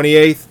 March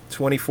 28th,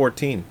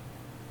 2014.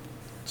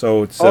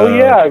 So it's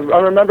I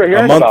remember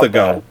hearing a month about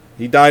ago. that.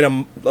 He died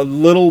a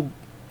little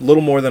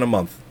more than a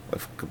month,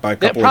 by a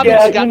couple of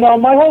Yeah, days. you know,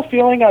 my whole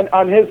feeling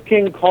on his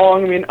King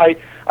Kong, I mean,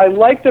 I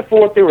liked it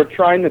for what they were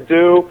trying to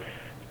do,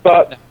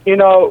 but, you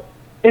know,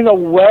 in a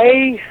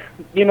way,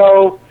 you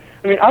know,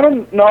 I mean, I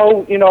don't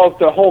know, you know, if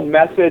the whole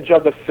message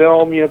of the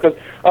film, you know, because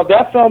of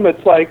that film,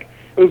 it's like,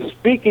 it was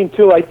speaking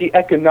to, like, speaking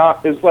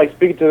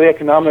to the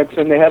economics,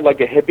 and they had,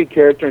 like, a hippie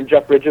character in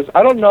Jeff Bridges.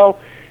 I don't know,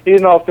 you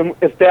know,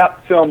 if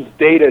that film's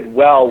dated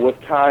well with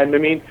time. I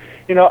mean,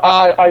 you know,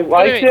 I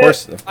liked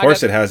it. Of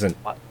course it hasn't.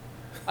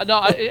 No,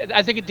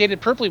 I think it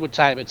dated perfectly with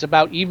time. It's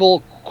about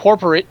evil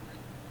corporate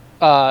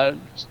oil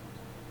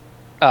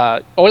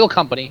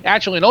company,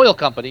 actually an oil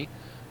company,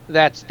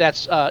 that's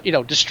you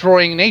know,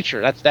 destroying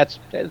nature. That's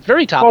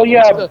very topical. Well,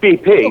 yeah,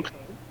 BP.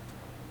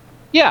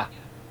 Yeah,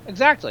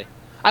 exactly.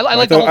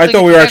 I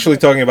thought we were actually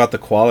talking about the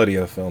quality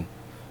of the film.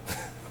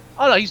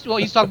 Oh no, he's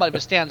talking about if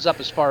it stands up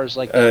as far as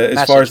like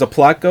as far as the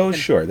plot goes.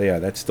 Sure, yeah,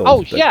 that's still.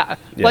 Oh yeah,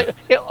 like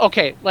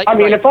okay, like I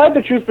mean, if I had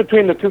to choose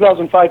between the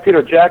 2005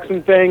 Peter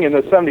Jackson thing and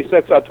the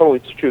 '76, I'd totally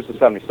choose the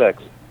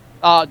 '76.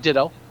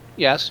 Ditto.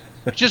 Yes.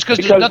 Just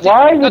because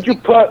why would you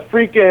put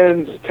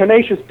freaking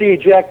Tenacious D,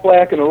 Jack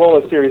Black in a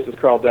role as serious as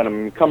Carl Denham? I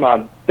mean, come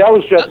on, that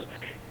was just.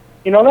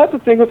 You know, that's the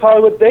thing with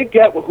Hollywood. They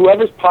get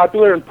whoever's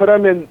popular and put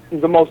them in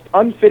the most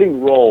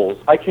unfitting roles.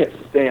 I can't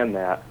stand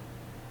that.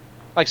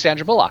 Like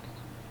Sandra Bullock.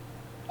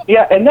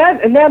 Yeah, and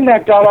then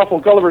that god-awful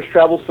Gulliver's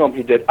Travels film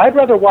he did. I'd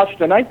rather watch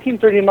the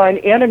 1939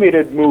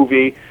 animated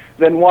movie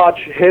than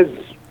watch his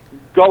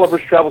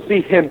Gulliver's Travels,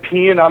 see him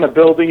peeing on a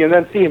building, and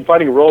then see him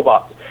fighting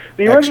robots.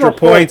 The Extra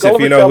points if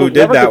you know who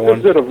did that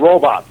one. Of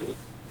robots.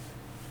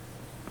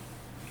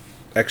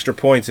 Extra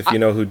points if you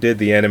know who did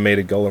the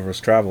animated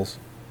Gulliver's Travels.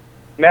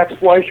 Max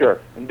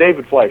Fleischer and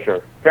David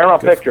Fleischer,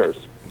 Paramount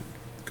Pictures.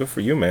 Good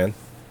for you, man.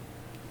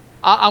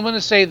 I'm going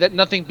to say that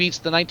nothing beats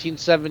the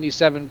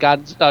 1977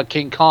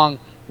 King Kong,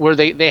 where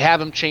they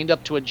have him chained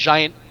up to a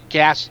giant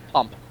gas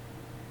pump.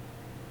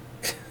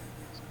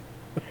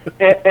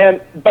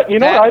 But you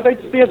know what I'd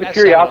like to see as a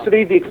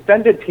curiosity, the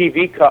extended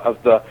TV cut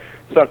of the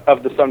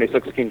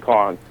 '76 King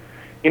Kong.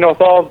 You know,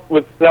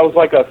 that was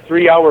like a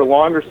 3-hour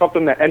long or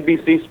something that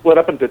NBC split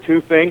up into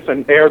two things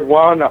and aired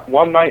one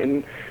night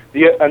and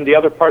the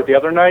other part the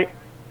other night.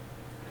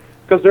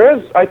 Because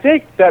I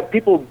think that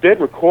people did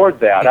record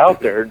that out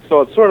there,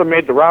 so it sort of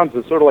made the rounds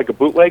as sort of like a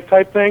bootleg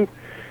type thing,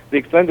 the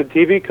extended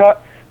TV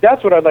cut.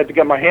 That's what I'd like to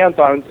get my hands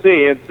on and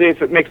see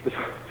if it makes the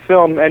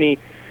film any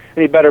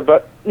better.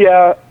 But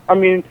yeah, I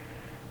mean,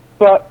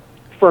 but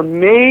for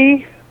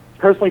me,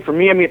 personally,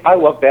 I mean, I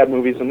love bad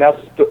movies, and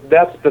that's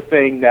the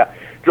thing that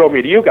drove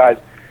me to you guys.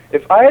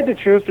 If I had to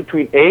choose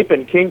between Ape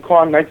and King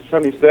Kong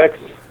 1976,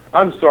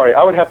 I'm sorry,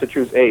 I would have to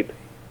choose Ape.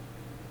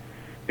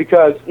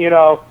 Because, you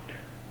know,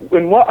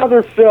 in what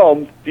other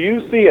film do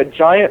you see a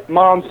giant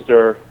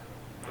monster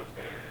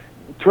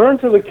turn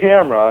to the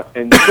camera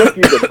and flip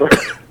you the bird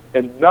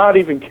and not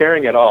even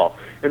caring at all?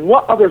 In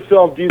what other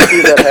film do you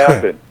see that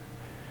happen?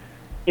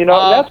 You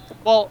know,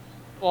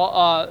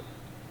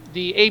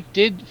 the ape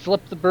did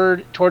flip the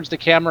bird towards the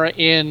camera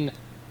in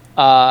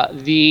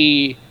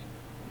the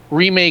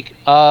remake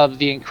of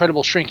The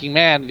Incredible Shrinking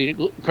Man, The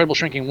Incredible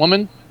Shrinking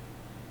Woman.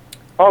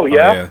 Oh,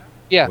 yeah?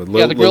 Yeah, the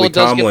gorilla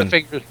does give the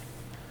finger.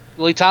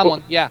 Lily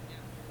Tomlin, yeah.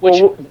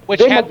 Which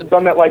they must have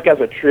done that like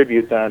as a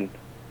tribute then.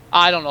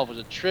 I don't know if it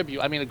was a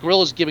tribute. I mean, the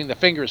gorilla's giving the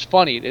finger is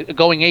funny.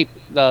 Going ape,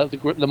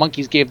 the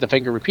monkeys gave the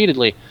finger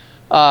repeatedly.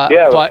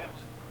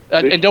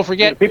 And don't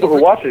forget... The people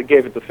who watched it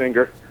gave it the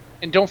finger.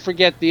 And don't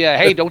forget the,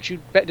 hey, don't you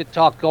bet to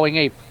talk Going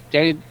Ape.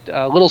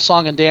 Little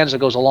song and dance that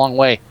goes a long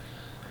way.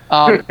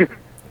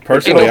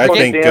 Personally, I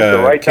think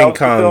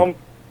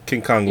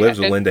King Kong Lives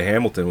with Linda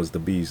Hamilton was the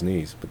bee's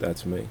knees, but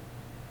that's me.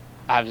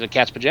 I was the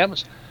cat's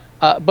pajamas.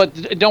 But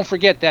don't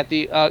forget that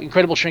the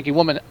Incredible Shrinking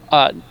Woman,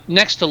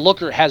 next to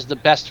Looker, has the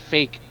best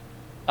fake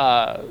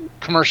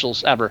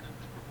commercials ever.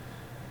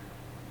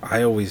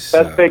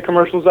 Best fake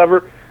commercials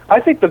ever? I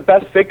think the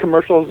best fake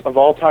commercials of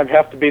all time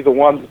have to be the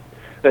ones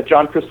that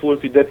John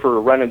Kricfalusi did for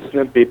Ren and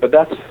Stimpy, but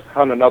that's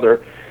on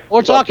another...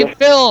 We're talking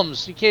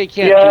films. You can't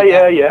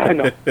Yeah, I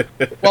know.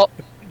 Well,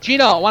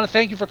 Gino, I want to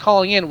thank you for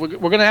calling in. We're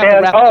going to have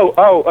to wrap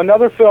up.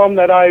 Another film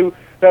that I'd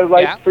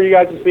like for you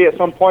guys to see at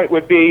some point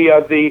would be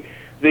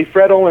the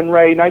Fred Olen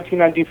Ray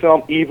 1990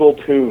 film Evil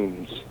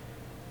Toons.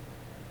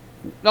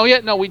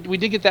 We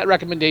did get that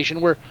recommendation.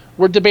 We're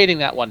debating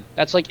that one.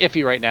 That's like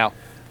iffy right now.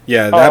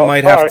 Yeah, that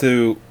might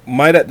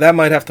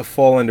have to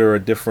fall under a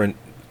different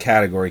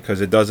category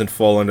because it doesn't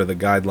fall under the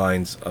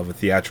guidelines of a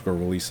theatrical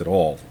release at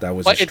all. That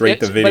was a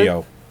straight to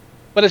video.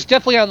 But it's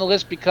definitely on the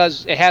list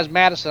because it has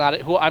Madison on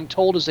it, who I'm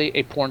told is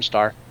a porn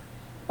star.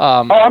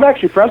 I'm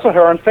actually friends with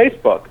her on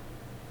Facebook.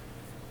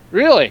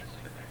 Really?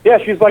 Yeah,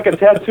 she's like a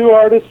tattoo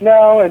artist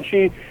now, and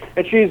she's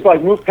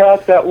like moved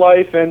past that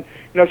life, and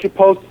she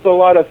posts a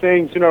lot of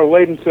things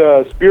relating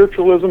to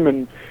spiritualism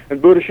and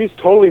Buddha. She's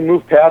totally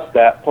moved past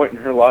that point in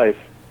her life,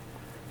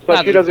 so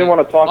she doesn't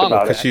want to talk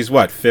about it. Because she's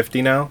what,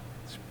 50 now?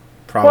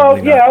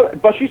 Probably well, yeah,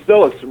 but she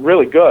still looks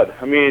really good.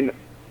 I mean,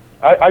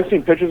 I've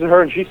seen pictures of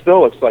her, and she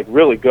still looks like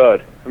really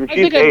good. I mean,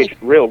 she's aged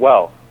real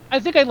well. I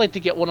think I'd like to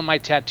get one of my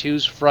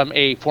tattoos from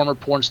a former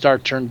porn star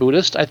turned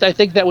Buddhist. I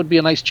think that would be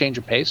a nice change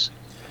of pace.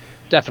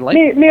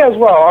 Definitely. Me as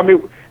well. I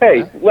mean,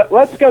 hey,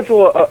 let's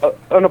schedule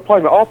an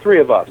appointment, all three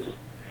of us.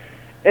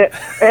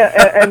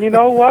 And you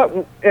know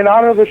what? In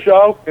honor of the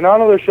show,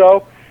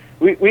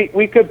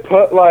 we could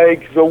put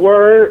like the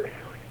word,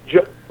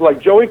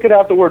 like Joey could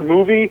have the word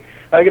movie,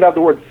 I could have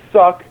the word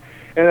suck,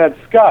 and then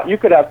Scott, you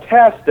could have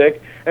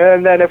tastic,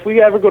 and then if we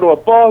ever go to a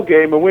ball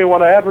game and we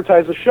want to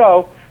advertise the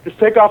show, just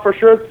take off our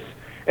shirts,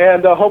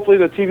 and hopefully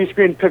the TV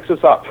screen picks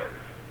us up.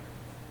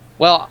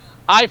 Well,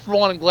 I for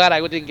one am glad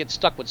I didn't get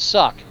stuck with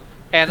suck.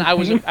 And I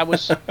was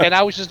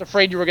just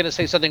afraid you were going to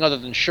say something other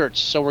than shirts.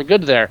 So we're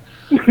good there.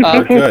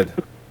 Good.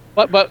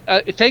 But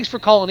thanks for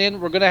calling in.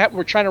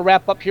 We're trying to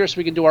wrap up here so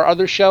we can do our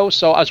other show.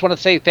 So I just want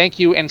to say thank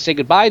you and say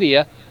goodbye to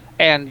you.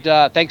 And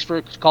thanks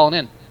for calling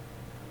in.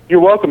 You're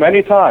welcome.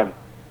 Anytime.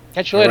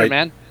 Catch you later,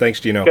 man. Thanks,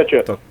 Gino. Catch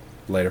you. Talk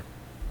later.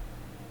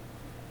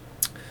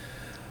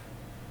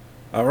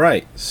 All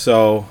right.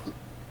 So.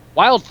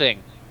 Wild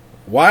Thing.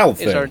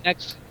 Is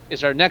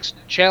our next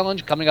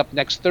challenge coming up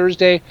next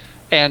Thursday.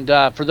 And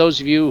for those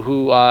of you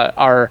who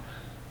are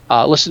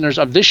listeners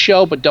of this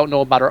show but don't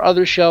know about our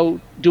other show,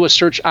 do a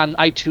search on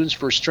iTunes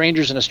for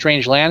Strangers in a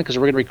Strange Land, because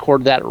we're going to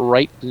record that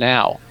right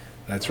now.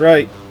 That's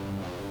right.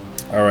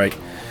 All right.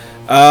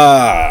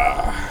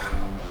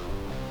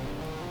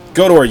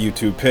 Go to our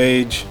YouTube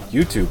page.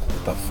 YouTube?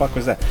 What the fuck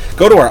was that?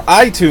 Go to our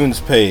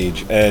iTunes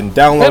page and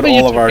download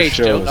all of our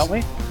shows. Too, don't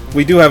we?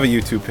 We do have a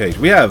YouTube page.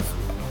 We have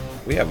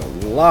a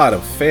lot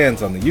of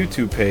fans on the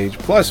YouTube page.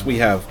 Plus, we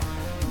have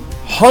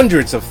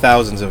hundreds of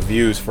thousands of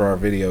views for our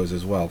videos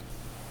as well,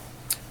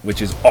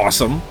 which is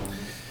awesome.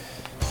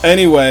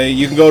 Anyway,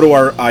 you can go to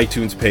our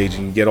iTunes page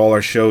and get all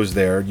our shows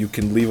there. You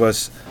can leave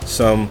us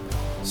some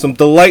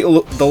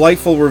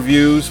delightful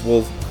reviews.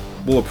 We'll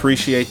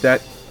appreciate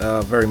that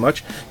very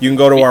much. You can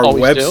go to our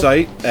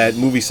website at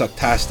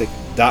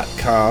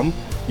moviesucktastic.com.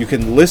 You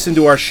can listen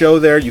to our show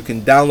there. You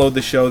can download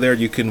the show there.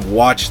 You can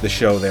watch the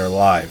show there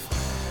live.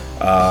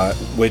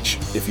 Which,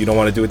 if you don't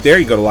want to do it there,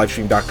 you go to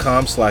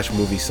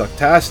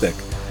livestream.com/moviesucktastic.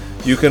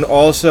 You can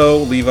also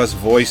leave us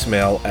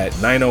voicemail at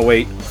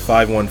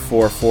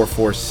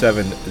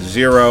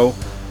 908-514-4470.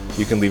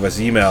 You can leave us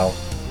email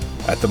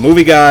at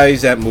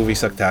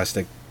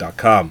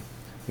themovieguys@moviesucktastic.com. You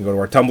can go to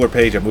our Tumblr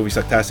page at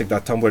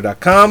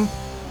moviesucktastic.tumblr.com.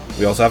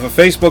 We also have a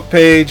Facebook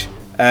page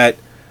at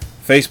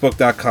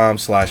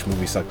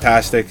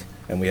facebook.com/moviesucktastic.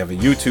 And we have a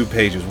YouTube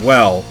page as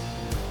well,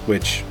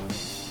 which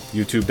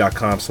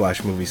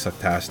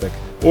youtube.com/moviesucktastic,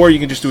 or you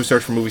can just do a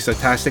search for Movie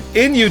Sucktastic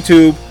in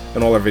YouTube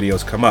and all our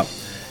videos come up.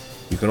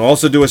 You can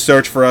also do a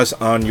search for us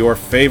on your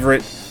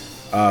favorite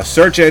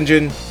search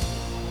engine.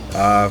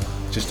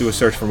 Just do a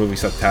search for Movie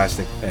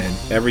Sucktastic and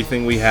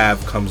everything we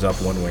have comes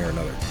up one way or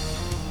another.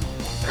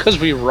 Because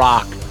we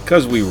rock.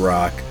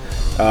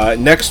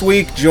 Next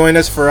week, join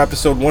us for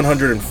episode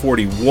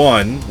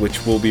 141,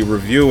 which we'll be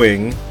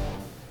reviewing.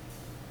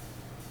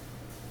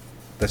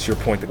 That's your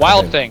point.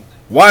 Wild Thing.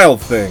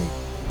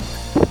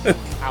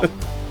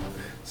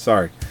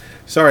 Sorry,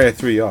 I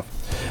threw you off.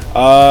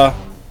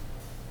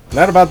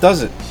 That about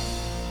does it.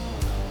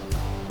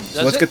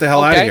 So let's get the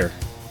hell out of here.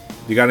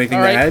 You got anything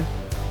to add?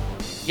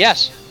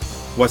 Yes.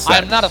 What's that? I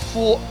am not a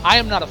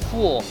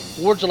fool.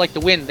 Words are like the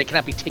wind; they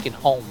cannot be taken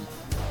home.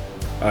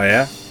 Oh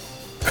yeah.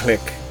 Click.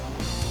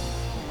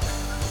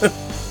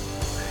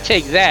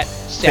 Take that,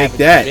 savage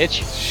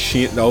bitch.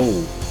 Shit,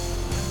 no.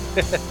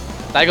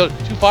 Did I go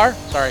too far?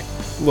 Sorry.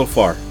 A little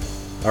far.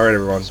 All right,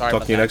 everyone.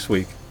 Talk to you next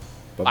week.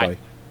 Bye-bye.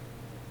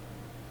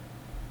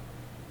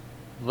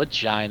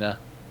 Vagina.